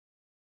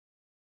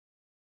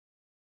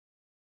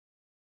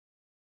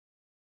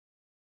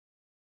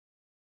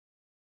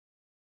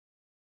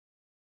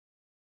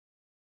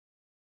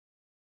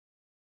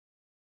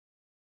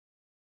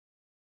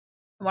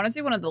 I want to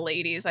do one of the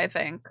ladies, I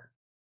think.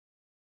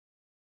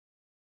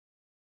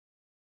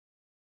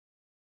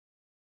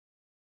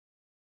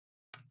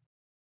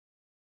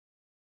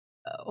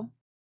 Oh.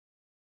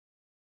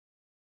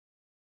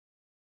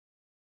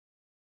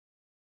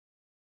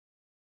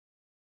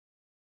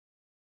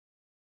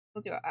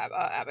 We'll do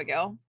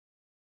Abigail.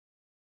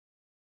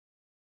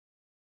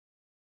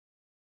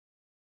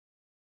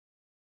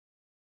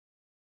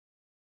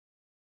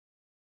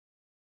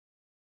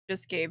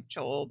 Just gave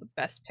Joel the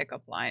best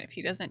pickup line. If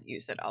he doesn't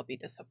use it, I'll be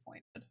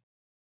disappointed.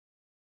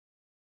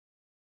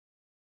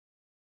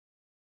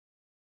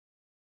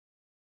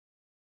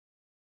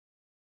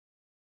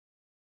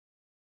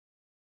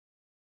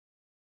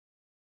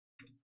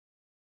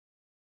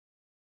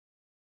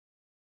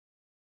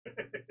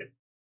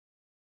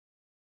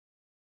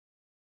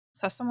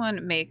 Saw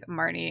someone make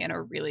Marnie in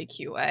a really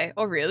cute way.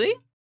 Oh, really?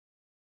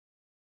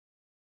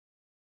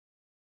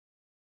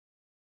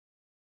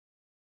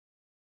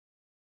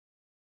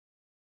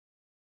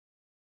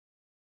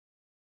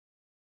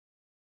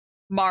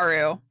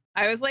 Maru.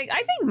 I was like, I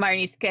think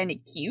Marnie's kind of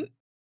cute.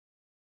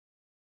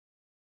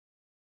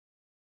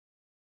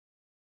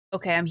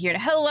 Okay, I'm here.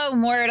 Hello,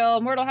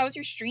 Mortal. Mortal, how was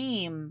your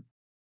stream?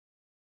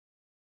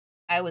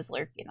 I was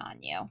lurking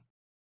on you.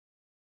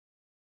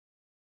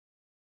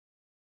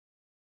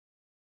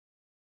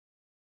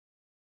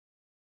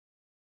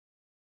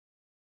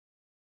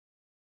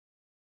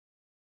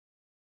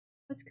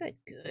 That's good.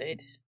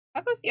 Good.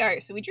 How goes the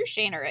art? So we drew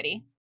Shane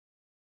already.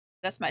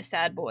 That's my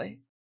sad boy.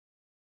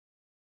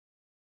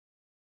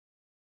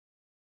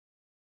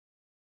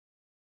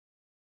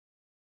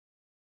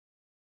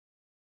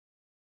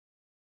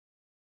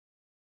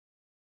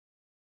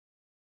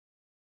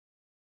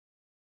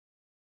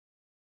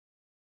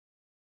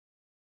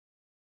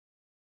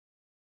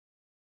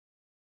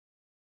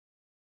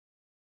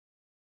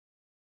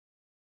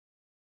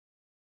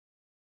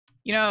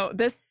 You know,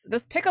 this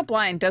pickup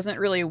line doesn't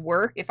really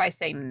work if I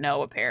say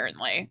no,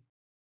 apparently.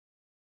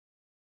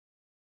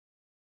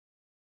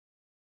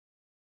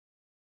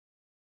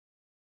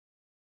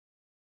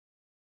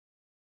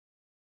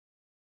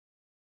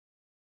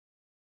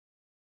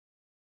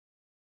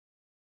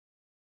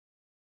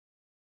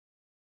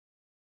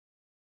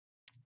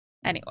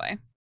 Anyway.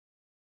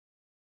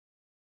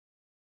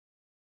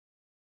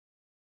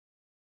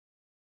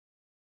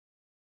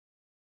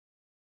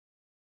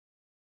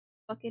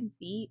 Fucking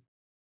beat.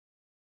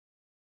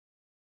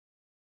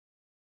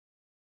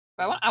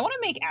 I want to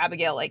make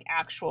Abigail like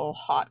actual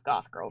hot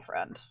goth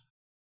girlfriend.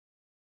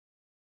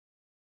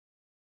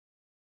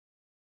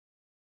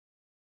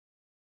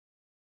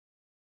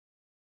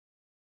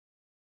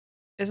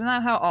 Isn't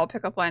that how all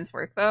pickup lines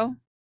work, though?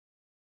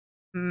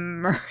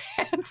 Miranda.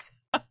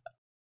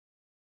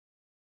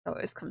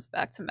 Always comes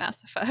back to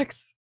Mass Effect.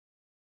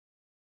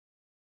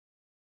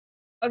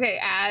 Okay,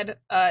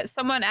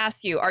 someone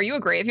asked you, are you a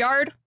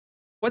graveyard?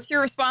 What's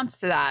your response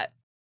to that?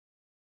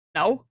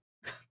 No?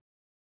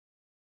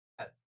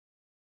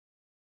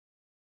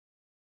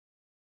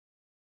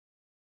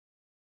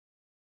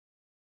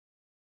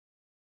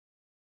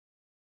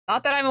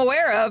 Not that I'm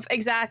aware of.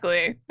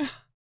 Exactly.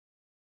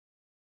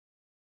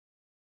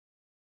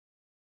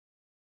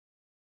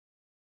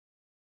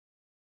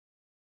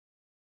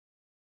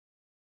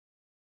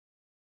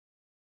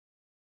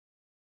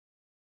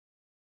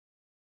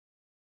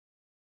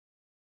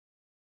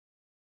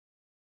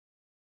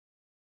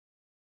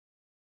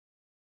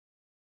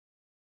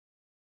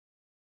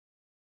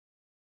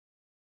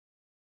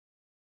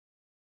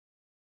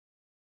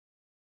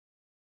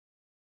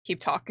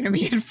 Keep talking to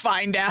me and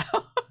find out.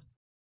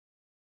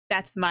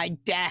 That's my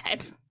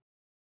dad.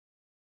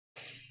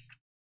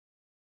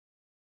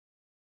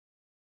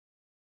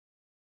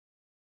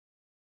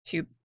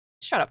 To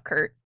shut up,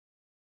 Kurt.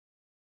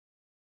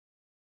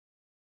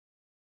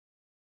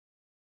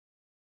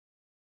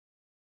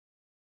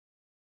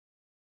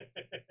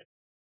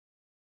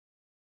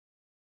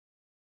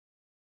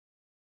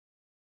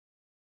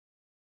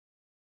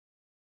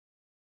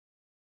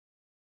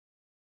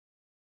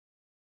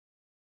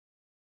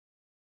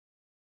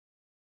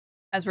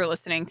 As we're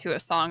listening to a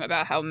song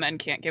about how men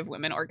can't give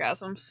women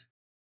orgasms.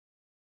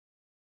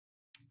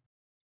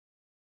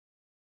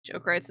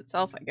 Joke writes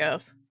itself, I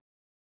guess.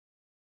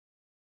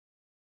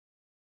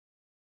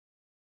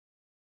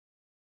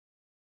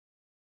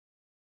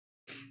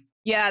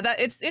 Yeah, that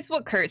it's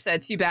what Kurt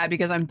said. Too bad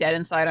because I'm dead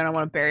inside and I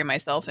want to bury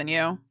myself in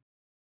you.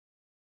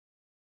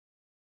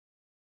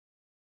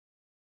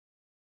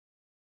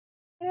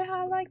 Yeah,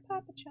 I like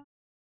Papa John.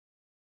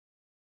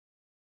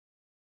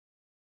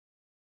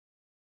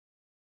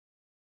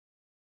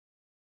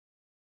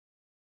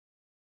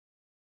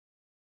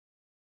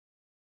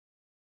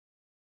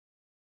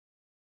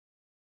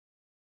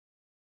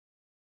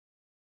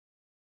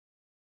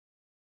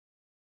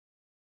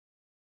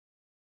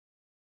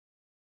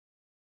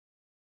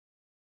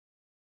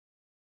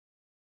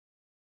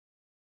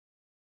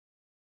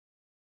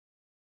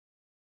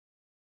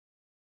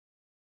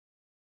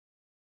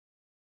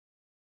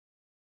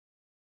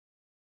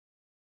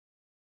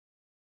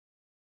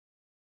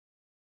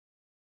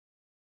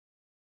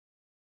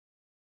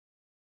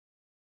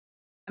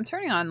 I'm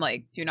turning on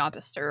like do not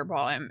disturb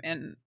while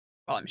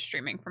I'm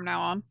streaming from now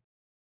on.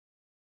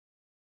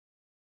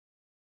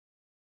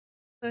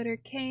 Put her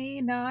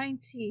canine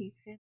teeth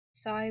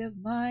inside of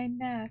my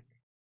neck.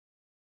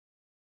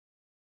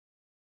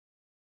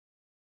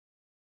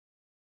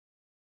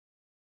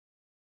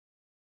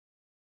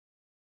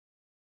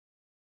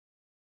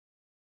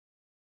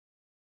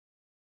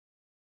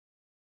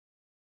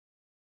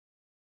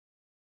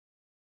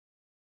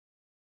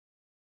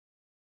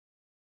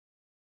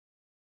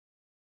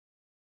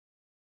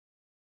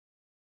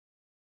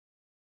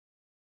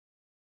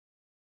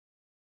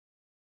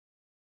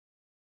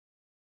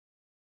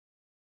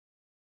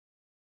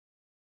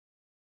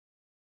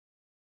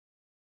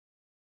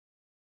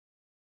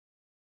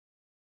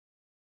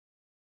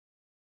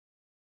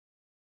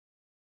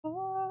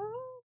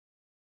 Oh.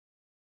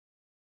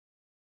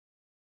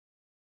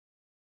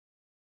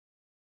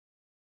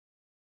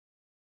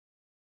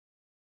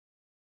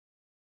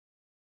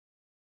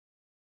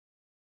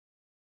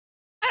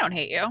 I don't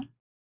hate you.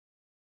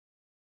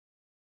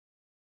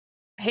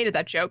 I hated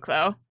that joke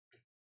though.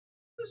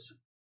 This is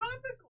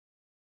topical.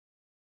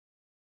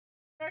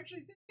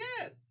 Actually said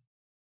yes.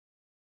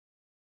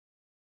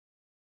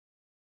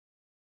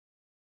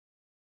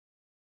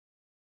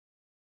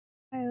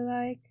 I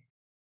like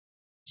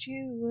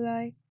you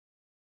like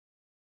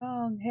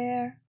long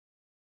hair,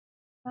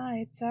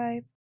 my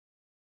type.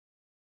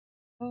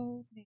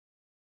 Hold me,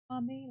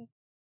 want me to.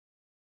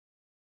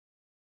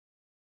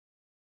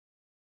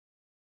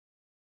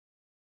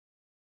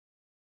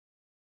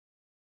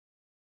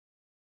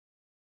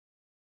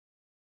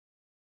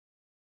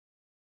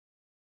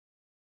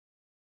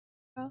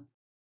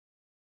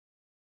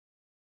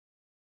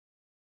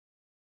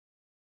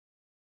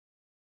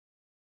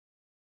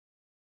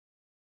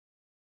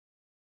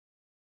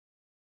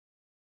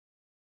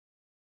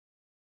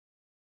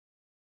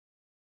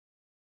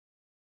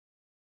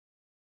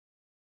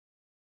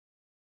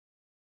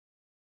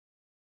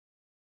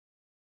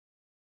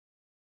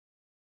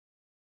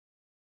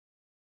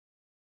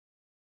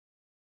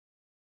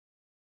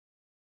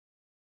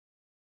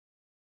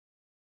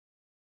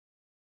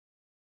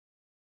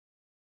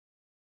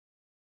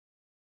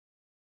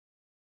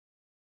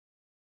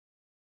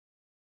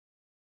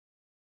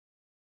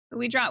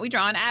 We draw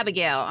an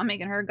Abigail. I'm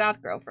making her a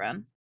goth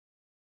girlfriend.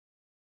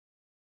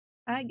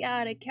 I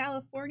got a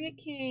California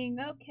king.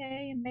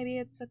 Okay, maybe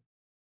it's a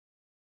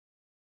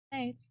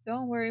mates.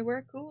 Don't worry,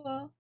 we're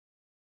cool.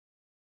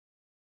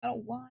 I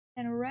don't want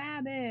a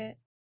rabbit.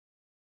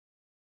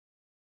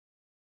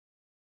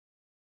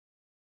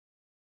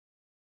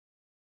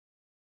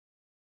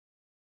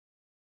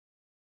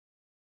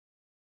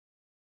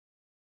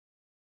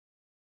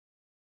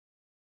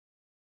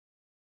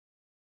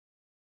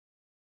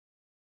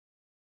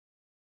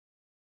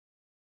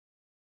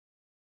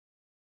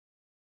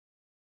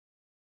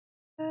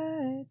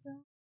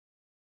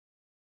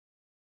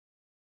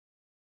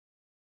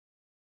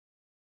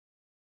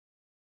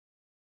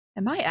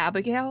 Am I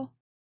Abigail?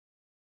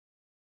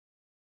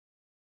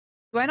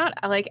 Do I not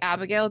like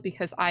Abigail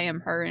because I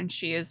am her and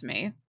she is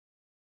me?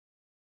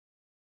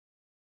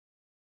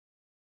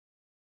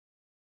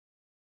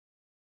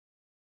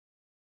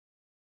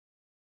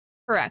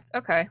 Correct.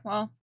 Okay,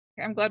 well,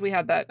 I'm glad we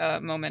had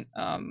that moment,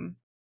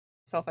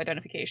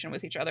 self-identification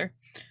with each other.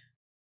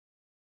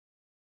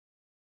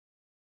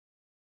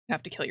 You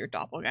have to kill your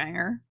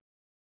doppelganger.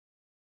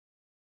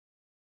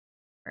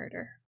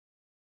 Murder.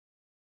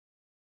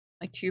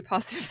 Like 2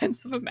 positive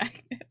ends of a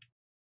magnet.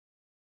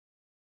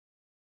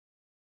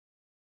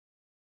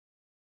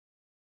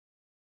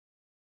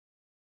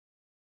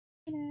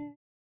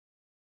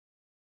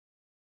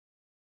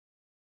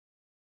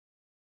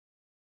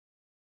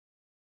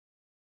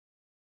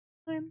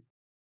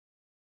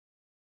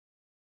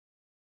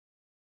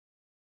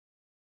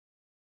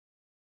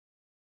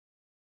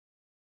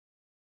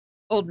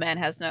 Old man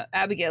has no.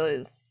 Abigail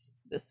is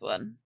this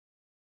one.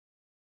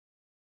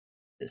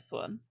 This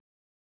one.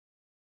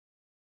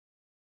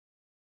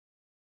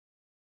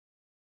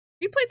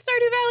 You played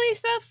Stardew Valley,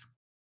 Seth?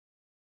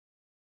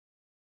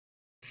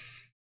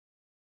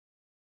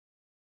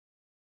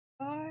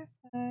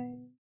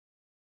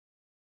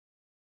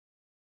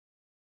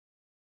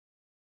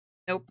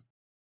 Nope.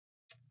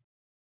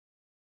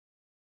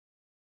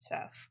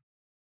 Seth.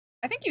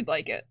 I think you'd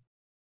like it.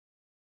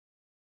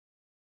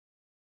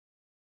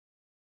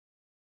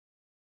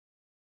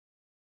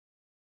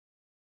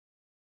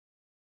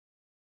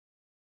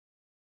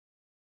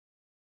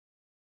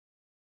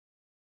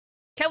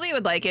 Kelly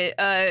would like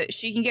it.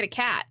 She can get a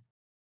cat.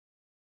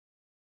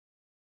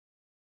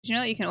 Did you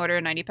know that you can order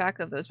a 90 pack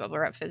of those bubble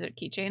wrap fidget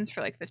keychains for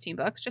like 15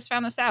 bucks? Just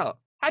found this out.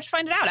 How'd you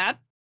find it out, Ad?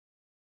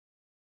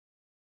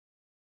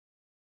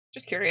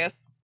 Just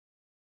curious.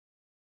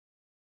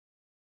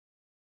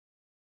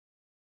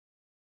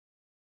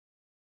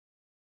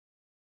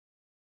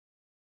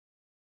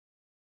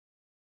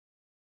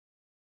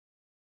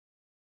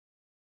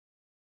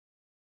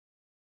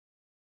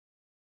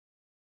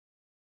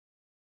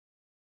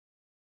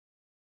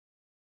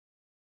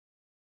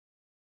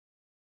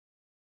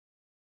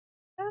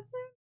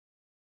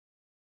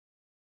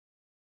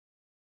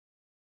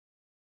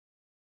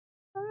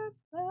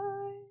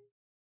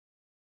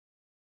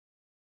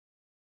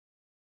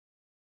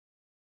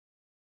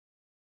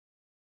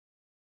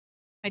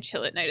 My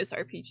chill at night is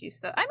RPG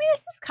stuff. I mean,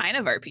 this is kind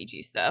of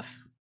RPG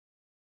stuff.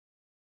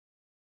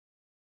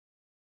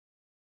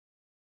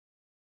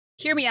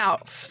 Hear me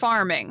out.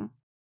 Farming.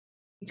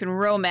 You can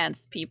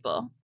romance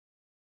people.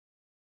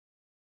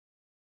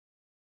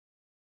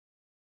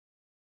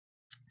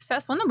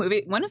 Seth, when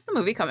is the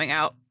movie coming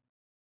out?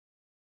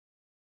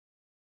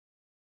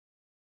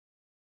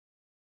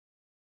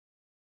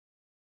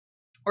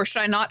 Or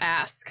should I not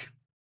ask?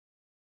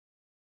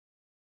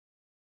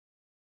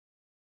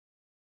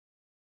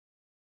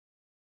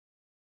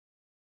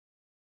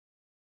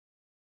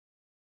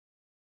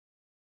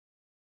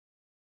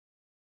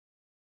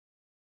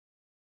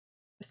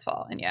 This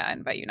fall. And yeah, I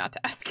invite you not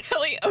to ask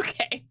Kelly.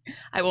 Okay.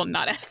 I will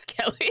not ask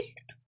Kelly.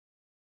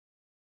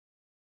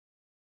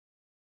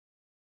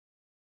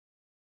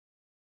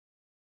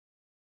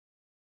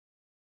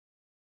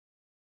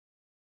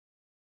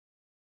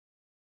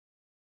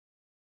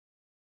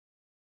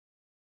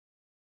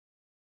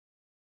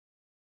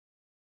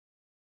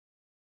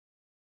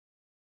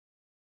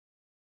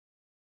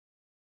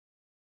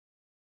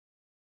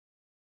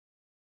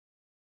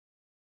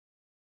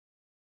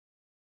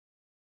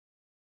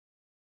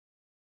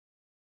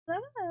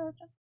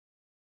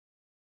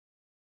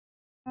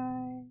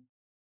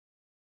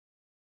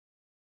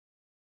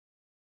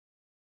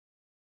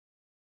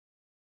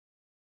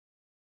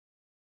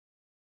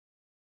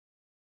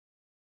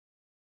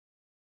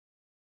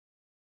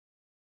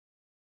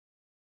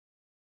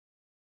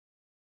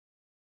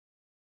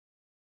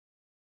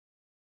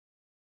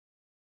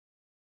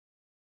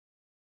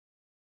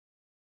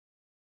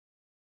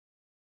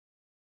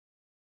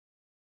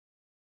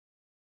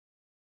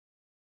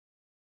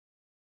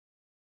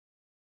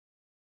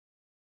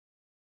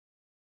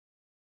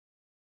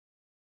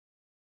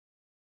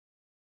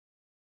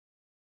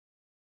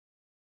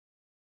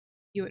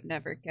 You would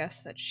never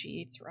guess that she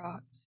eats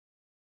rocks.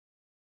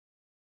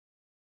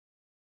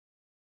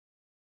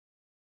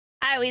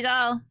 Hi,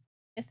 Weasel.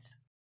 It's...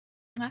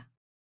 Ah.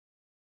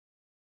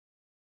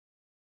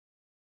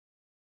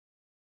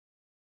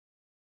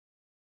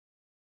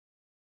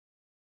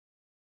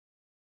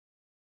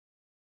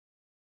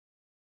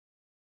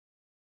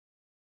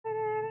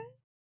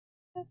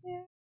 Of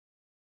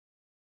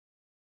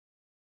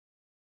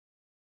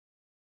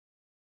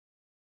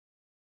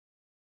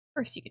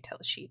course you could tell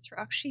she eats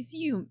rocks. She's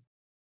you.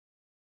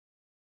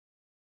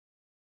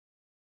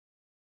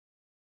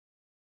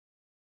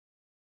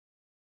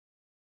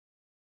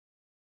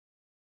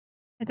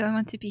 I don't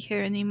want to be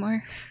here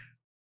anymore.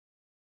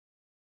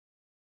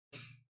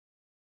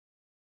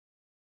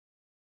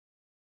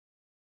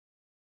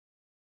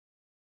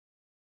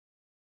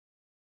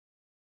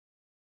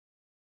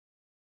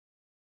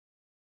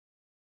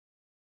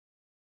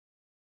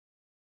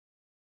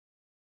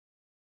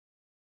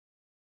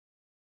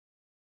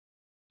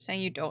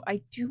 Saying you don't.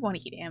 I do want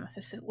to eat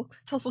amethyst. It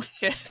looks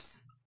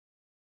delicious.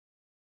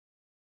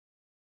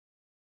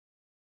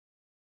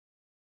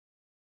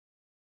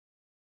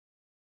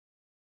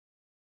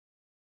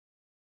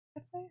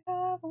 If I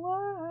have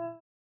one.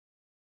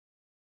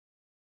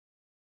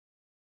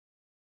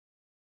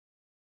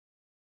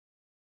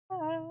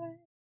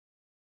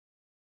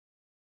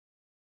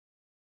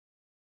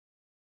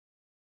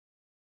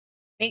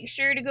 Make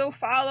sure to go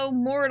follow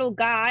Mortal,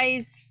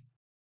 guys.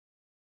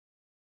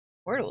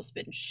 Mortal's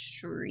been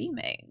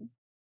streaming.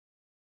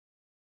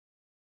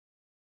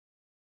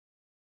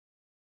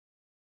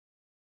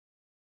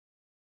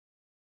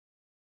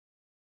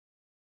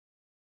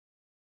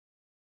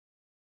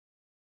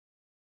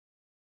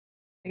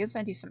 I can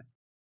send you some.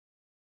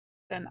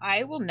 Then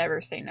I will never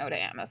say no to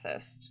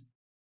amethyst.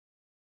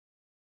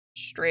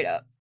 Straight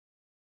up.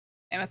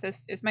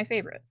 Amethyst is my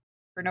favorite.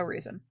 For no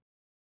reason.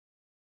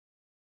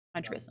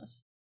 Mind your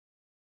business.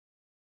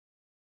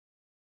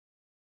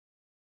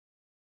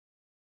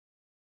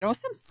 It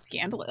almost sounds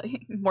scandalous.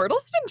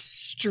 Mortal's been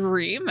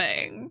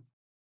streaming.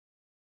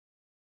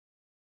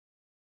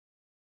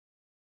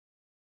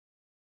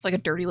 It's like a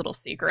dirty little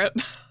secret.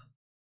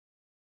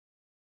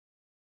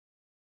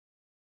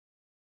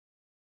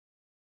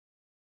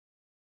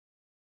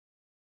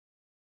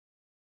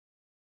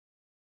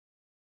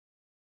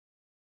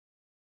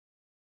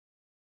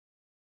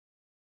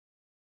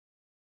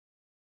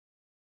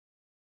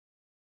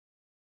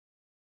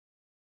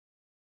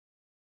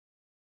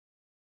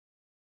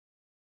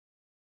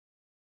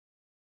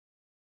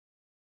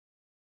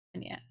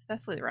 And yeah, it's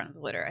definitely the run of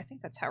the litter. I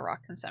think that's how rock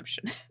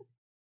consumption is.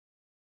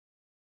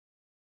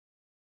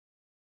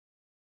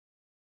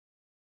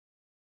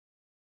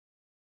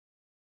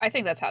 I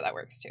think that's how that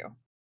works too.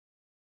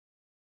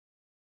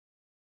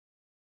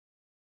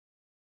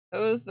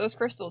 Those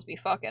crystals be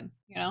fucking,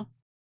 you know?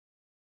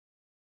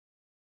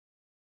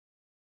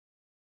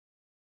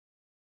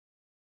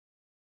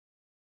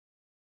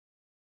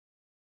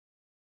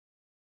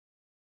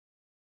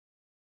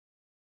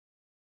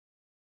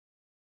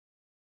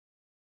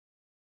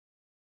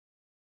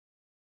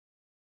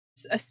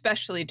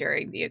 Especially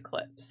during the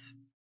eclipse.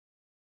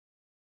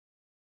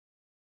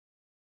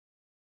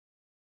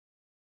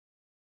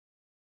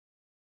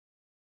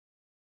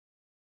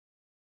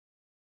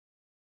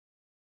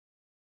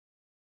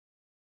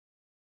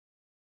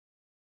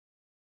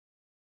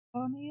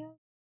 On the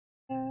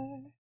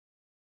other.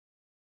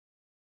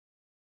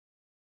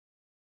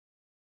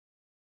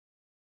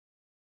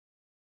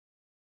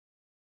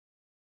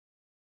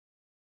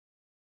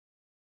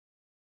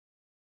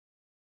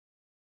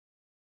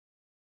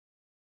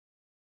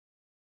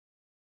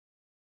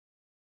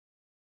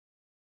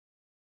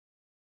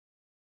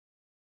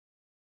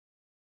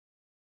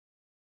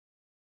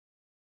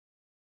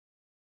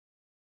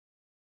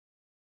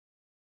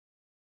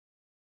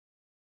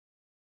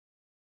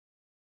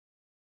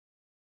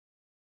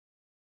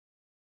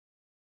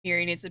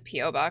 Miri needs a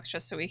P.O. box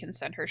just so we can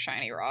send her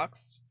shiny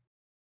rocks.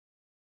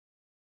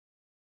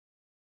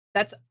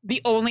 That's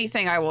the only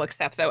thing I will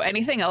accept, though.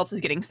 Anything else is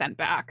getting sent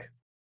back.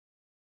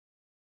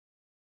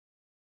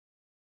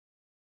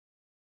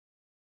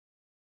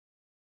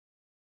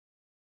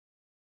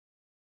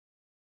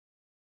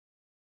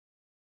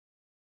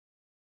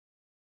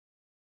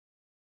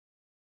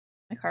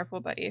 My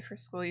carpool buddy for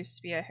school used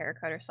to be a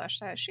haircutter slash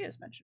stylist. She has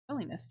mentioned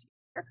willingness to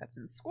use haircuts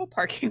in the school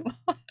parking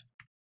lot.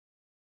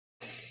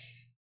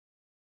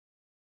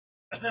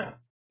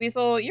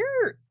 Weasel,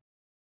 you're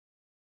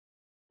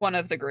one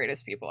of the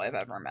greatest people I've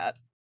ever met.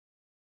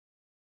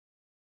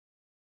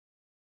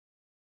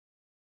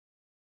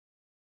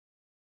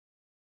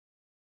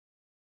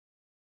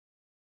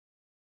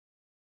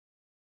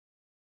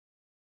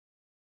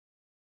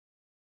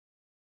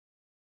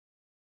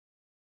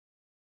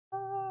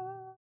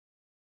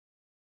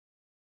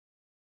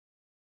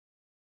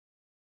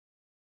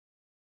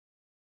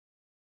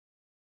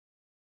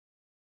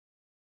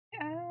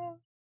 Yeah.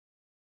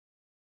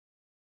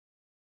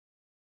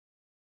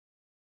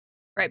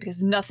 Right,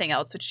 because nothing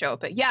else would show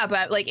up. But yeah,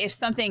 but like if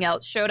something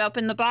else showed up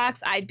in the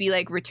box, I'd be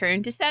like,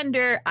 return to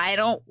sender. I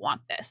don't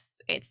want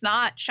this. It's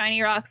not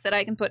shiny rocks that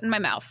I can put in my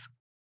mouth.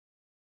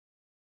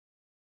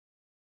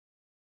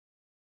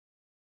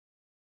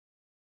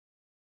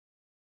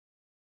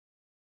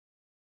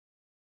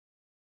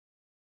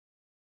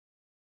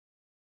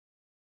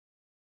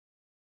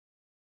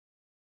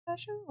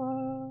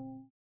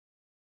 Casual.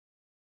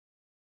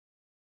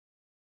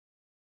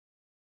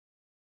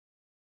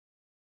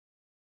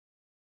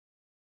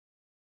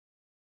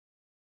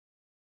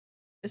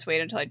 Just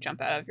wait until I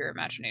jump out of your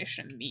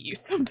imagination and meet you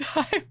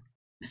sometime.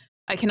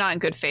 I cannot in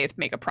good faith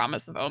make a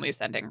promise of only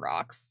sending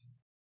rocks.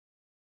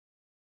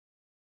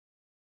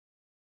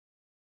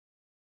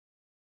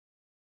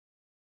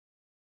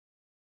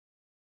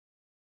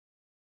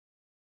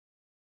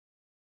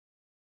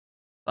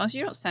 As long as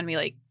you don't send me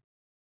like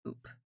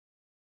poop.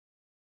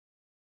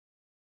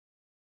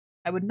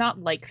 I would not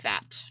like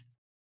that.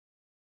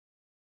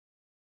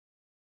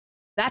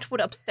 That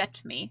would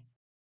upset me.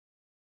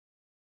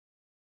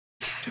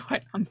 How do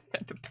I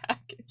unsend a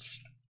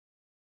package?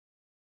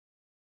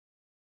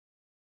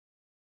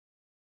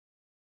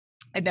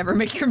 I'd never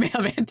make your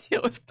mailman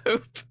deal with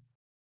poop.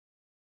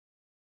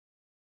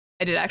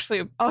 I did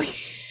actually. Oh,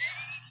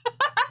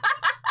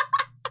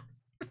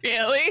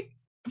 really?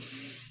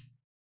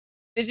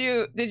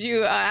 Did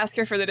you ask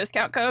her for the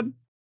discount code?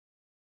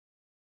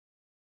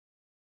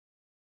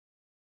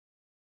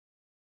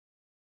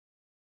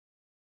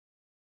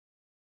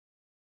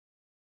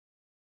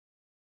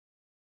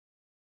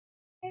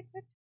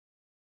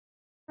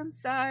 I'm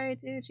sorry,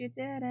 dude, you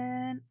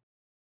didn't.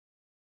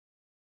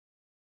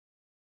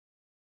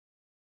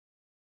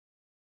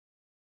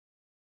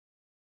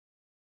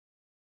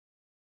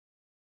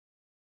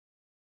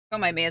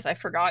 Don't mind me as I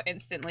forgot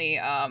instantly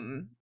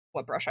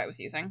what brush I was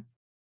using.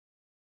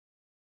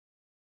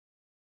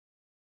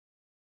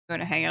 I'm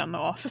going to hang it on the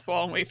office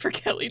wall and wait for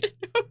Kelly to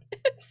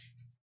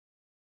notice.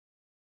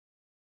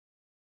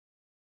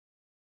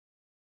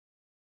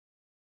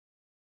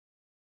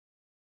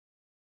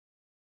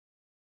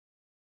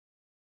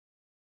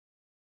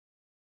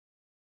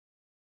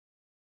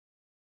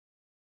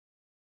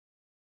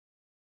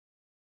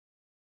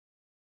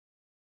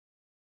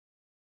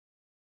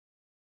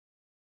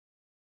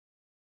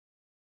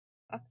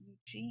 Fuck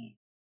Eugene.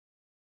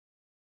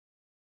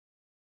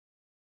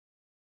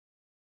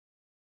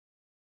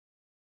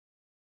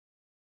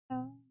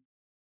 Oh.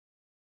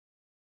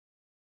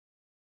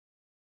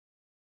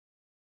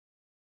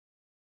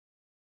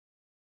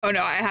 Oh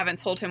no, I haven't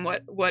told him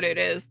what it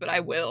is, but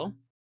I will.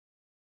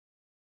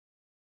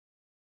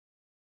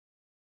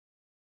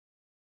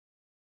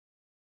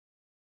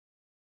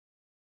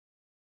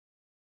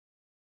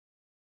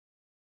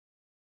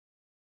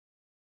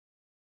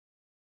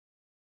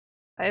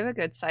 I have a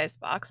good sized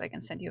box. I can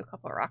send you a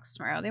couple of rocks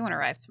tomorrow. They won't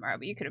arrive tomorrow,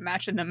 but you could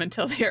imagine them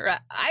until they arrive.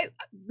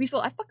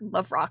 Weasel, I fucking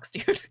love rocks,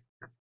 dude.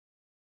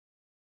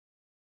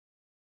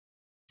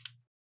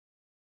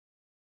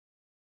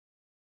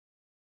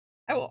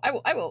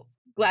 I will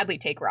gladly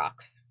take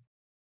rocks.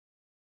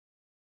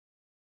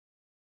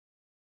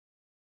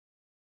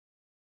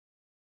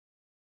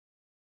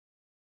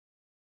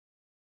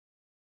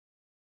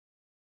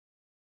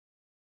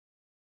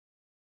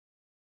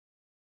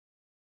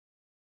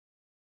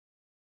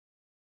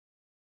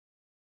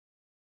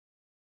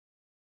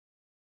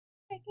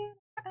 Taking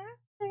our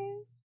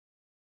asses.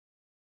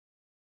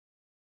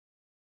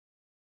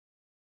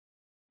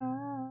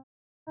 Oh,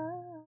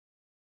 oh.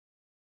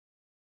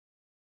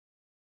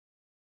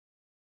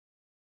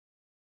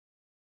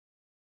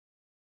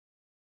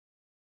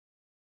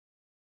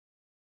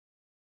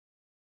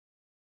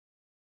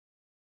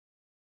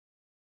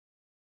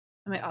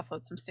 I might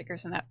offload some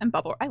stickers in that. And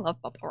bubble. I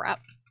love bubble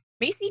wrap.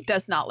 Macy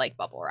does not like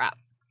bubble wrap.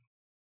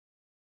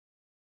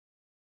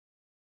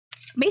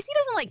 Macy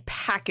doesn't like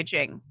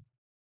packaging.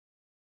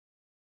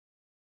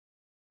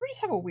 We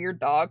just have a weird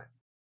dog.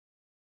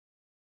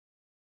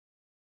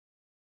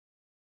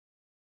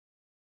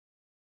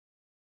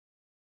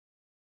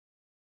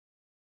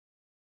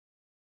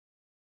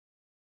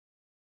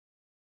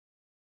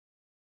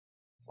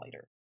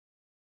 Slider.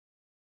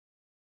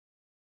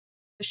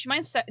 Does she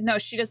mind? No,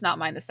 she does not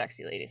mind the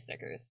sexy lady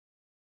stickers.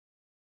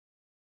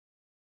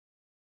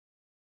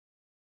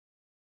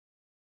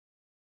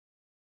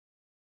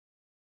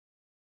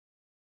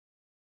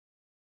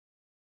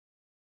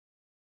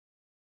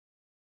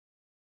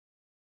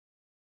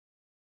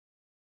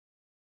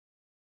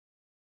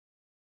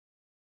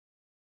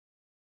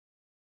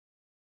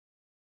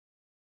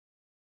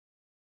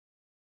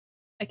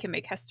 I can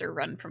make Hester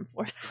run from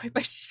floors away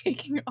by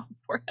shaking off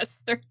poor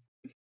Hester.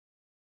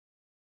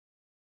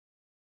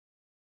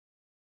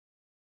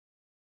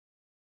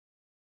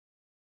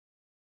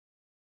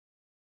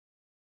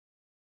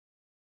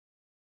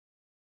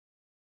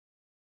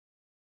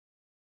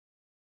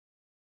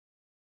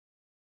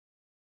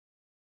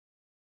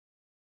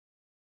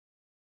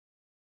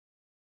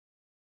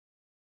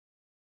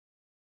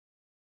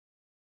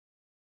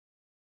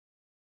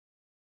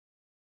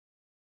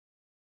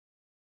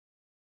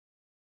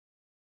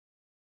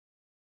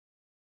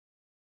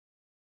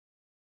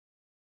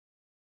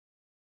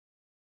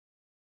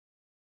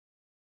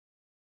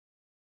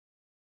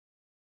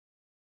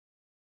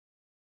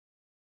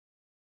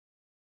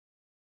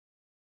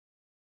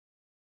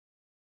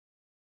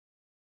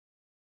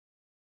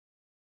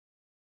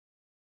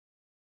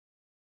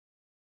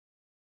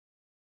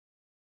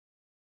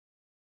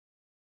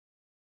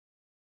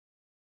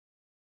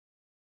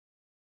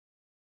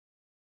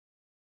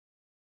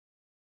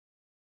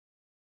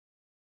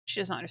 She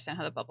doesn't understand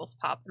how the bubbles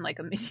pop, and like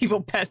a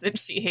medieval peasant,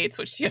 she hates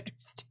what she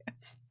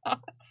understands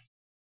not.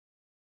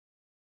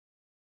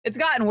 It's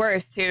gotten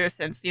worse too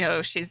since, you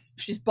know, she's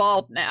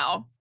bald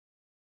now.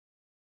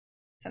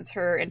 Since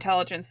her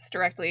intelligence is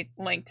directly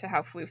linked to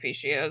how floofy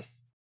she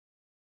is.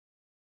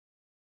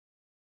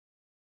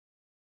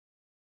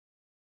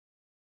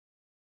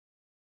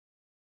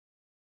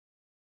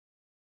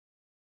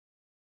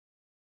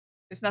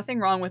 There's nothing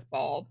wrong with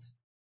bald.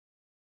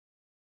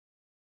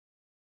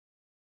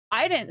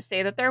 I didn't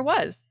say that there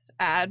was,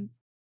 Ad.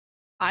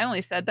 I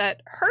only said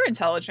that her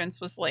intelligence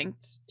was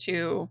linked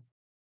to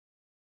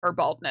her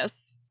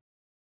baldness.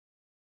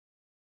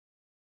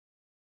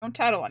 Don't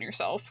tattle on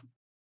yourself.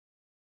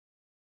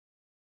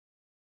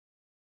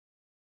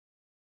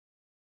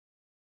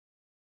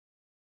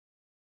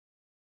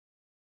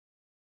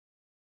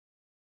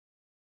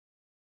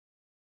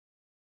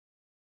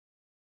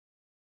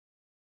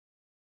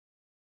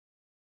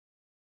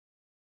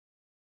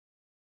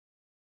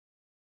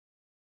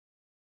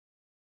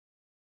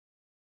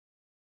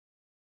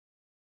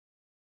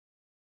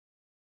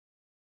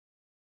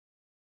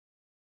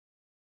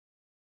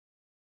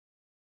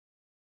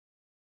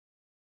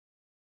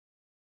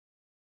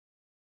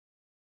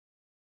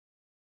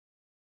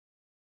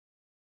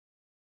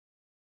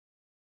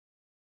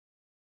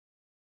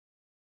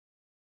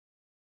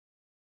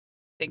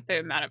 think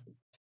the amount of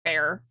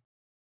fair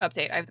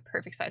update. I have the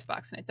perfect size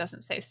box, and it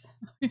doesn't say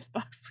size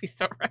box. Please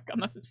don't wreck on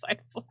the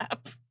side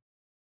flap.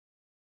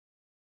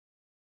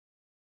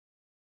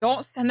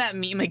 Don't send that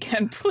meme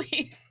again,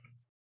 please.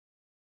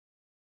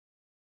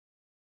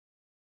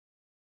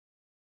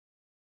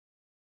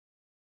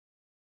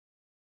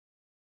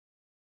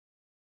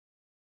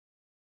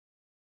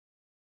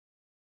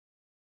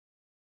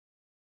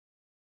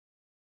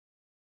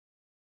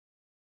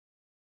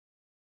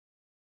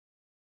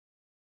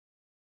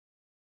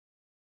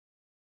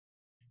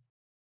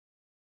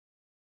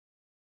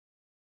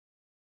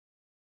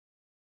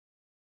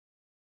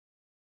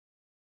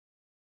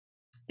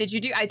 Did you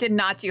do? I did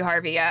not do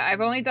Harvey yet. I've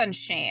only done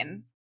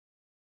Shane.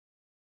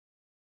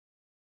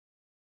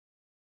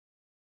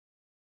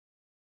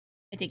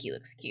 I think he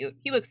looks cute.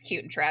 He looks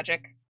cute and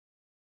tragic.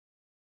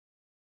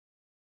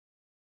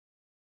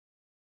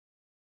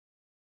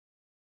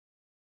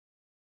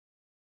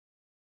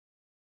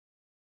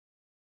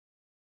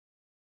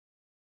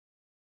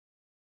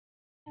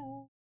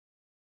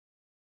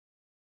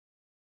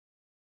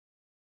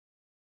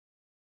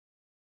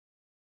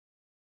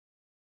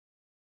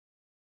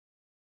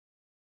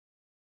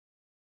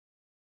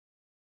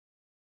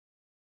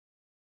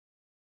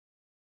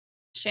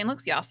 Shane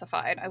looks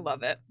yassified. I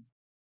love it.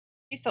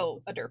 He's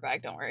still a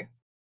dirtbag, don't worry.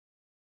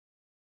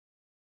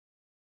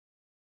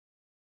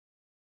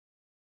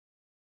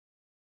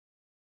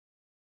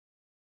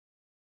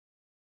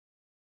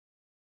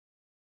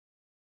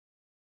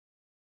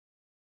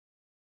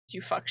 Do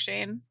you fuck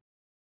Shane?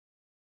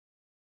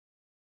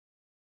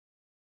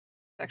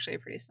 It's actually a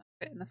pretty snug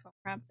fit in the foam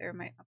wrap. There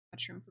might not be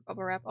much room for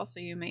bubble wrap. Also,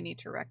 you may need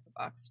to wreck the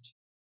box.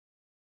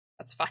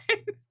 That's fine.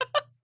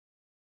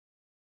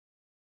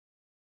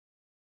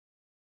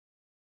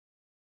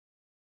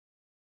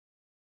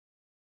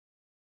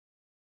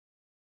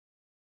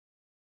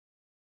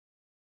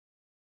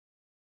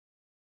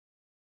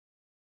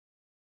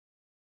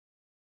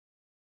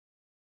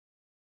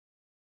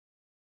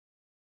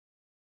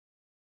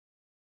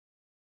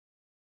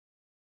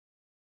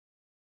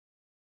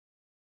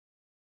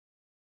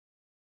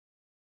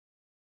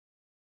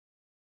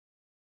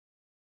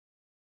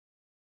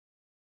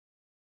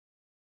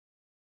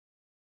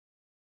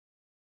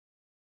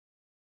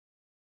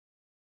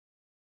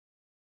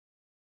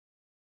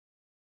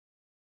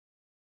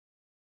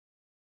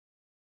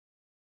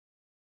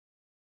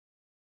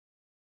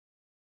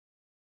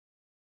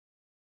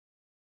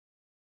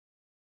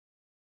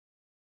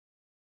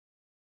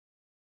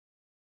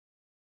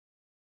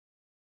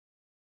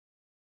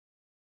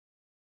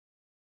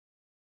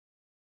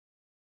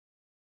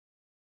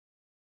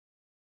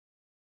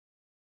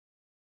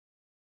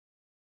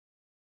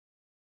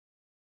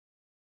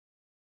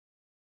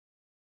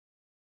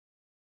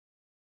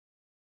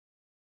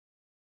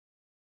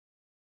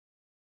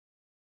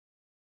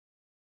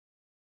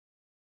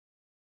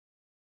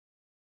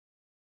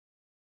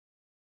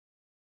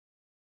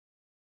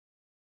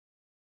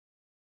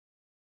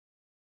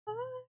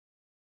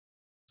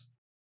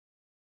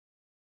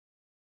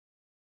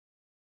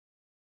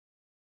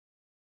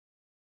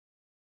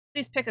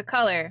 Please pick a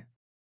color.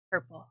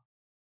 Purple.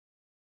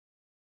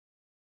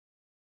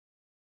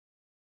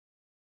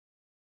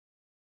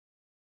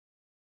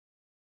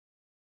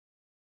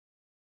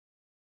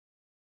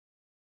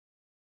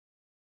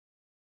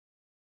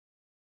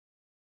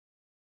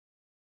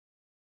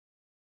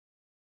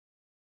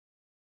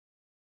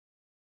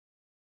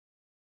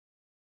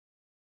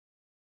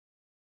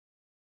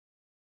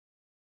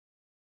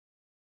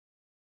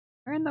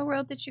 Where in the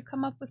world did you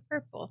come up with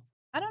purple?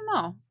 I don't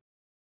know.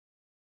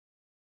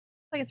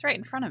 It's like it's right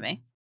in front of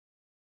me.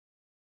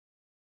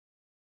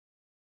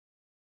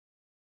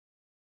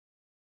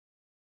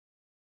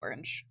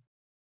 Orange.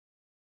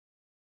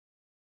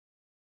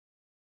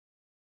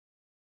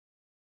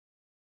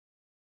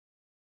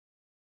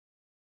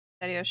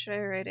 Daddy, should I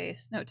write a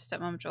note to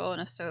stepmom Joel?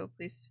 And if so,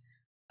 please.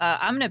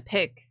 I'm gonna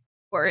pick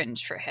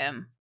orange for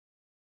him.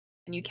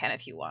 And you can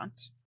if you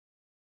want.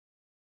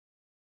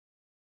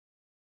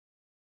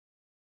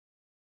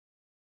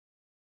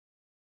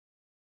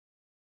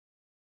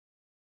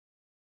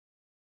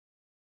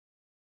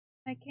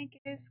 I can't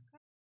get his.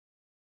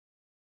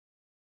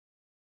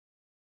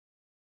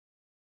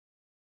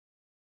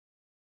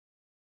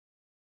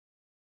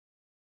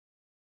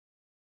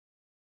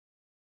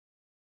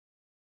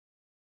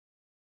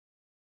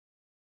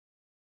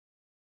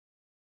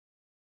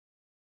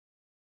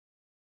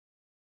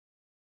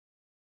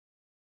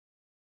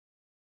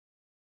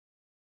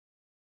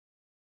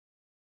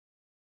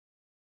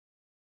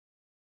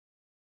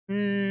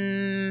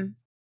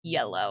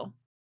 Yellow.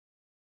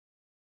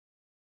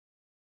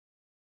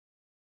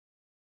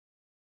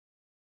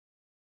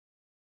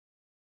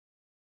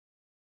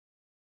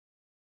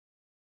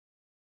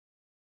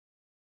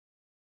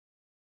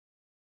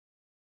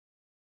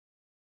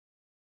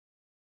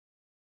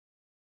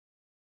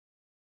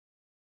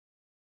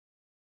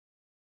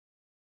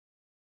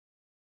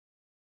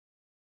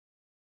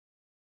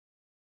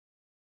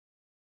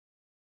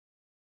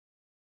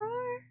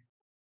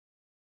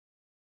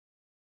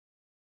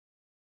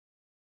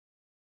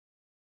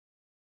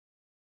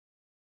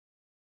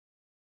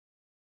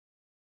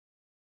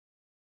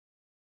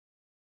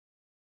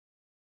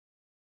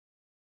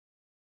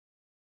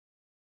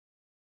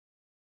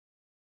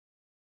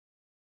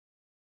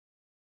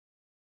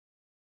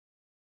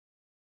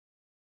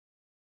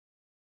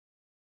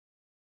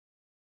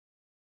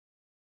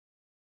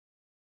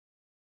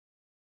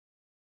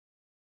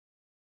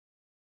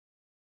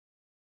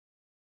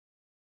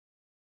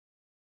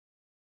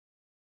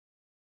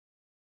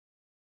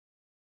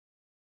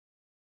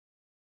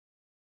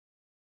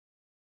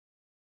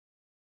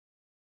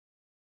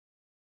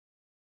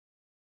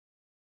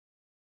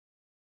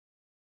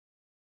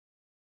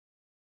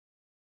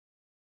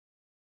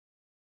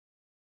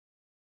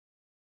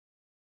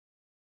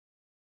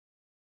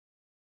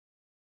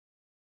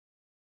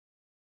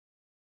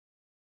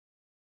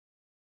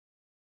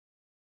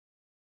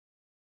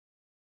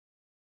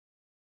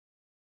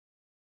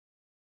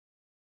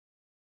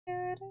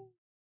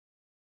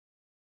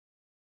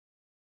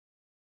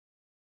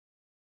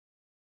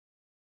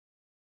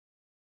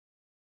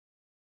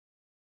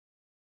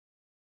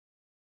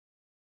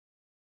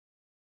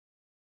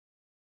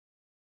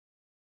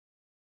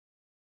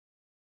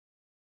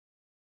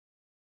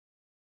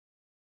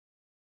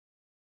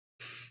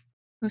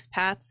 Who's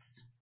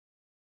Pat's?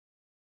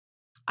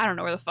 I don't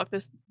know where the fuck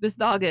this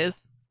dog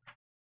is.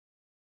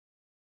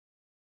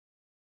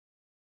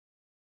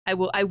 I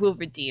will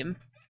redeem.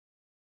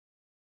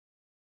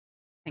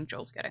 I think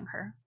Joel's getting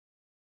her.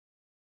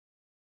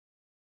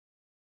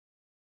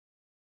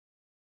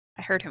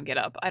 I heard him get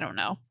up. I don't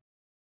know.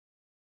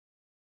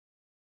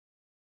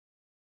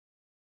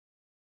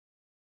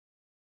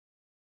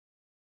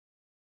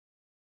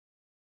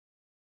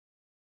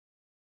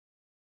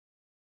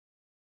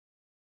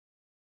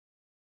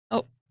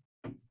 Oh.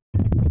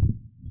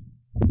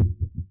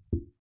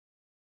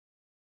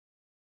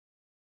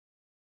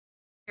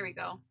 Here we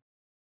go.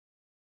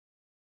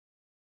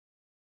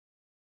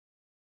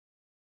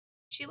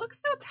 She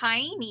looks so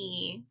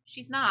tiny.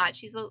 She's not.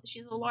 She's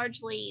a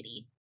large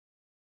lady.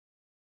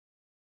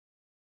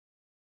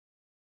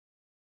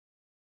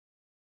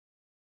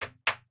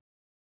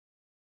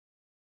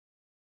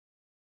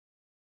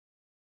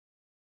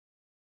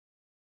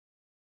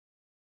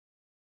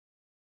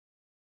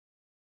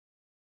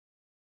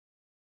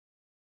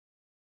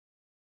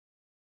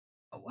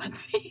 Oh, what?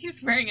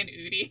 He's wearing an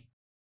Udi.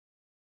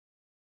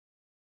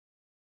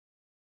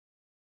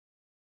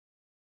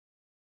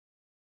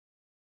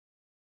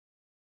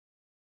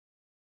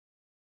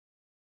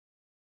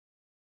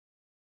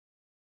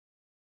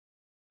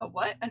 A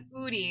what? An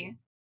Udi.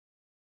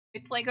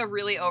 It's like a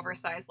really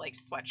oversized like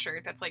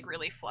sweatshirt that's like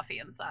really fluffy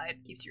inside.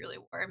 Keeps you really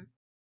warm.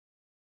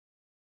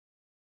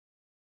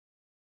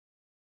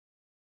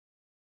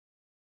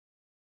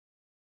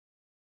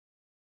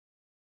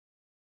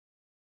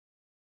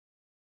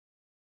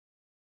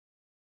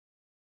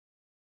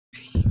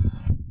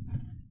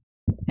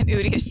 And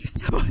Udi is just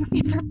so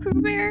unseen for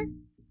Pooh Bear.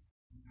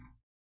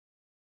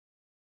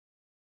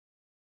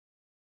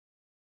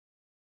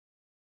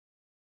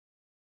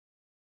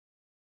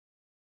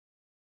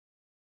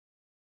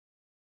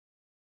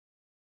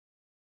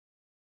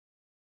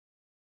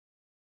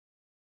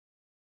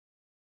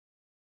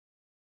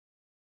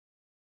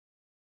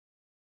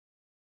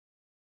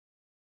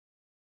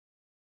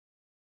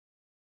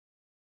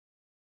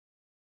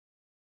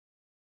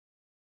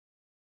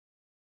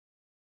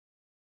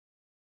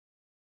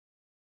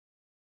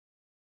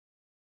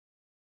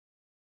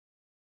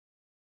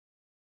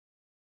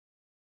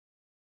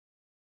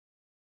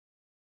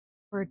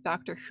 Or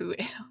Doctor Who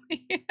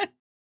alien.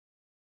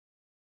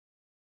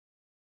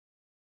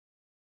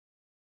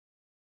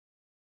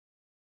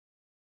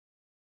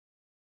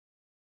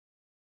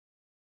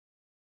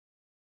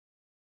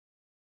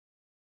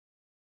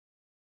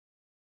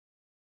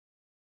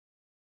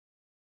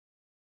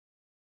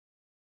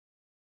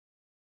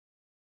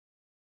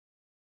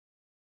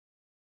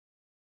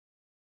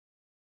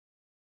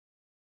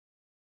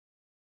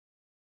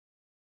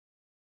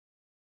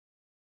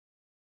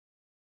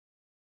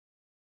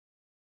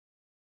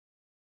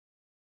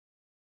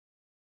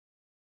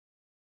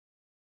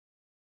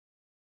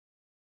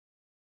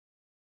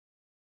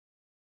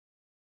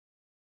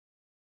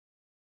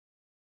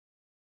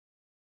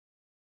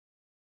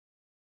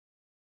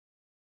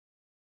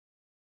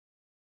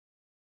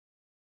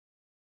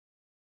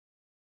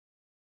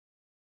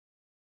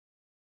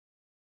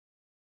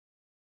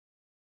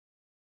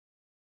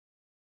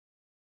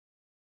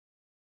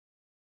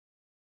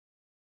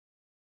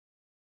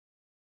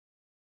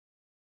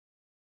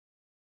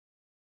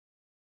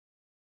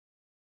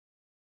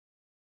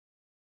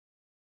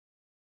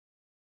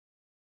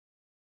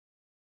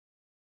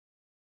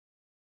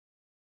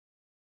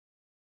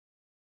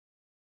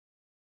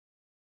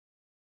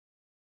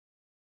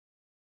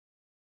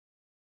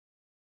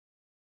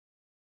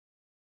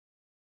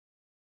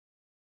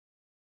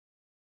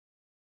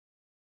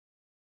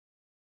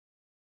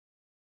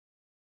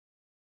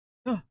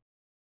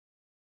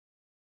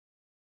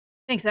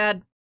 Thanks,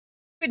 Ad.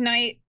 Good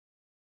night.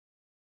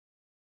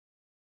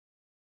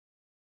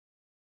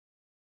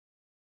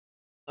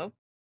 Oh,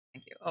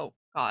 thank you. Oh,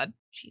 God.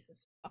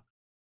 Jesus. Fuck.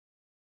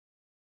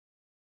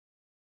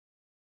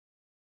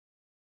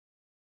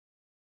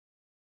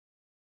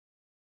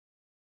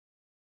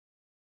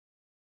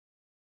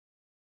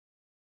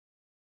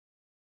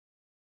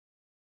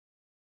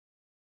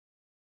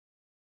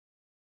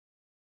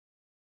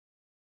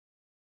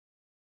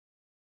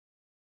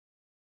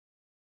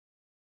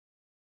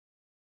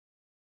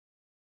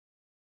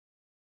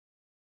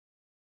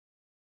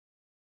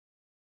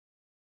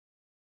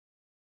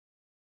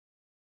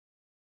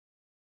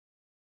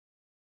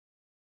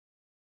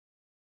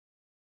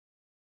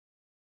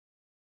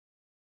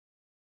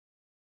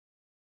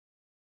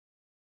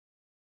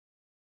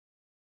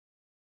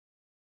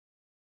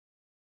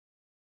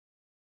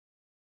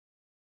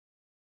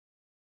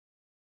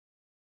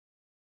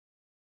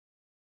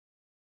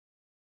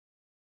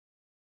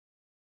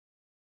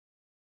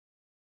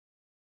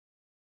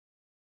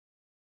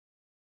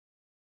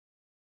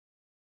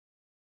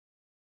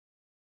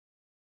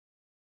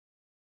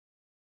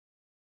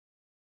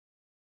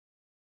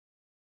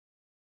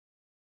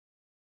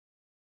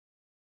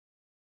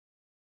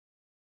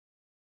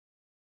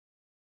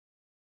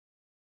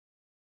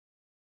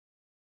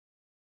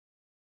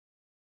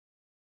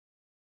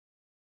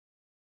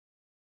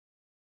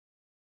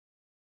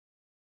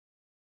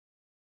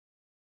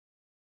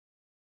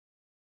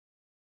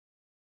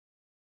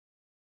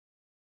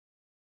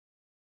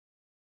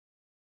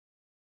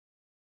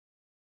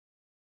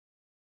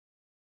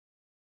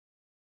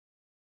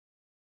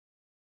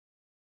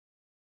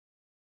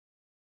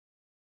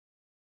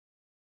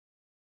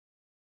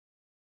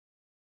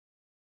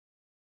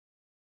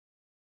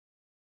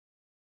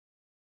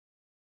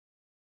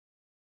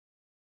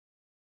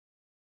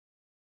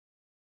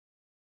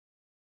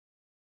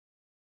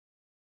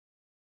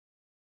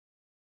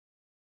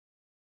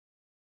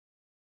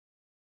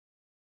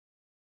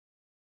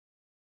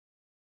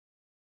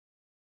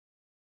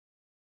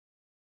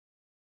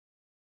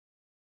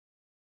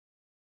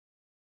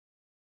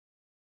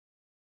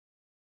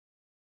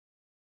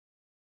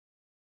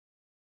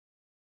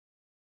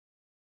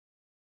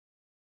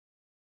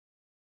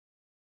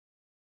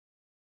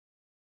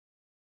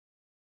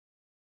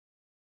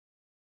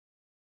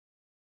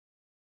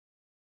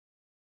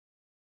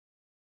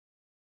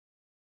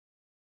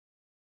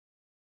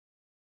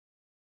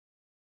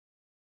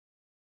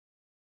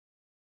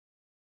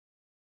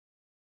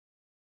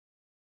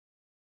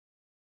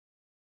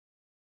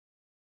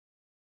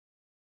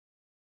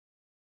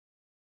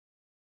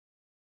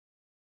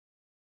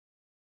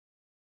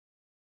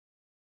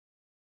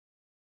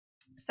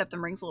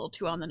 Septum ring's a little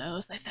too on the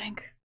nose, I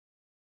think.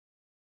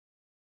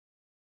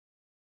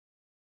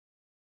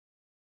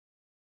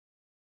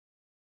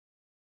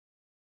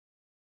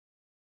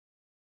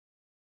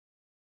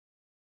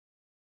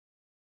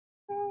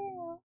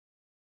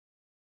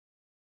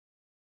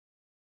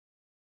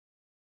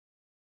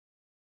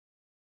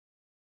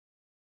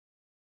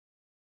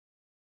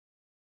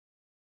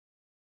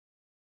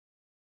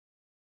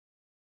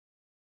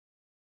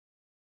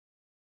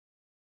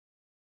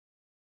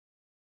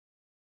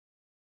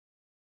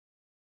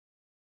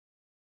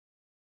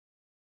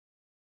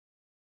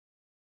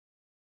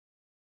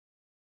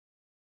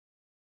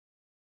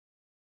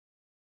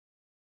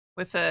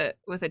 With a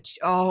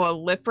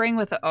lip ring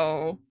with a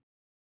oh.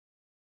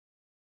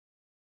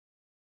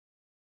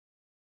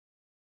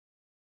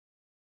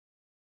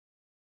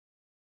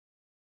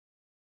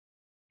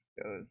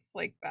 Goes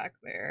like back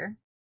there.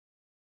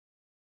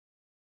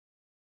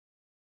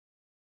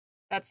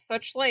 That's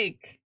such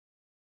like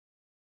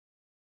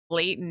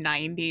late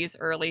 90s,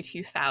 early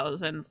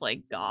 2000s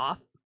like goth.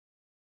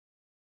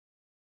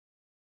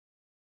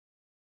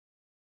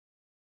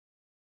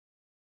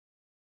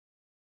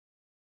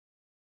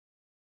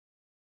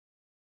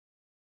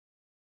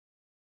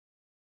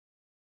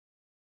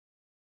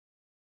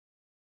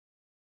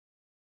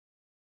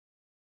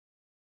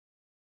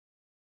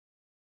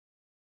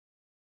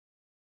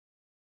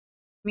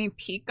 I mean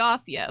peak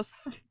goth,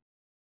 yes.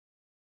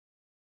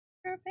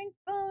 You're a pink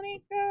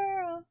pony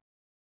girl.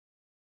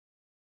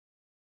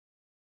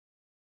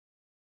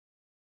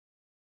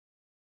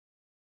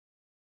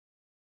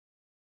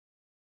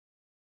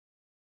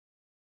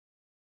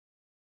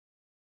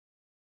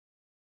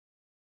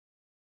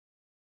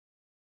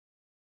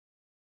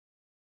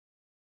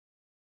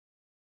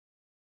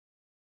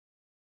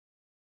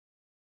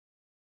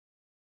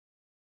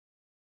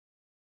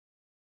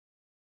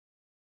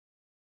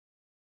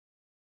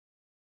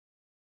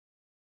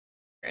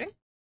 Ready?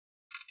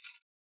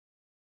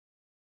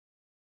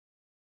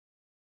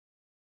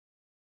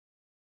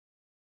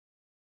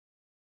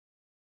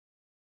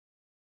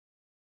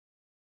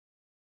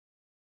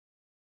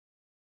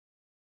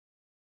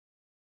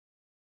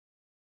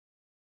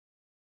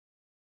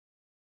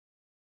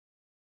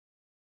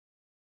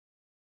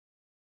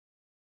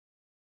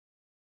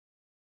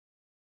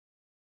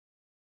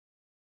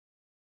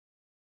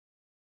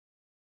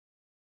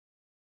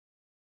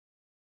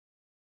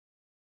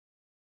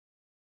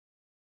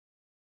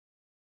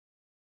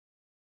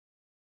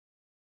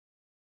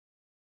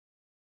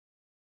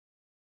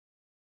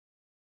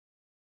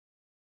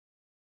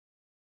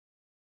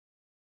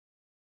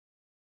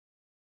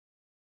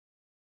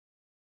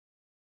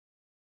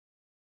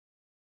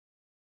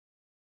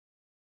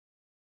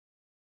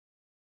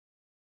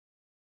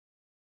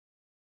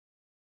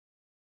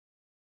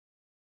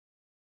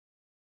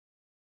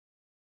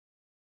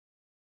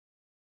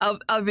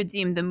 I'll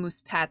redeem the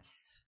moose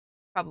pats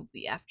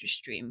probably after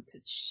stream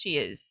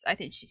because I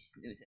think she's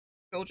snoozing.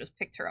 Joel just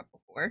picked her up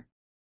before.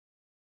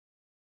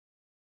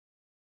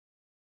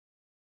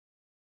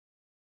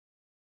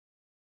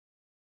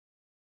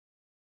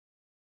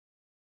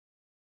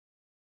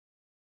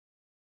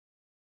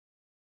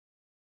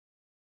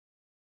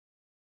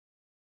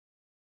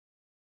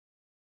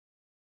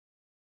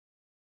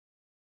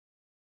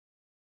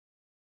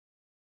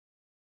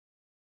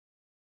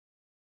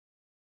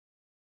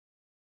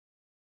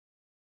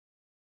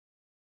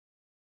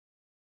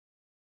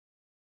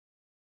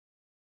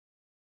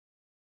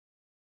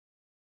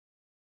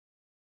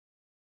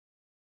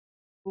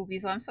 Ooh,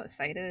 I'm so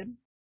excited.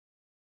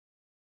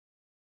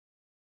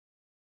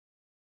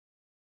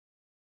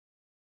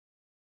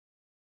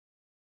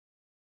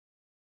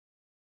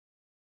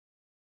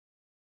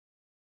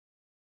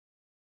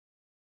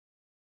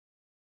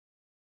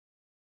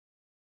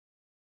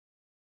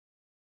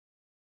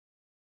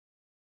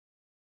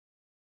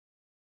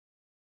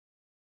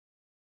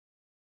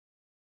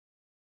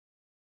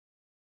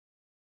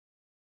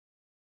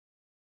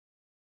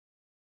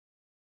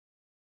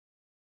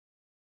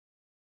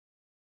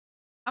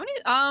 How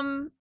many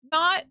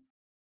not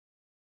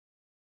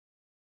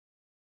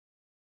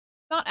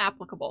not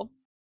applicable.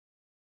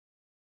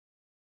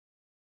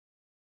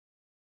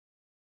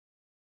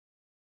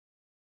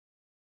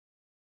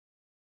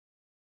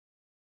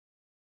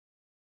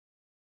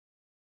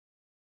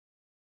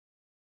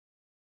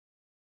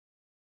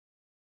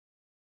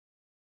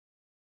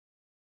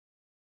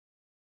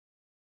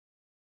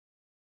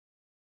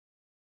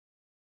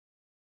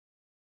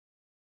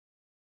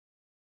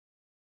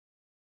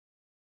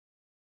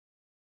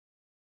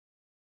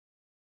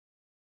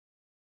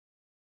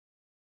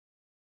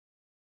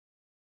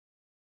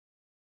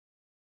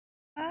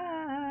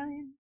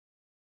 Fine.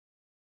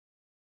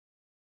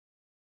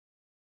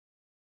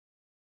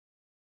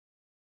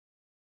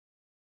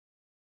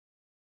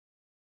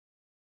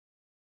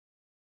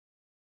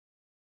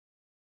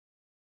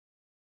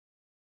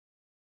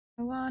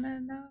 I wanna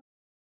know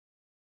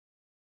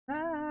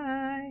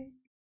why.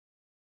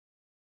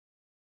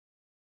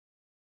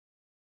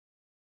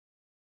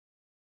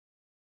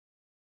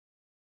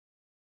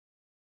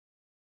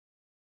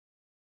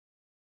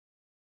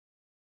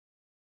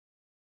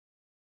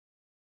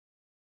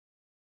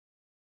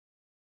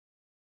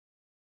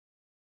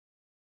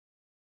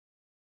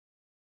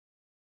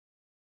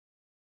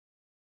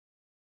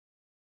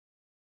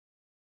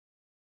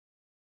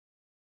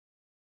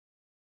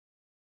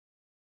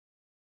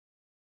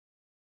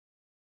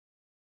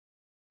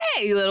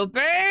 Hey, little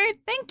bird.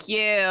 Thank you.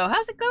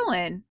 How's it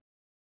going?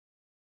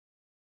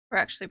 We're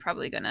actually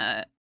probably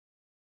gonna...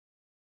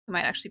 We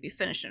might actually be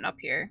finishing up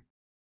here.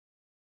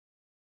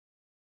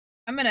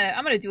 I'm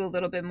gonna do a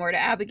little bit more to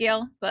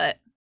Abigail, but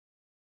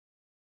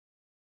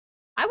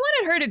I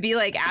wanted her to be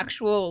like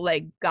actual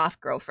like goth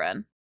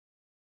girlfriend.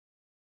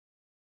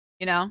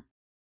 You know?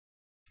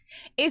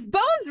 Is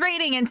Bones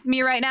raiding into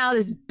me right now,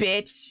 this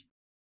bitch?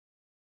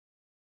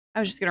 I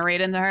was just gonna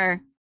raid into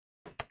her.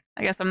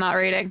 I guess I'm not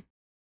raiding.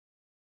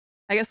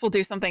 I guess we'll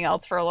do something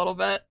else for a little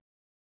bit.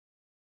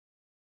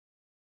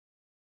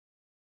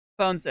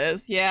 Bones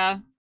is, yeah.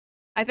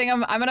 I think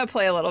I'm gonna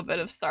play a little bit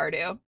of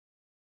Stardew.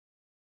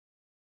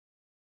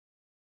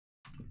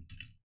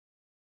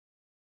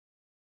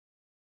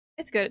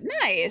 It's good.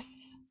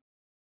 Nice.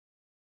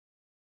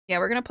 Yeah,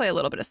 we're gonna play a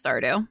little bit of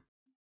Stardew.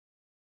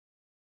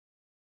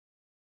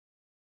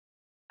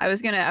 I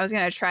was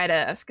gonna try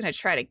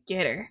to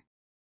get her.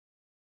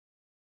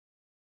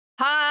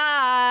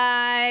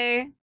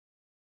 Hi.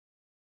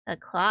 A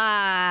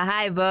claw.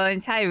 Hi,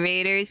 Bones. Hi,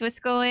 Raiders. What's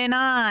going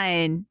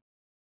on?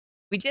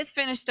 We just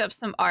finished up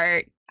some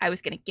art. I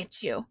was gonna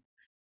get you.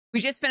 We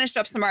just finished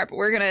up some art, but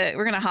we're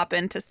gonna hop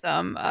into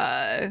some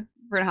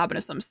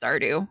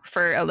Stardew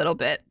for a little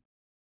bit.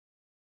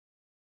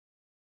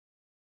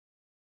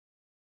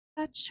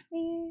 Touch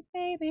me,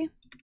 baby.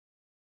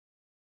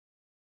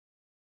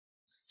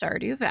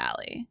 Stardew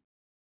Valley.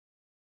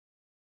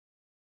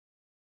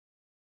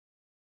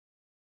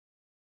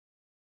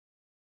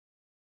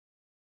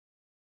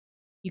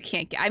 You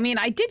can't get... I mean,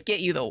 I did get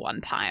you the one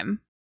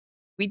time.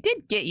 We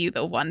did get you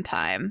the one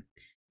time.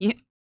 You...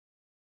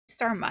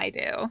 Star my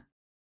do.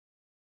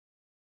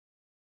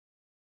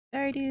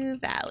 Stardew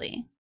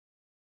Valley.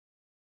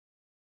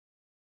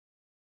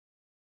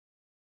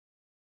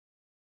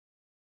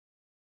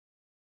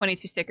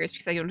 $22 stickers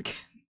because I don't...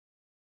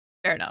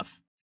 Fair enough.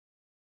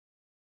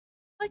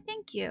 Oh,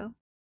 thank you.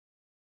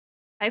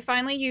 I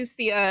finally used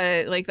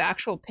the, like, the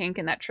actual pink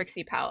in that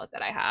Trixie palette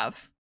that I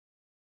have.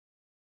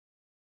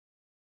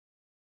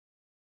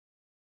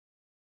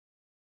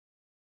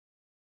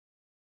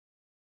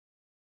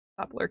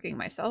 Stop lurking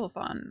myself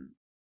on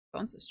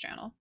Bones'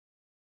 channel.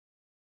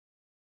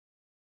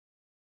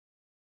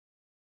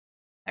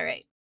 All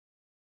right.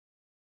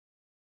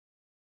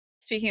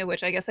 Speaking of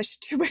which, I guess I should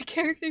do my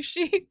character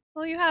sheet.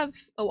 Well, you have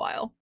a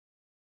while.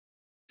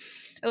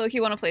 I look,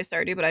 you want to play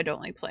Stardew, but I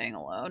don't like playing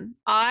alone.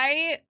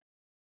 I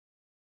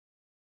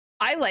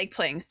like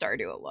playing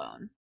Stardew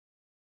alone.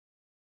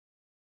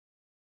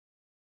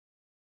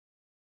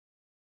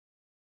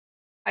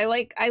 I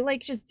like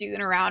just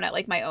doing around at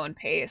like my own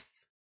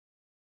pace.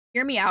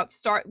 Hear me out.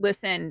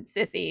 Listen,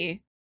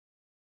 Scythie.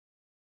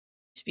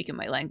 Speaking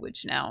my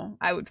language now.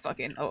 I would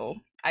fucking,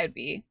 I'd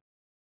be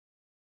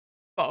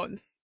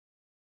Bones.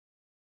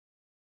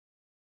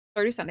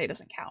 Stardew Sunday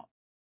doesn't count.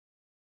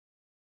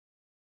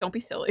 Don't be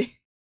silly.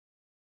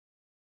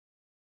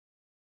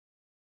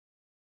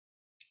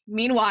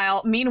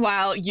 Meanwhile,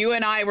 you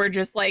and I were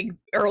just like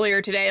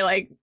earlier today,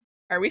 like,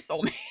 are we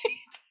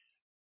soulmates?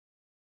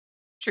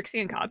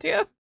 Trixie and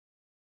Katya?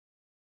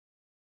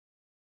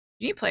 Do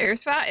you need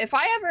players fat? If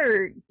I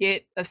ever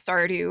get a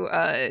Stardew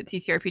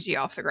TTRPG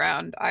off the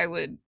ground, I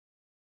would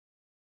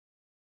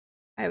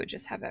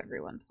just have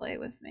everyone play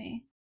with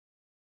me.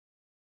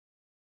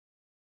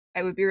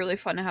 It would be really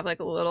fun to have like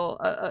a little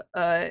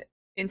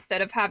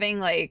instead of having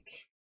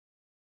like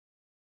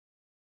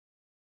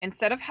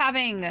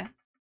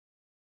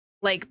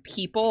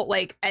people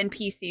like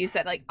NPCs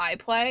that like I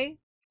play,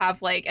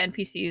 have like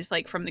NPCs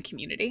like from the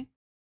community.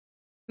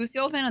 Who's the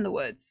old man in the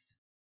woods?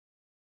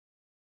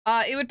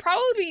 It would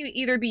probably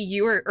either be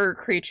you or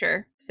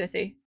Creature,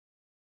 Scythie.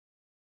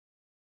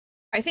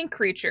 I think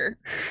Creature,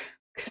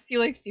 because he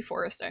likes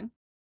deforesting.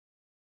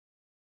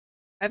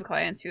 I have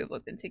clients who have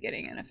looked into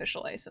getting an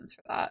official license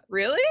for that.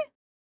 Really?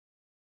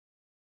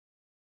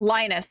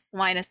 Linus.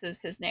 Linus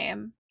is his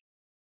name.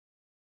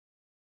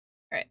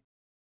 All right.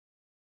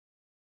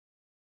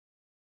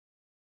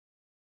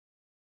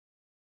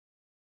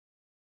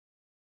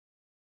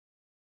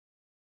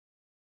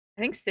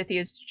 I think Scythie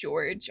is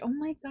George. Oh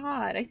my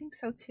god, I think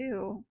so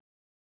too.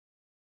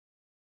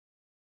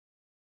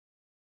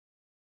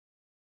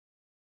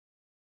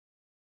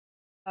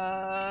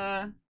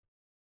 The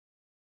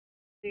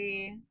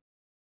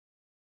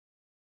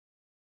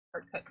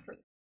shortcut for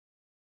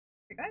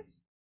you guys.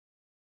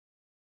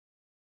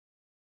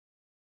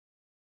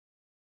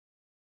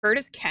 Bird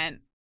is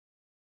Kent.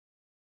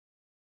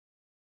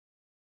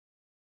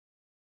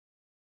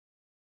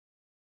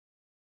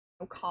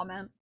 No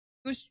comment.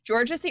 Who's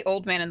George is the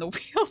old man in the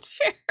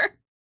wheelchair.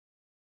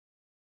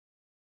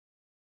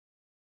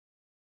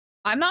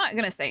 I'm not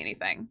gonna say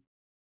anything.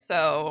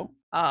 So,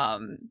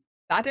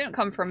 that didn't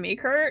come from me,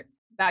 Kurt.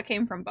 That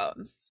came from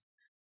Bones.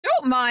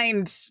 Don't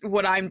mind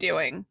what I'm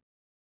doing.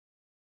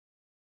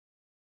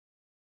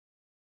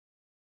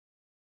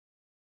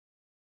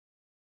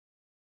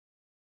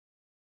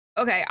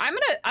 Okay, I'm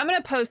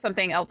gonna post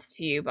something else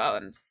to you,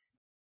 Bones.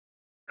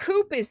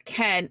 Coop is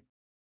Kent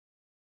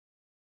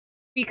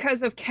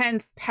because of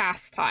Kent's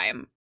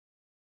pastime.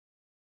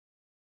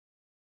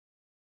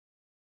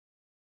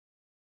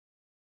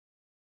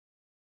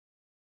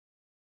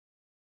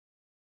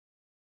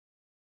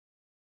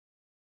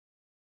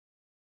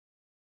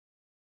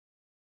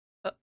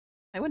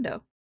 My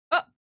window.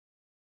 Oh!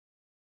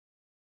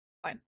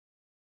 Fine.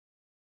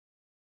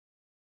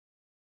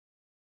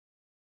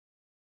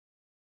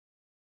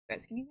 You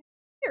guys can even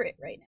hear it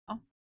right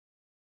now.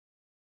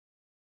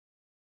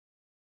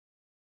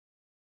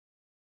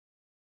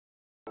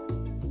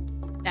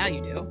 Now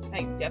you do. Now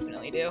you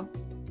definitely do.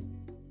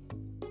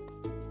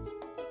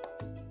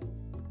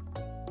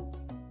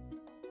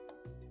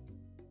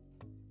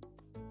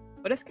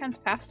 What is Ken's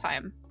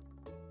pastime?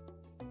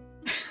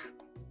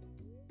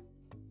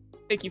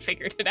 I think you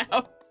figured it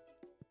out.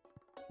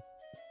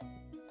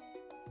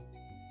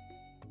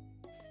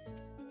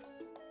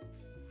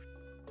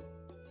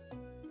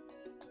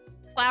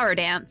 Flower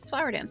dance.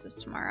 Flower dance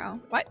is tomorrow.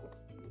 What?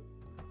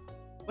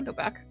 Window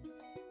back.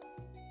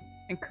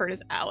 And Kurt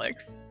is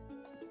Alex.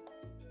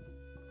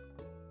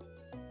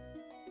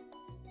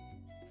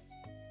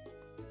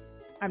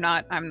 I'm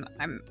not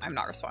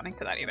responding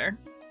to that either.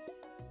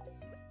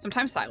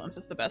 Sometimes silence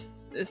is the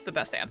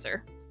best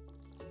answer.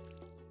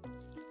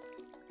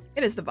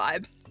 It is the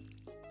vibes.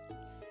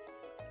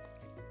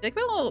 You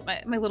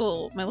like my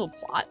little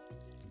plot?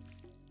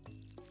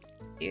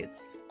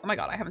 It's, oh my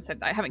god, I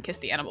haven't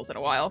kissed the animals in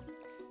a while.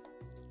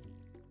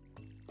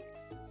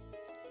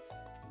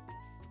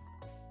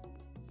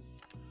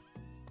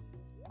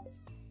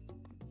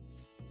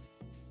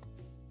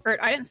 Kurt,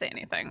 I didn't say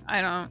anything.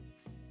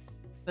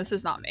 This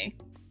is not me.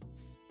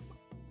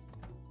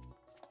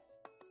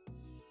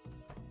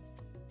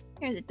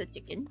 Here's the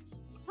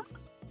chickens. Huh?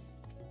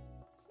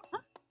 Huh?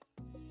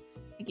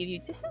 I give you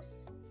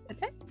kisses.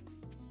 Okay.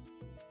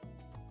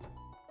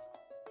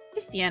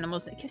 Kiss the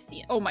animals. Kiss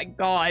the. Oh my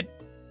god.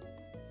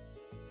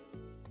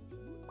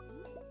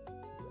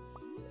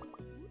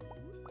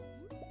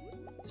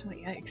 So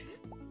many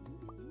eggs.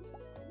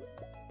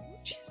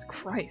 Jesus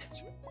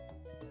Christ.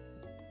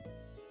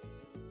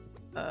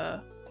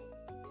 No.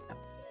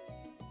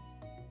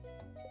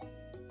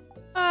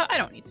 I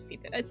don't need to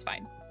feed it. It's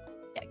fine.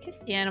 Yeah, kiss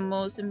the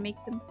animals and make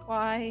them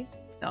cry.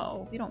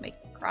 No, we don't make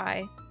them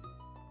cry.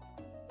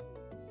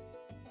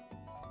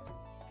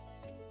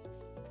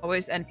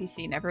 Always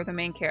NPC, never the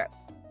main character.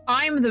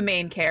 I'm the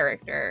main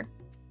character.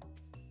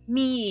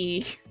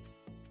 Me.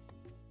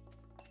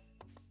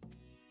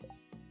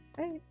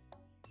 Right.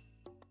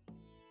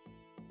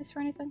 Is for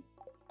anything?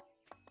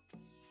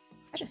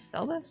 I just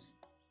sell this?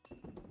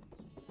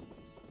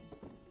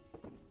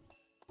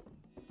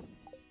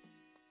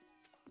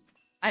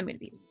 I'm gonna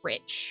be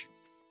rich.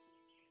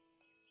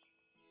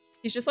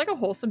 He's just like a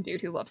wholesome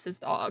dude who loves his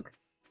dog.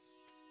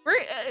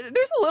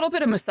 There's a little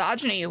bit of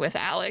misogyny with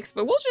Alex,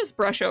 but we'll just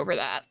brush over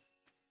that.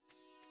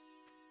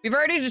 We've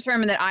already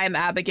determined that I am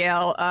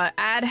Abigail.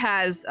 Ad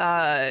has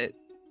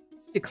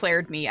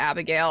declared me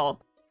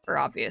Abigail for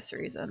obvious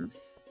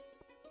reasons.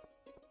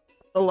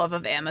 The love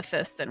of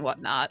amethyst and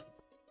whatnot.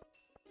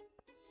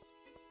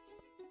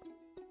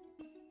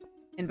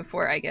 And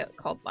before I get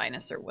called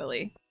Linus or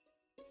Willy.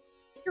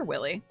 You're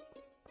Willy.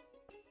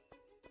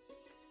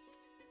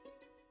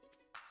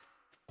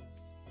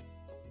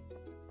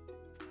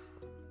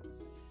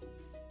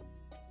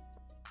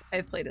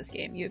 I've played this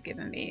game. You've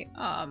given me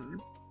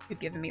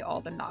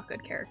all the not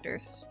good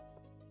characters.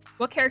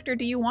 What character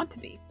do you want to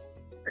be?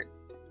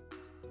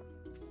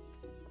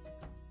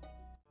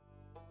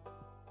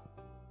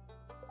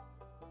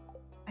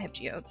 I have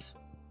geodes.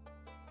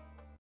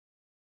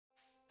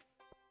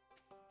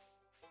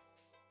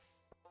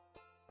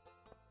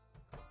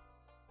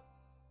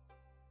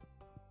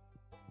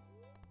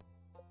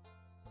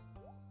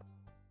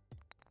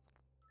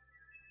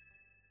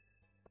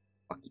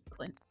 Fuck you,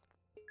 Clint.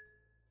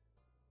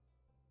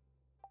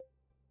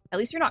 At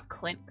least you're not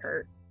Clint,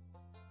 Kurt.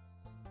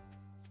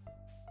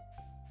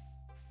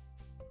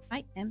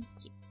 I am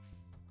cute.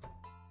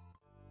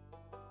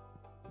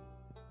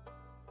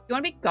 You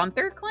want to be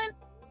Gunther, Clint?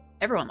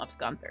 Everyone loves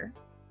Gunther.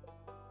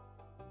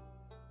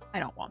 I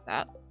don't want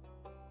that.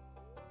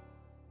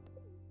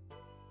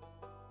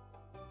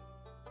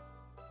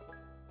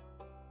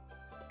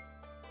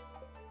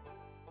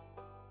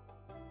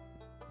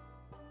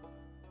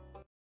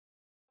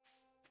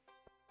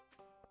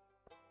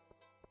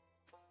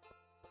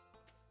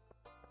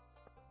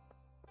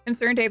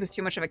 Concerned Dave is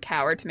too much of a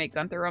coward to make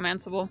Gunther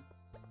romanceable.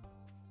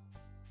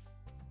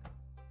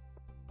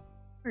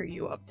 What are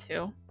you up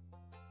to?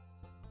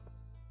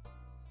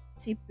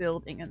 What's he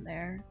building in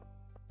there?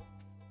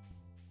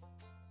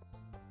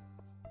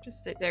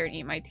 Just sit there and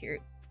eat my tear.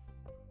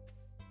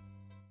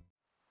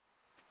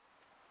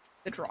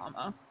 The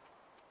drama.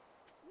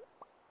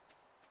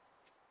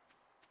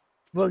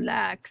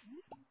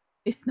 Relax.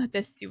 It's not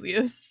that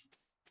serious.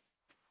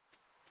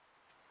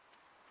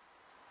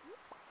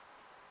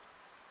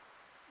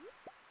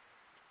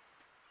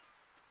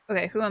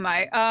 Okay, who am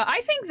I?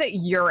 I think that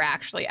you're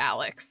actually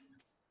Alex.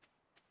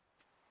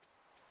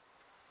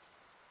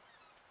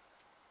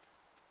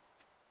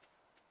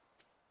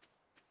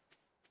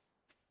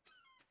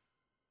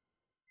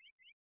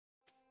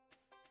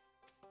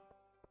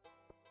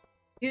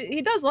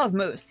 He does love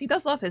Moose. He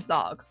does love his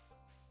dog.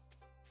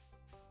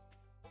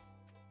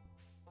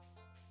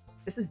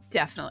 This is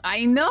definitely...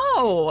 I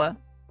know!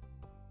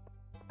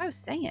 I was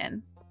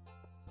saying.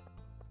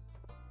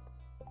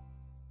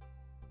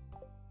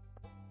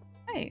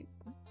 Hey.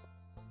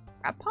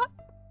 Crab pot?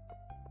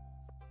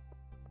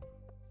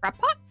 Crab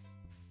pot?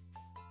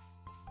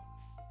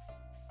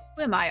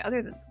 Who am I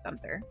other than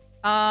Gunther?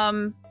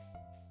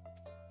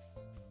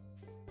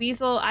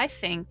 Weasel, I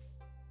think.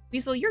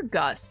 Weasel, you're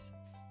Gus.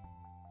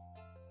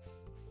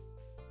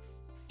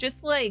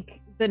 Just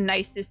like the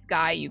nicest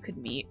guy you could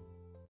meet.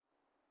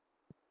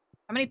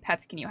 How many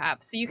pets can you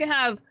have? So you can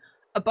have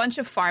a bunch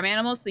of farm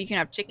animals. So you can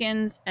have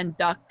chickens and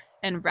ducks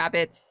and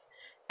rabbits.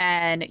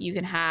 And you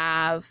can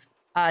have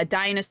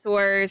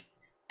dinosaurs.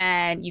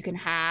 And you can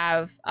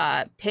have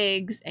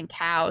pigs and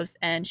cows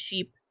and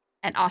sheep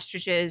and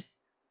ostriches.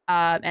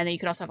 And then you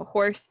can also have a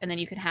horse. And then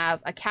you can have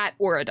a cat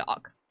or a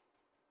dog.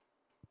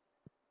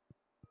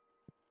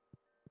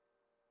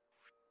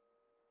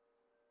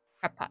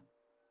 Crab pot.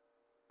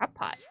 Crab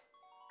pot.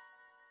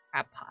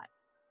 Crab pot.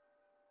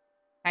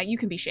 You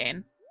can be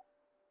Shane.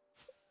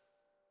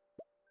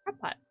 Crab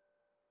pot.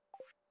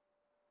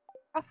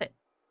 Profit.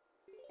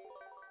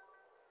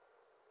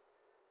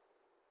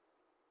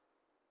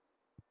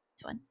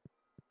 This one.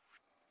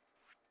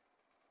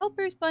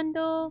 Helpers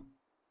bundle.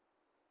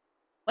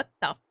 What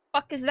the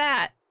fuck is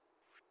that?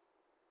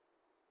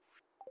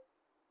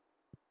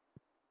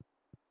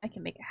 I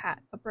can make a hat,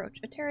 a brooch,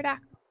 a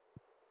pterodactyl.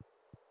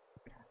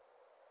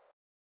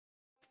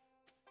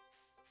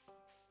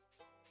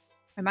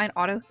 My mind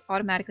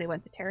automatically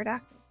went to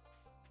pterodactyl.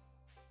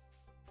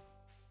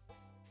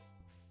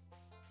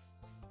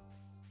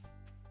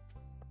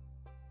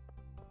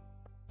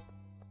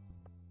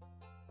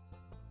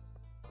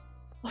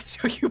 I'll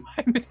show you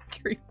my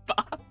mystery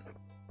box.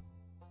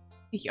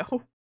 Yo.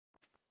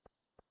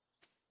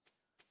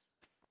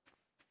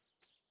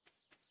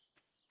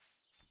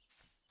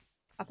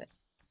 Stop it.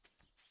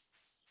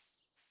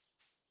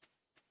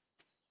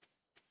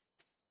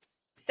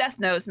 Seth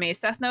knows me.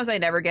 Seth knows I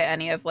never get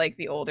any of, like,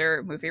 the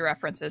older movie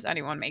references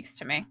anyone makes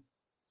to me.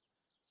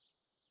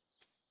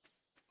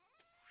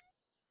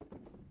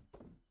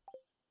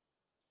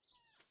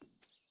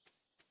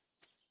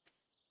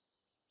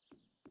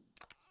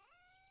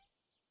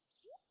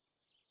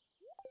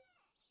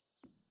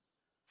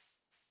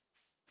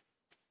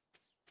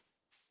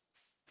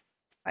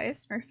 Why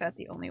is Smurfette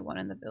the only one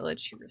in the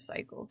village who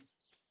recycles?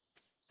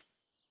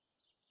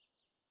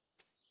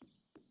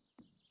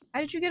 How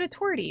did you get a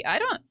tortie? I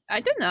don't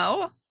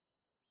know.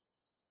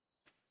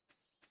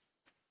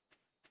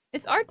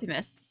 It's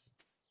Artemis.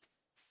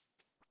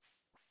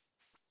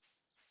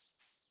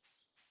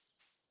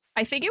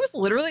 I think it was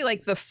literally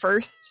like the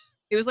first,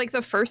 it was like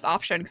the first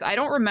option because I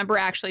don't remember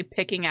actually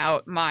picking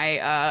out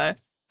my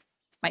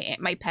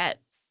my pet.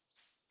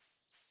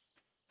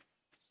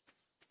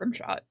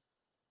 Rimshot.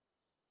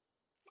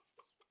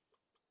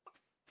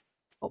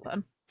 Hold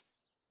on.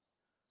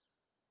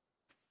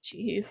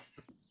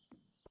 Jeez.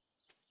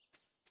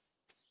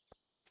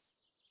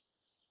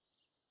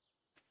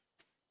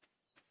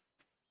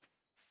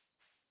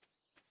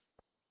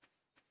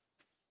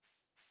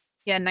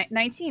 Yeah,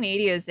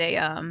 1980 is a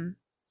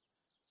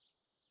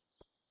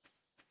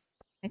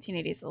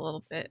 1980 is a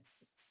little bit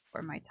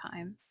before my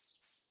time.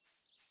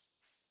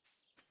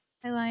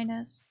 Hi,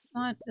 Linus.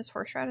 Want this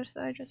horseradish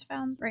that I just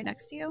found right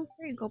next to you?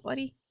 There you go,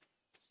 buddy.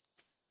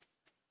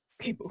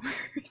 Okay,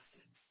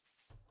 boomers.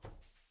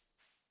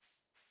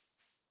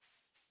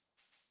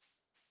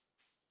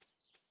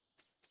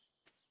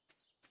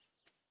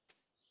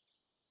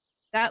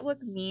 That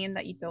look mean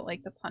that you don't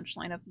like the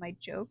punchline of my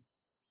joke?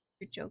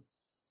 Your joke.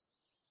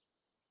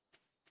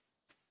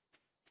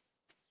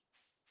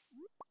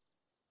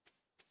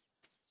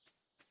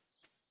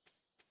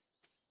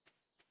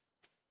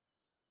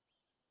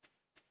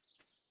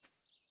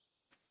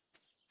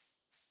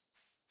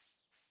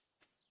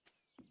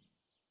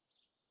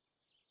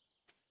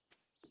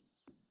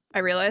 I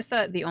realized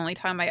that the only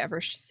time I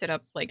ever sit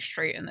up like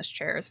straight in this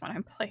chair is when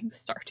I'm playing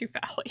Stardew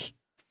Valley.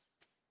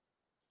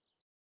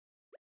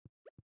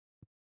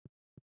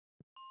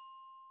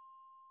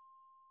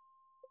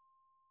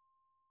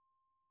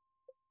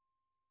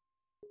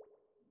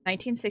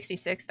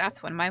 (1966),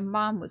 that's when my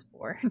mom was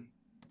born.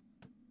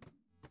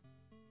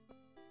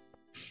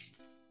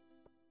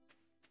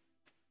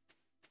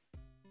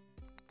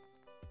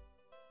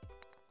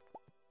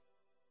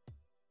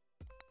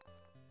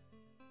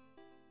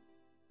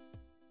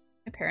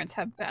 My parents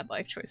have bad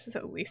life choices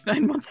at least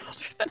 9 months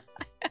older than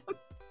I am.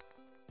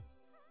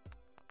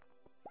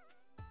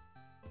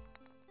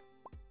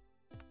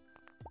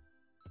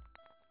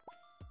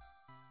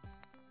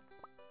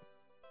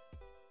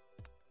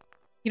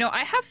 You know,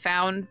 I have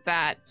found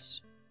that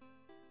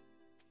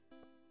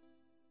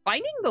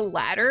finding the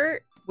ladder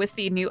with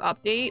the new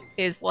update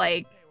is,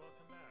 like,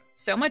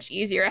 so much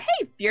easier.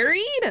 Hey,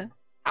 Buried!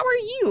 How are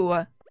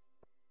you?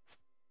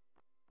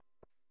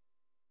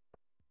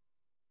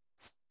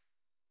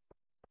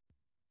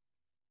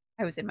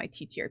 I was in my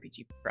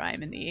TTRPG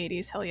prime in the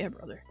 80s. Hell yeah,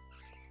 brother.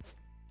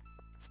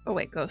 Oh,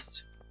 wait,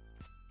 Ghost.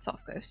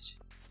 Soft Ghost.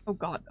 Oh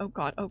god, oh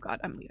god, oh god,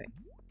 I'm leaving.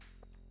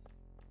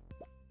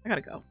 I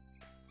gotta go.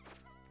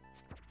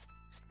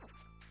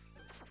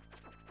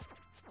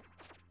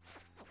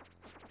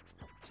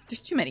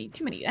 There's too many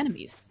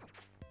enemies.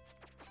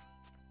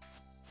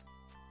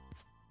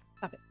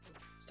 Stop it.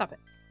 Stop it.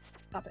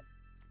 Stop it.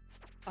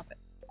 Stop it.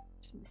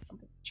 Just missed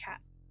something in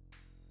chat.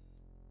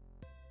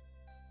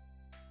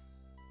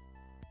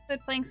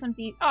 Good playing some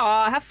deep.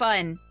 Aw, have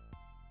fun.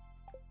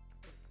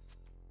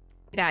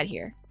 Get out of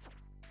here.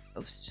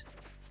 Ghost.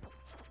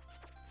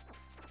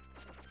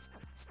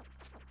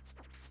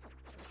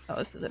 Oh,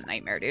 this is a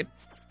nightmare, dude.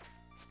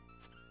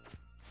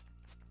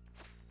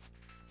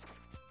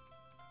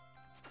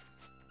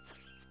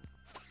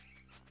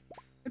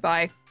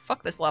 Goodbye.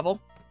 Fuck this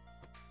level.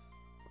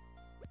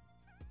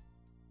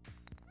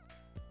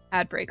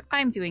 Ad break.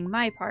 I'm doing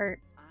my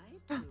part.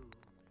 I too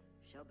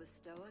shall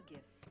bestow a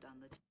gift on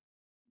the.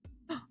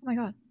 Oh my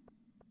god.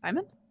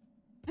 Diamond?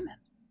 Diamond.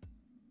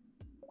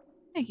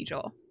 Thank you,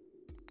 Joel.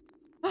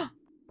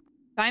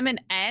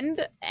 Diamond and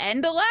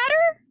a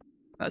ladder?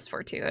 Most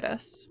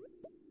fortuitous.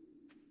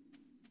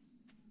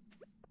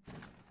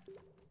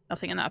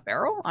 Nothing in that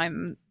barrel?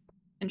 I'm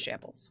in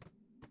shambles.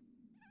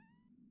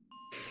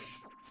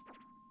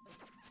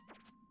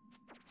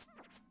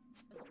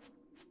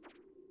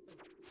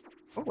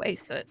 Go away,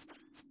 soot.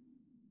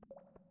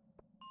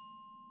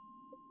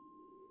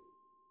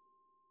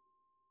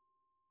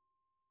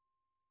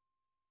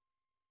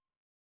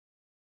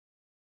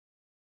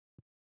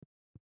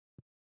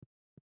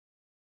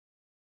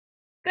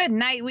 Good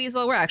night,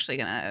 Weasel. We're actually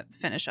gonna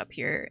finish up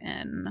here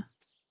in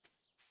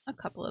a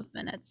couple of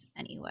minutes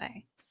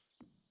anyway.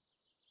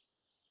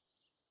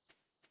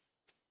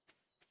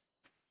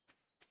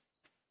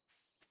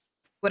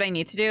 What I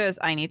need to do is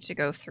I need to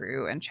go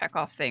through and check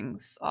off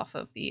things off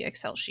of the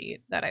Excel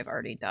sheet that I've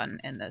already done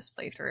in this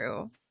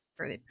playthrough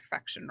for the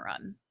perfection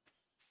run.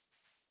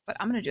 But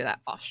I'm gonna do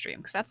that off stream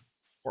because that's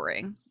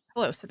boring.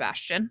 Hello,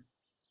 Sebastian.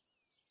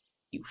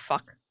 You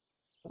fuck.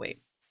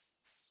 Wait.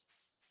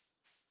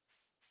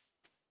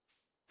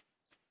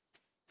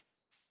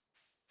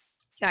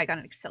 Yeah, I got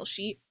an Excel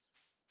sheet.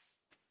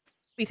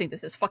 What do you think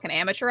this is? Fucking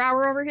amateur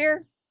hour over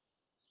here?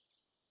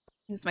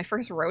 This is my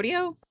first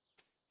rodeo?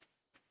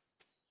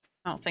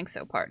 I don't think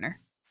so, partner.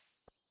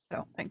 I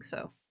don't think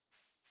so.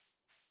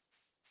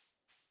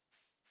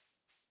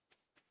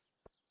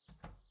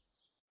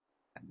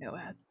 Got no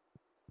ads.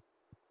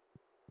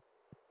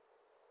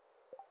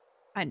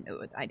 I knew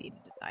it. I needed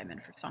a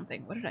diamond for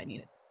something. What did I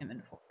need a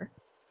diamond for?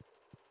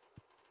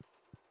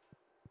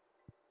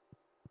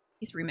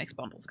 These remix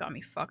bundles got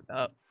me fucked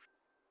up.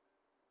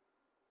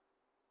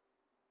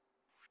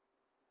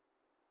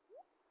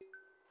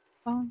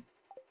 Oh.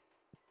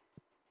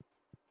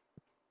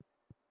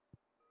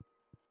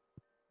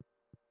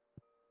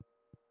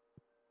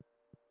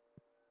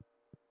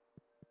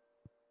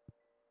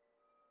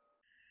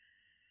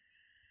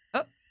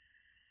 Oh.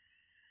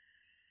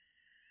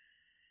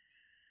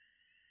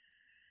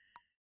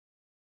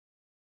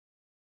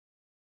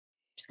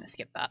 Just gonna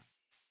skip that.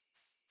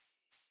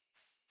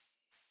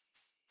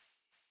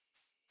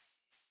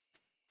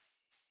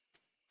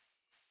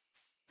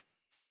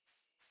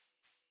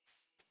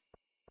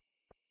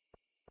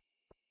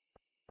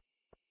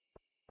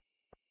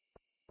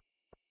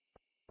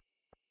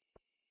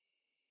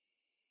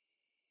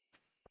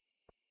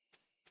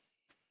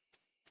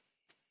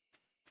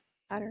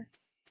 Ladder.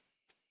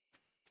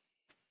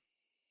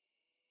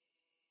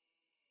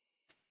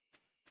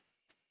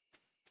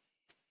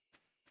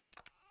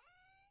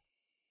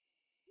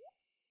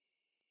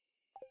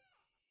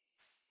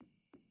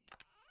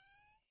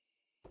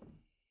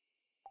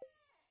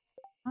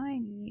 I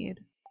need...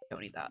 Don't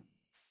need that.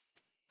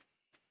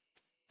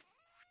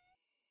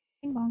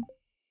 Bing bong.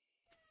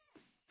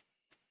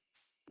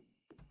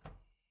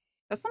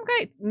 That's some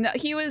guy. No,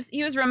 he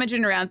was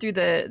rummaging around through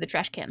the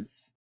trash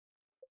cans.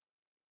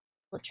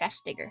 Little trash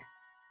digger.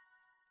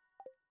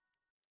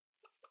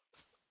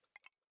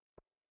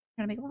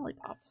 Trying to make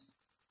lollipops.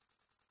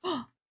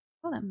 Oh,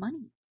 that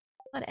money.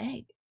 That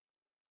egg.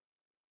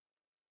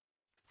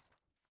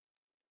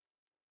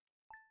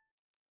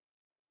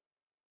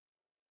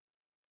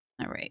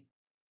 All right.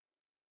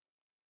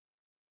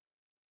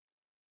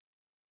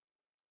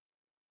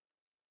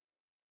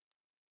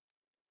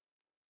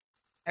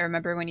 I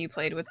remember when you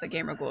played with the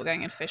Gamer Ghoul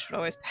Gang and Fish would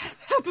always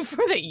pass out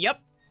before they,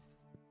 yep.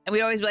 And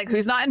we'd always be like,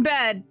 who's not in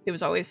bed? It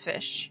was always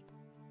Fish.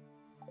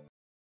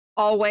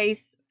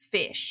 Always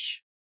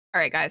Fish. All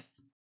right,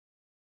 guys.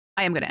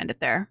 I am going to end it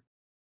there.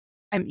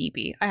 I'm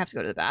eepy. I have to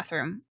go to the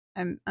bathroom.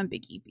 I'm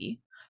big eepy.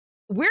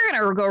 We're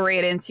going to go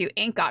right into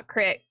Ain't Got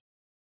Crit.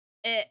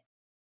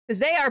 Because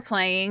they are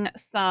playing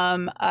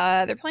some,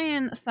 they're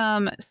playing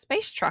some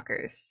Space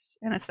Truckers.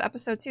 And it's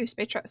episode 2,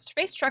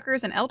 Space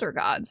Truckers and Elder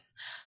Gods.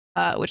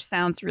 Which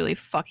sounds really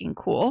fucking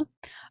cool.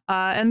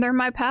 And they're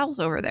my pals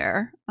over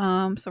there.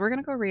 So we're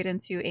gonna go right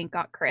into Ain't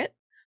Got Crit.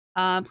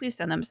 Please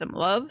send them some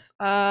love.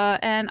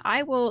 And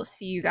I will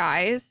see you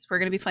guys. We're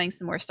gonna be playing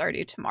some more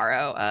Stardew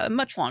tomorrow.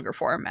 Much longer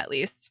form, at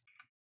least.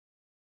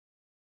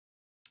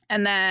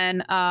 And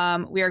then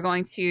we are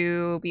going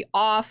to be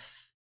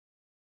off.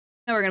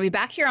 No, we're gonna be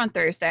back here on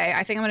Thursday.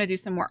 I think I'm gonna do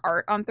some more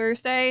art on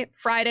Thursday.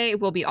 Friday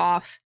we'll be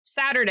off.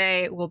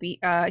 Saturday we'll be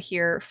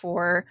here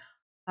for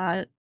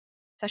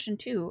session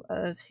 2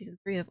 of season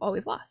 3 of All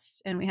We've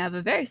Lost, and we have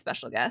a very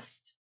special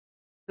guest,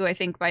 who I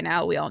think by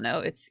now we all know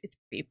it's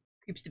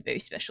Creep's a very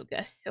special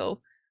guest.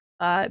 So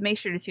make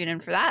sure to tune in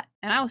for that,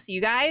 and I will see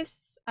you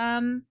guys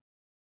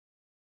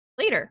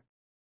later.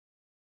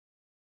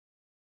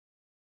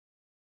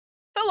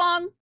 So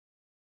long.